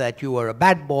 Okay, that you were a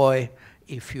bad boy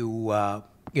if you,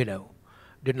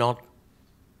 did not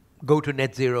go to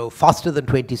net zero faster than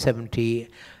 2070,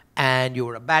 and you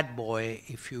were a bad boy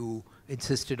if you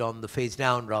insisted on the phase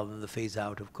down rather than the phase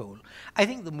out of coal. I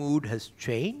think the mood has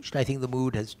changed. I think the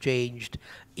mood has changed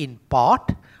in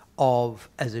part of,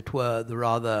 as it were, the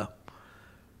rather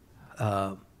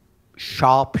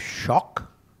sharp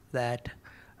shock that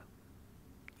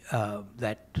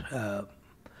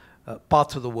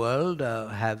parts of the world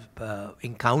have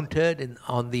encountered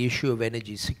on the issue of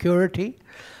energy security.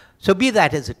 So be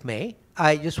that as it may,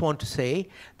 I just want to say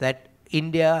that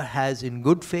India has in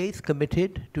good faith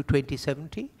committed to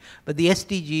 2070, but the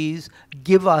SDGs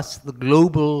give us the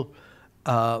global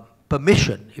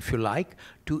permission, if you like,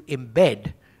 to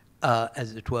embed,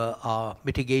 as it were, our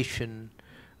mitigation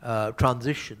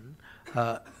transition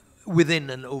within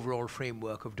an overall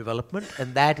framework of development,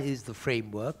 and that is the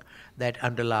framework that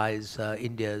underlies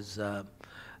India's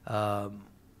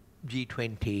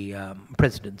G20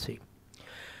 presidency.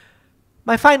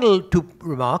 My final two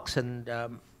remarks, and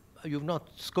you've not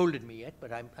scolded me yet,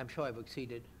 but I'm sure I've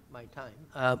exceeded my time,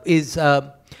 is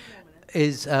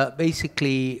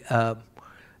basically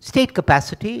state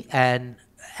capacity and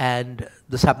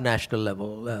the subnational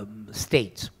level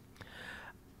states.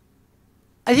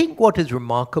 I think what is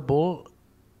remarkable,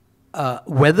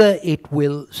 whether it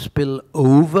will spill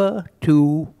over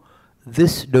to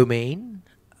this domain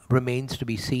remains to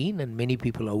be seen, and many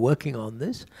people are working on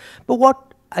this. But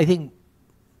what I think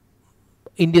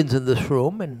Indians in this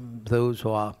room and those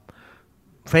who are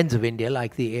friends of India,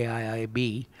 like the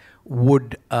AIIB,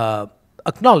 would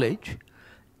acknowledge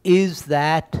is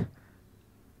that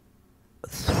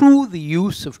through the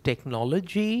use of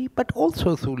technology, but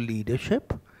also through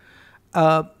leadership,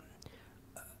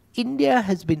 India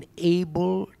has been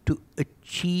able to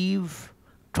achieve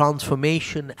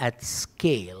transformation at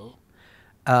scale.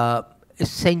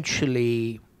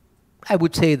 Essentially, I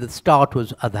would say the start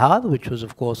was Aadhaar, which was,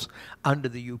 of course, under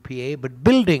the UPA, but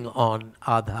building on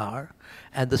Aadhaar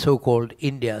and the so-called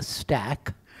India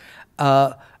stack,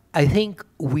 I think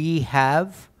we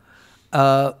have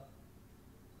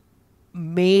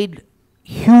made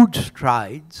huge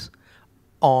strides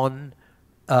on,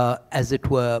 as it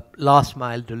were, last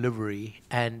mile delivery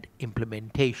and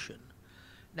implementation.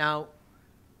 Now,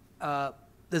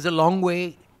 there's a long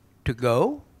way to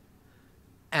go,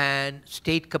 and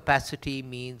state capacity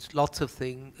means lots of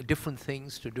different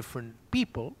things to different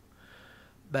people.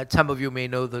 But some of you may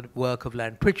know the work of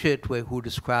Land Pritchett, who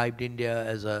described India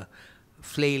as a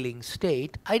flailing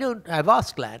state. I've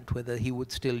asked Land whether he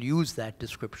would still use that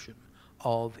description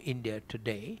of India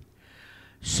today.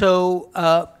 So,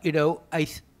 I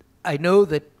know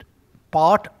that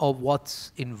part of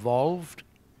what's involved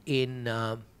in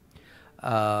the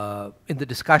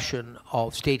discussion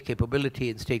of state capability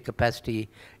and state capacity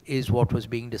is what was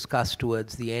being discussed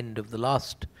towards the end of the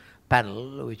last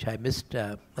panel, which I missed,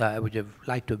 I would have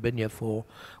liked to have been here for,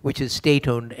 which is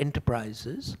state-owned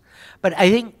enterprises. But I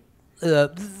think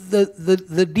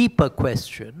the deeper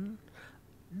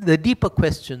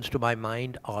questions to my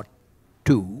mind are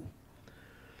two.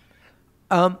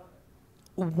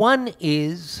 One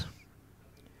is,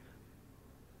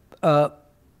 so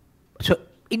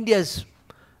India's,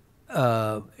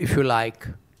 if you like,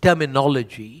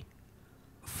 terminology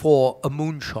for a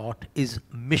moonshot is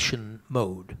mission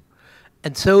mode.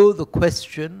 And so the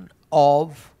question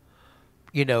of,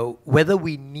 whether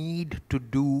we need to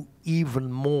do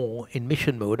even more in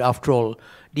mission mode, after all,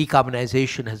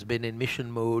 decarbonization has been in mission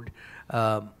mode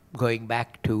going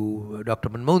back to Dr.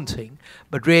 Manmohan Singh,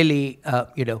 but really,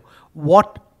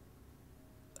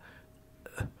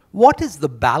 what is the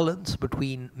balance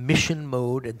between mission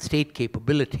mode and state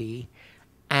capability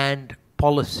and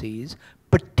policies,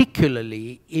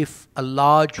 particularly if a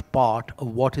large part of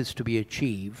what is to be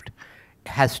achieved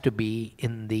has to be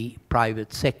in the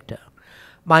private sector?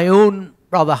 My own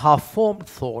rather half-formed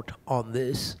thought on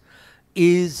this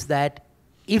is that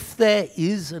if there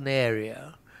is an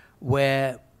area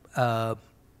where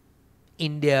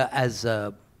India as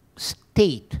a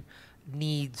state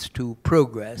needs to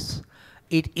progress,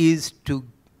 it is to,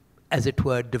 as it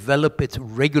were, develop its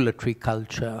regulatory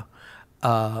culture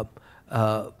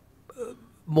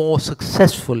more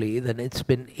successfully than it's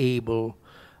been able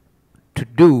to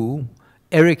do.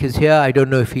 Erik is here. I don't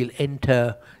know if he'll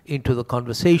enter into the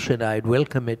conversation. I'd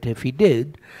welcome it if he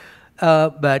did.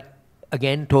 But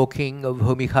again, talking of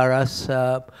Homi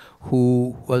Kharas,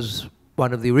 who was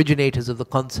one of the originators of the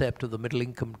concept of the middle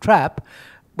income trap,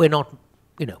 we're not,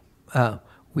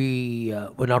 we're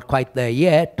not quite there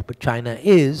yet, but China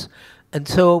is. And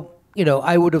so,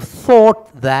 I would have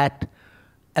thought that,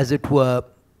 as it were,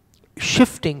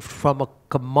 shifting from a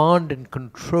command and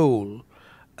control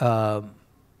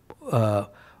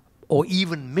or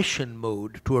even mission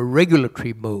mode to a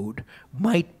regulatory mode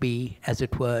might be, as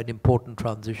it were, an important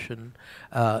transition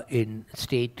in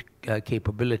state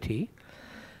capability.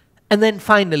 And then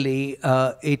finally,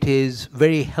 it is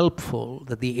very helpful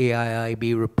that the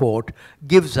AIIB report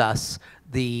gives us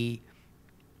the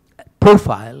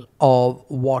profile of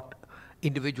what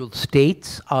individual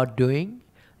states are doing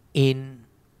in,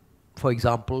 for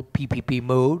example, PPP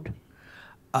mode,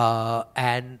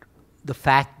 and the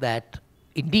fact that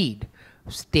indeed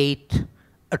state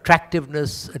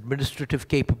attractiveness, administrative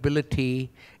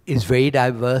capability is very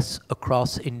diverse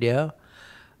across India.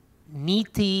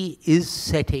 NITI is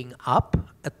setting up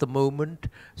at the moment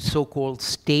so-called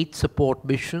state support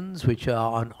missions, which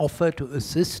are on offer to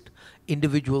assist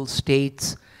individual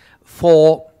states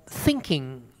for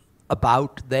thinking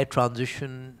about their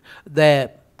transition,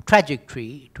 their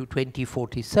trajectory to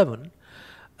 2047,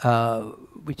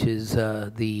 which is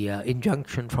the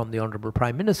injunction from the Honorable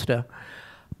Prime Minister.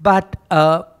 But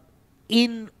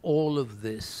in all of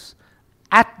this,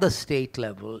 at the state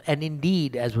level, and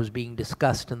indeed, as was being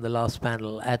discussed in the last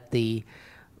panel, at the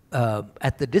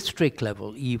district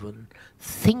level even,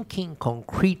 thinking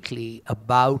concretely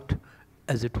about,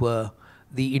 as it were,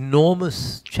 the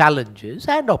enormous challenges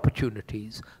and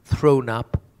opportunities thrown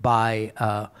up by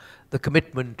the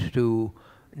commitment to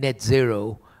net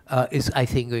zero is, I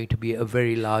think, going to be a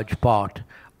very large part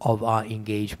of our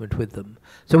engagement with them.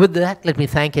 So with that, let me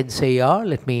thank NCAER,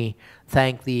 let me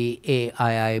thank the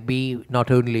AIIB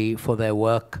not only for their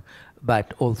work,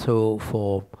 but also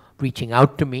for reaching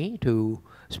out to me to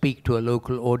speak to a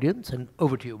local audience. And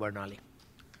over to you, Barnali.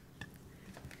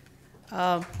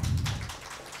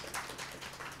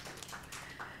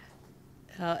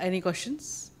 Any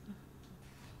questions?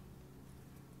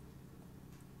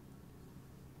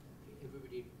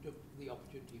 Everybody took the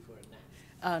opportunity for a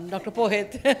nap. Dr.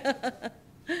 Pohit.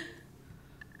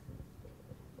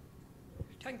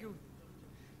 Thank you.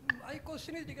 My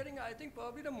question is regarding, I think,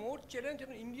 probably the more challenge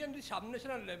in Indian is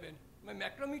subnational level. My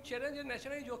macroeconomic challenge is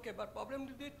national is okay, but problem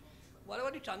is that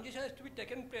whatever the transition has to be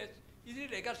taken place is a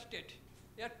regal state.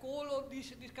 They are coal or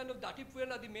this kind of dirty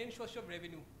fuel are the main source of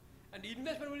revenue. And the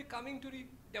investment will be coming to the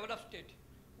developed state,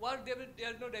 where there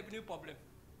is no revenue problem.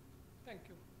 Thank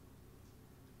you.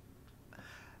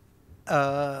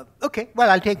 Okay, well,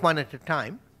 I'll take one at a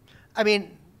time. I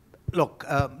mean, look,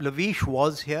 Laveesh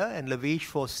was here, and Laveesh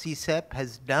for CSEP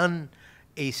has done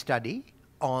a study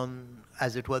on,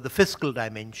 as it were, the fiscal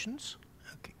dimensions.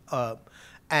 Okay.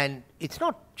 And it's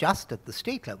not just at the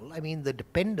state level. I mean, the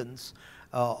dependence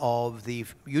of the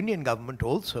union government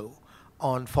also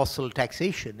on fossil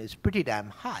taxation is pretty damn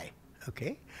high.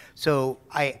 Okay. So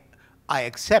I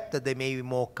accept that there may be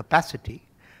more capacity,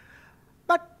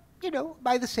 but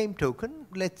by the same token,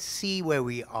 let's see where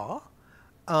we are.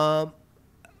 I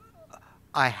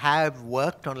have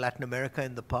worked on Latin America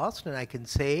in the past, and I can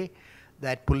say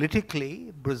that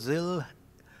politically, Brazil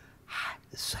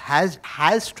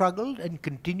has struggled and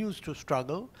continues to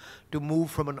struggle to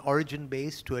move from an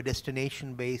origin-based to a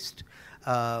destination-based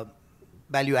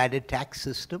value-added tax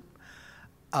system,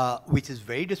 which is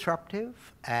very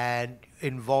disruptive and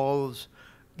involves,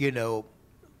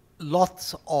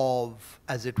 lots of,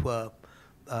 as it were,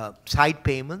 side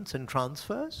payments and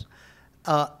transfers.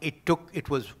 It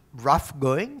was rough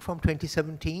going from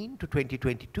 2017 to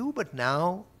 2022, but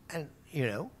now, and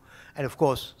of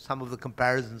course, some of the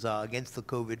comparisons are against the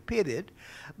COVID period,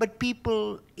 but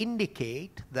people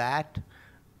indicate that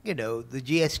you know, the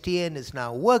GSTN is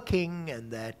now working,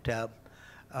 and that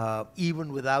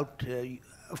even without,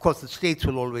 of course, the states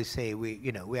will always say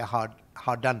we are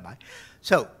hard done by.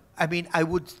 So, I mean, I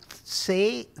would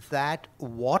say that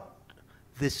what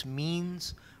this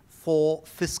means for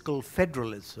fiscal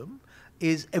federalism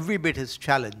is every bit as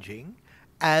challenging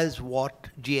as what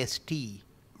GST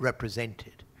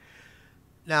represented.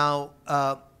 Now,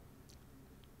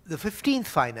 the 15th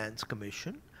Finance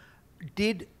Commission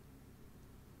did,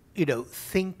 you know,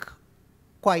 think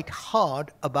quite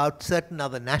hard about certain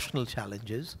other national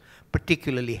challenges,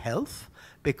 particularly health,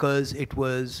 because it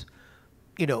was,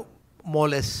 you know, more or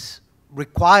less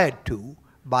required to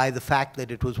by the fact that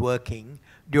it was working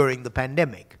during the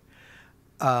pandemic.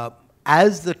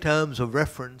 As the terms of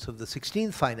reference of the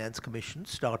 16th Finance Commission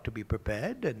start to be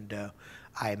prepared, and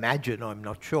I imagine, or I'm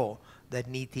not sure, that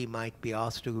NITI might be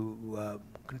asked to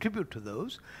contribute to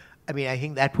those, I mean, I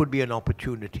think that would be an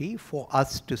opportunity for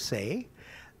us to say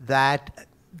that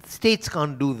states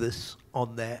can't do this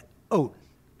on their own,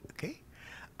 okay?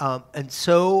 And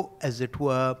so, as it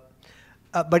were,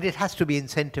 but it has to be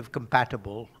incentive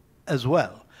compatible as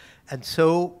well. And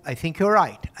so I think you're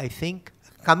right. I think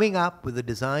coming up with a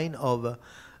design of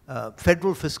a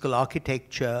federal fiscal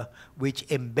architecture which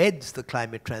embeds the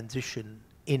climate transition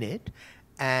in it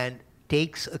and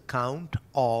takes account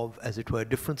of, as it were,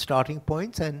 different starting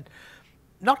points, and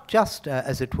not just,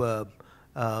 as it were,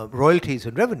 royalties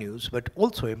and revenues, but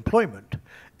also employment.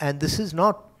 And this is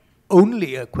not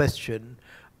only a question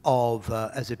of,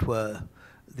 as it were,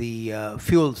 the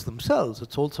fuels themselves.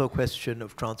 It's also a question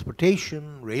of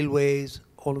transportation, railways,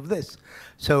 all of this.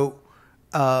 So,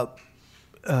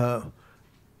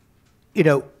 you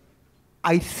know,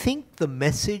 I think the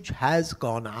message has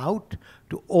gone out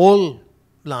to all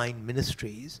line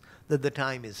ministries that the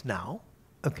time is now,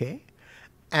 okay?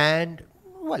 And,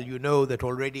 well, you know that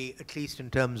already, at least in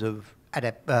terms of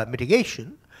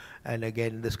mitigation, and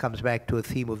again, this comes back to a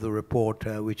theme of the report,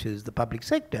 which is the public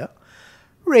sector,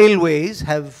 railways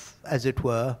have, as it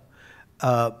were,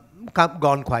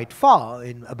 gone quite far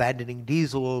in abandoning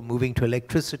diesel, moving to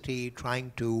electricity,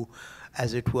 trying to,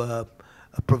 as it were,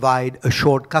 provide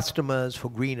assured customers for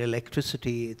green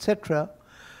electricity, etc.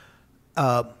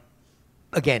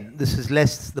 Again, this is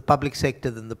less the public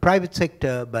sector than the private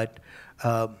sector, but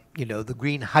you know, the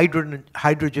green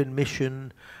hydrogen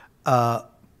mission.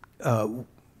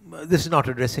 This is not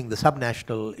addressing the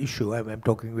subnational issue. I'm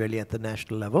talking really at the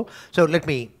national level. So let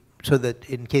me, so that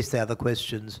in case there are other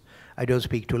questions, I don't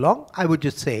speak too long. I would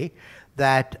just say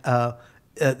that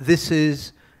this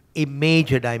is a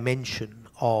major dimension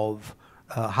of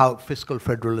how fiscal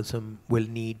federalism will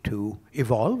need to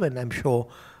evolve, and I'm sure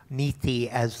NITI,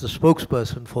 as the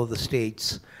spokesperson for the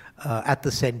states at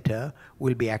the center,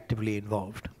 will be actively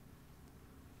involved.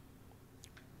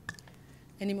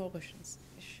 Any more questions?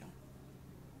 Sure.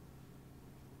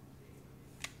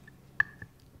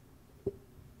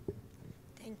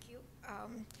 Thank you.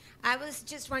 I was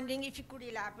just wondering if you could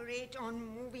elaborate on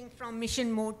moving from mission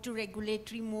mode to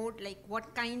regulatory mode, like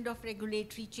what kind of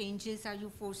regulatory changes are you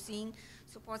foreseeing?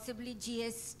 So possibly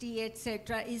GST,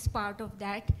 etc., is part of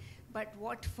that, but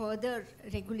what further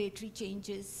regulatory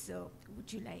changes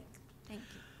would you like? Thank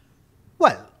you.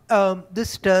 Well,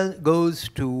 this goes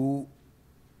to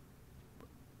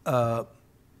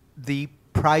the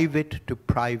private to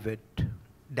private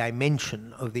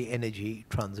dimension of the energy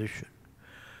transition.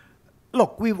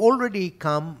 Look, we've already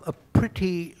come a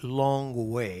pretty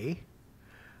long way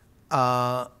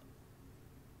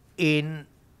in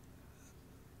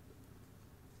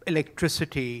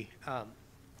electricity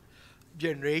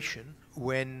generation.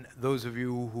 When those of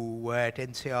you who were at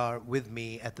NCR with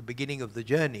me at the beginning of the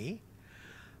journey,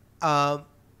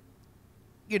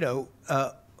 you know,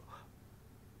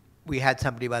 we had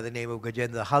somebody by the name of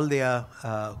Gajendra Haldia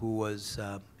who was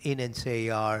in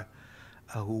NCAER,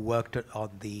 who worked on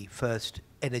the first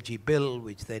energy bill,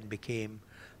 which then became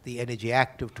the Energy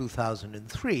Act of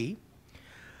 2003.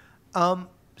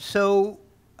 So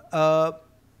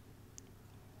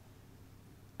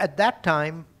at that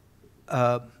time,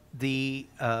 the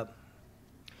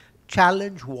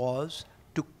challenge was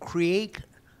to create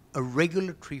a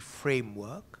regulatory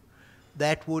framework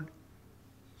that would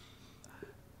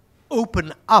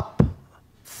open up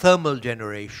thermal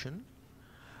generation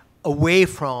away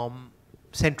from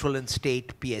central and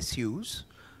state PSUs,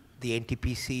 the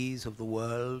NTPCs of the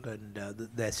world and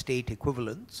their state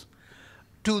equivalents,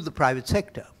 to the private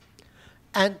sector.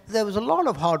 And there was a lot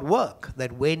of hard work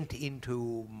that went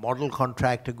into model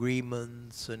contract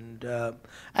agreements, and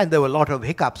there were a lot of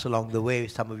hiccups along the way.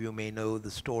 Some of you may know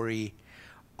the story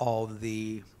of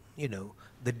the, you know,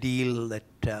 the deal that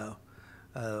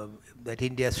that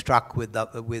India struck with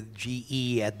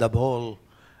GE at the Bhol.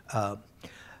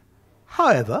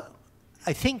 However,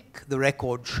 I think the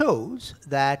record shows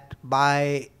that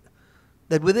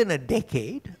within a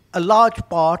decade, a large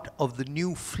part of the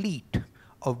new fleet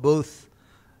of both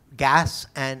gas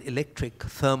and electric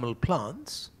thermal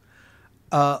plants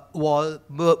were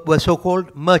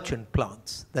so-called merchant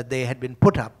plants, that they had been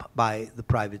put up by the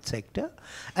private sector,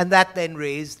 and that then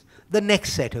raised the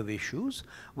next set of issues,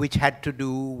 which had to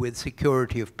do with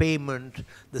security of payment,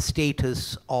 the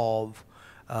status of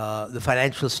the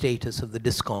financial status of the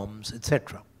discoms,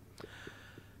 etc.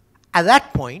 At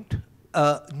that point,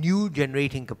 new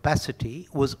generating capacity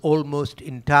was almost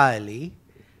entirely,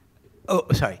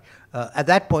 at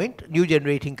that point, new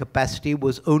generating capacity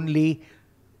was only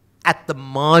at the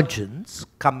margins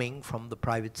coming from the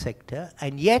private sector,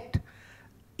 and yet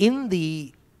in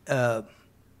the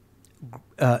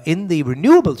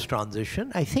renewables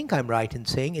transition, I think I'm right in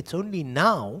saying it's only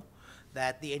now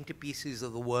that the NTPCs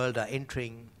of the world are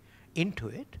entering into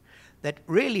it, that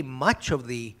really much of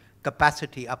the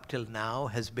capacity up till now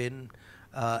has been,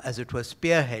 as it was,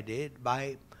 spearheaded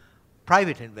by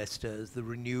private investors, the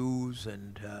Renews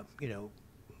and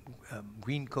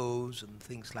Greencos and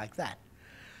things like that.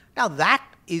 Now that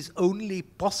is only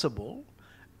possible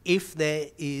if there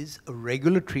is a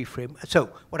regulatory frame. So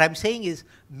what I'm saying is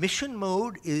mission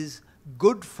mode is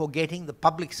good for getting the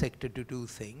public sector to do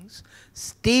things.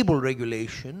 Stable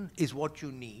regulation is what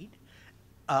you need,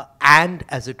 and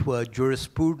as it were,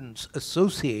 jurisprudence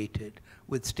associated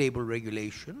with stable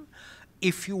regulation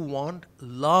if you want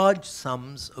large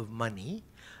sums of money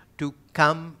to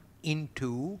come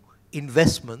into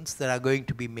investments that are going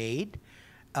to be made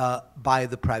by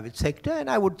the private sector. And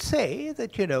I would say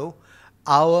that,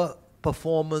 our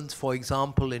performance, for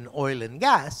example, in oil and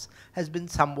gas has been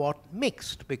somewhat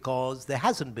mixed because there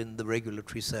hasn't been the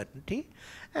regulatory certainty.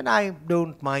 And I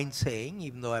don't mind saying,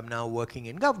 even though I'm now working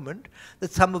in government,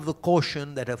 that some of the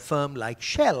caution that a firm like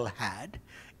Shell had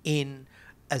in,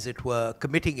 as it were,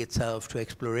 committing itself to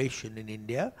exploration in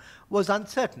India was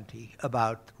uncertainty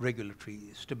about regulatory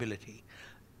stability.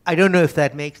 I don't know if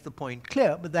that makes the point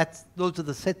clear, but those are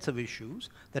the sets of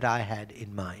issues that I had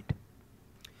in mind.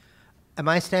 Am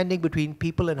I standing between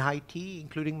people and high tea,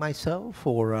 including myself,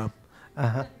 or?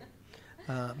 But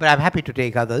I'm happy to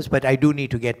take others, but I do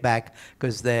need to get back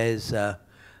because there's a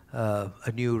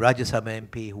new Rajya Sabha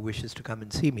MP who wishes to come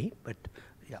and see me, but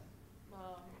yeah.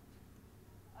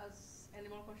 Any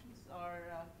more questions, or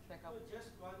should I cover?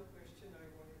 Just one question I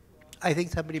wanted to ask. I think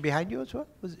somebody behind you as well?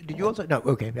 Did you also? No,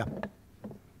 okay, yeah.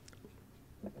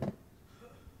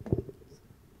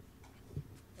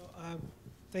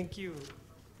 Thank you.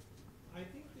 I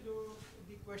think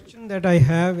the question that I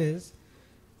have is,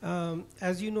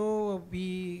 as you know,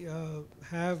 we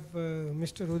have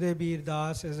Mr. Udaybir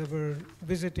Das as our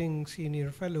visiting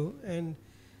senior fellow, and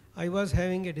I was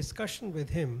having a discussion with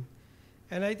him,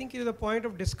 and I think the point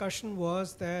of discussion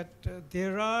was that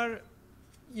there are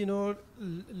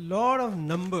lot of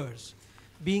numbers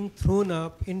being thrown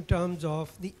up in terms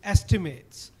of the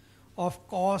estimates of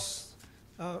costs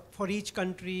for each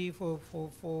country, for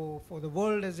the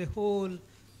world as a whole.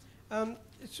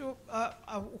 So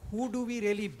who do we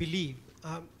really believe?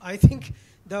 I think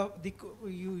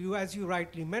you, as you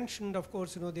rightly mentioned, of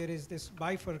course, there is this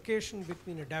bifurcation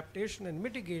between adaptation and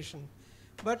mitigation.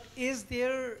 But is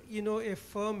there, a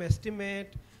firm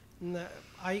estimate?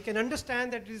 I can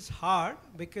understand that it is hard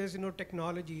because,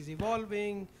 technology is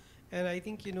evolving, and I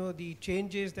think, the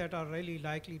changes that are really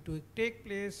likely to take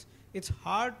place, it's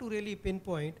hard to really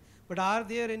pinpoint. But are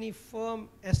there any firm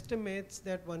estimates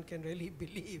that one can really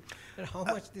believe and how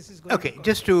much this is going to cost?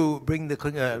 Just to bring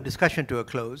the discussion to a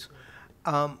close,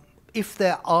 if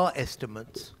there are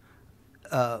estimates,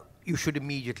 you should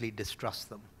immediately distrust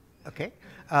them. Okay?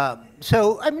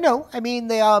 So, no, I mean,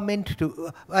 they are meant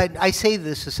to, I say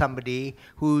this as somebody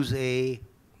who's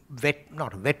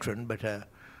not a veteran, but a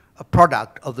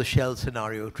product of the Shell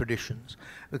scenario traditions.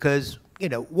 Because,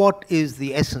 what is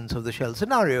the essence of the Shell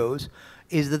scenarios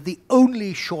is that the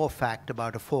only sure fact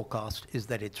about a forecast is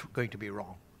that it's going to be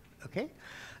wrong. Okay?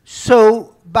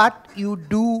 So, but you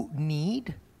do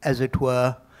need, as it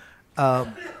were,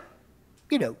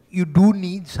 you do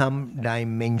need some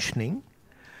dimensioning.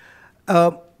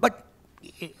 But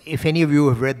if any of you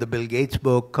have read the Bill Gates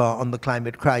book on the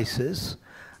climate crisis,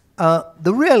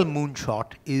 the real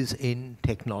moonshot is in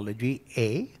technology,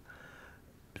 A.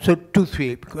 So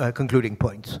 3 concluding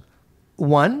points.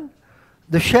 One,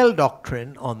 the Shell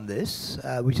doctrine on this,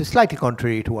 which is slightly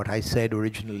contrary to what I said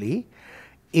originally,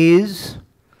 is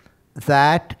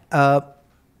that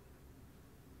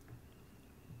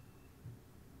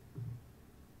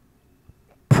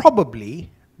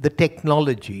probably the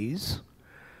technologies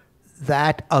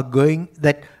that are going,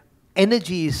 that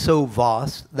energy is so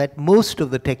vast that most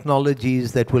of the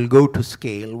technologies that will go to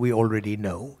scale we already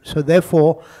know. So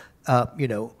therefore, you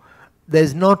know,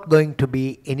 there's not going to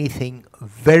be anything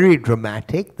very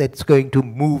dramatic that's going to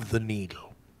move the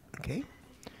needle, okay?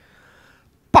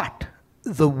 But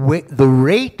the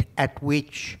rate at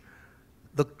which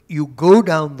you go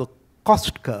down the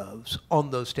cost curves on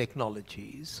those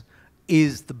technologies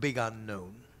is the big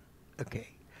unknown, okay?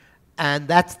 And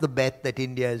that's the bet that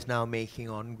India is now making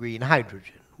on green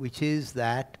hydrogen, which is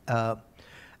that,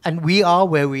 and we are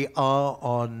where we are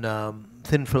on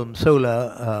thin film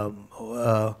solar,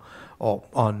 or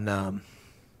on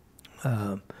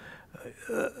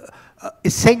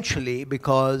essentially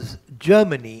because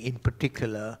Germany in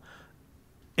particular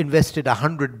invested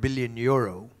 100 billion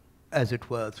euro, as it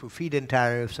were, through feed-in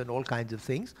tariffs and all kinds of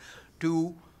things,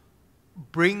 to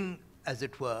bring, as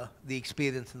it were, the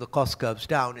experience and the cost curves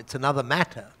down. It's another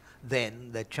matter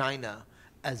then that China,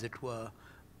 as it were,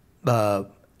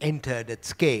 entered at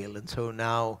scale, and so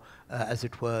now, as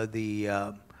it were, the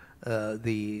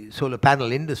solar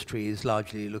panel industry is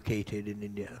largely located in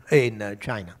India, in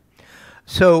China.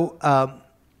 So,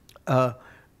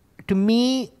 to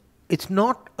me, it's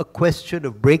not a question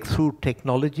of breakthrough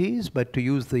technologies, but to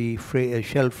use the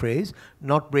Shell phrase,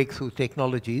 not breakthrough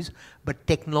technologies, but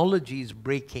technologies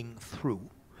breaking through.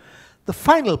 The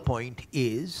final point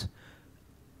is,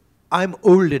 I'm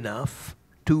old enough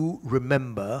to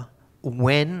remember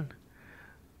when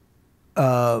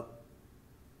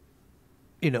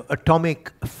you know,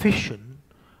 atomic fission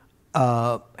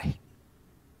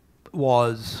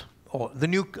was, or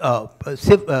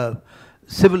the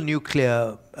civil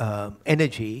nuclear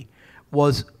energy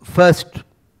was first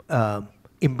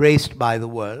embraced by the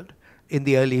world in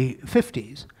the early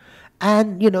 50s.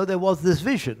 And, you know, there was this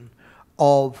vision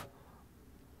of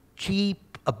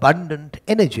cheap, abundant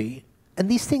energy, and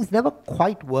these things never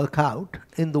quite work out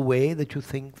in the way that you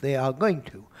think they are going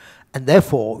to. And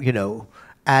therefore, you know,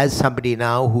 as somebody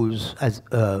now who's,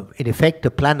 in effect,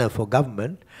 a planner for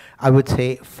government, I would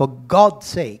say, for God's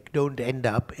sake, don't end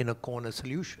up in a corner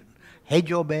solution. Hedge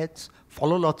your bets,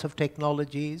 follow lots of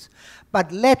technologies,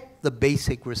 but let the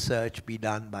basic research be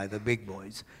done by the big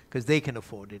boys, because they can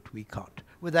afford it, we can't.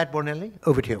 With that, Bornelli,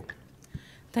 over to you.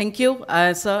 Thank you,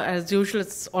 sir. As usual,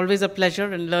 it's always a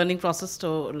pleasure and learning process to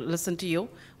listen to you.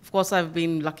 Of course, I've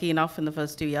been lucky enough in the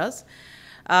first 2 years.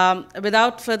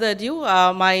 Without further ado,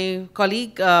 my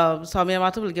colleague, Soumya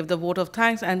Mathur, will give the vote of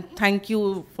thanks, and thank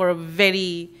you for a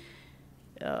very,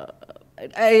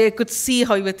 I could see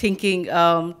how you were thinking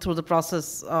through the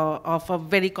process of a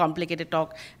very complicated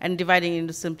talk and dividing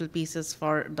into simple pieces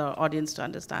for the audience to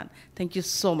understand. Thank you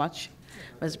so much,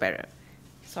 Ms. Berger.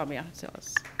 Soumya, it's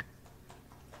yours.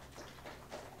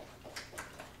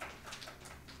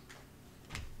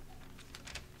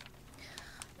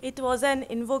 It was an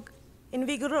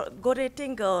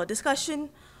invigorating discussion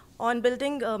on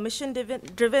building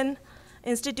mission-driven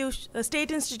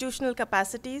state institutional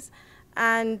capacities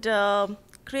and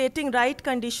creating right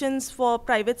conditions for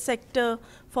private sector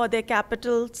for their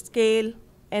capital, scale,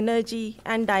 energy,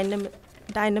 and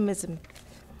dynamism.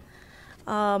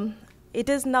 It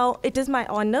is my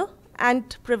honor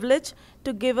and privilege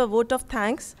to give a vote of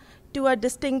thanks to our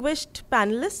distinguished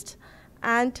panelists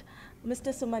and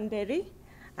Mr. Suman Berry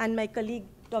and my colleague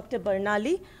Dr.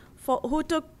 Berglöf, who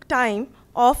took time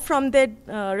off from their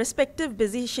respective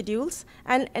busy schedules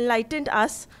and enlightened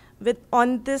us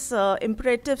on this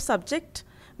imperative subject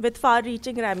with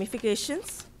far-reaching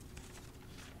ramifications.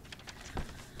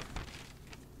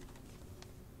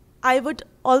 I would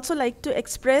also like to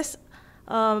express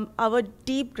our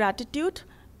deep gratitude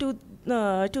to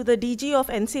the DG of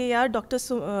NCAER,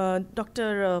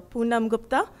 Dr. Poonam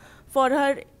Gupta, for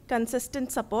her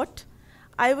consistent support.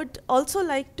 I would also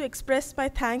like to express my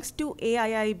thanks to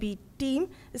AIIB team,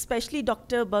 especially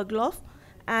Dr. Berglöf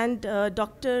and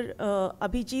Dr.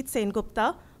 Abhijit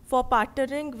Sengupta for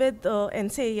partnering with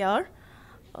NCAER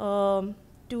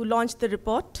to launch the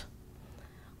report.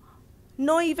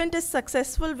 No event is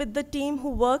successful with the team who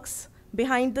works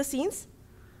behind the scenes.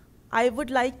 I would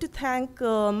like to thank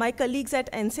my colleagues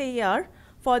at NCAER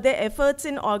for their efforts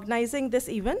in organizing this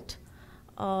event.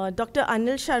 Dr.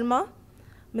 Anil Sharma,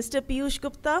 Mr. Piyush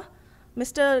Gupta,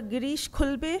 Mr. Girish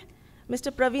Khulbe,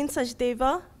 Mr. Praveen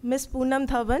Sachdeva, Ms. Poonam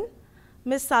Dhawan,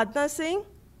 Ms. Sadhna Singh,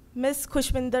 Ms.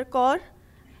 Khushvinder Kaur,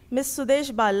 Ms.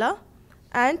 Sudesh Bala,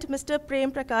 and Mr.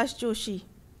 Prem Prakash Joshi.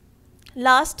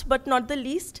 Last but not the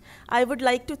least, I would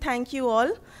like to thank you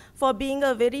all for being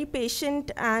a very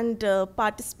patient and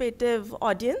participative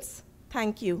audience.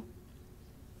 Thank you.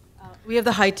 We have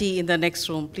the high tea in the next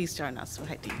room. Please join us for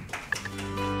high tea.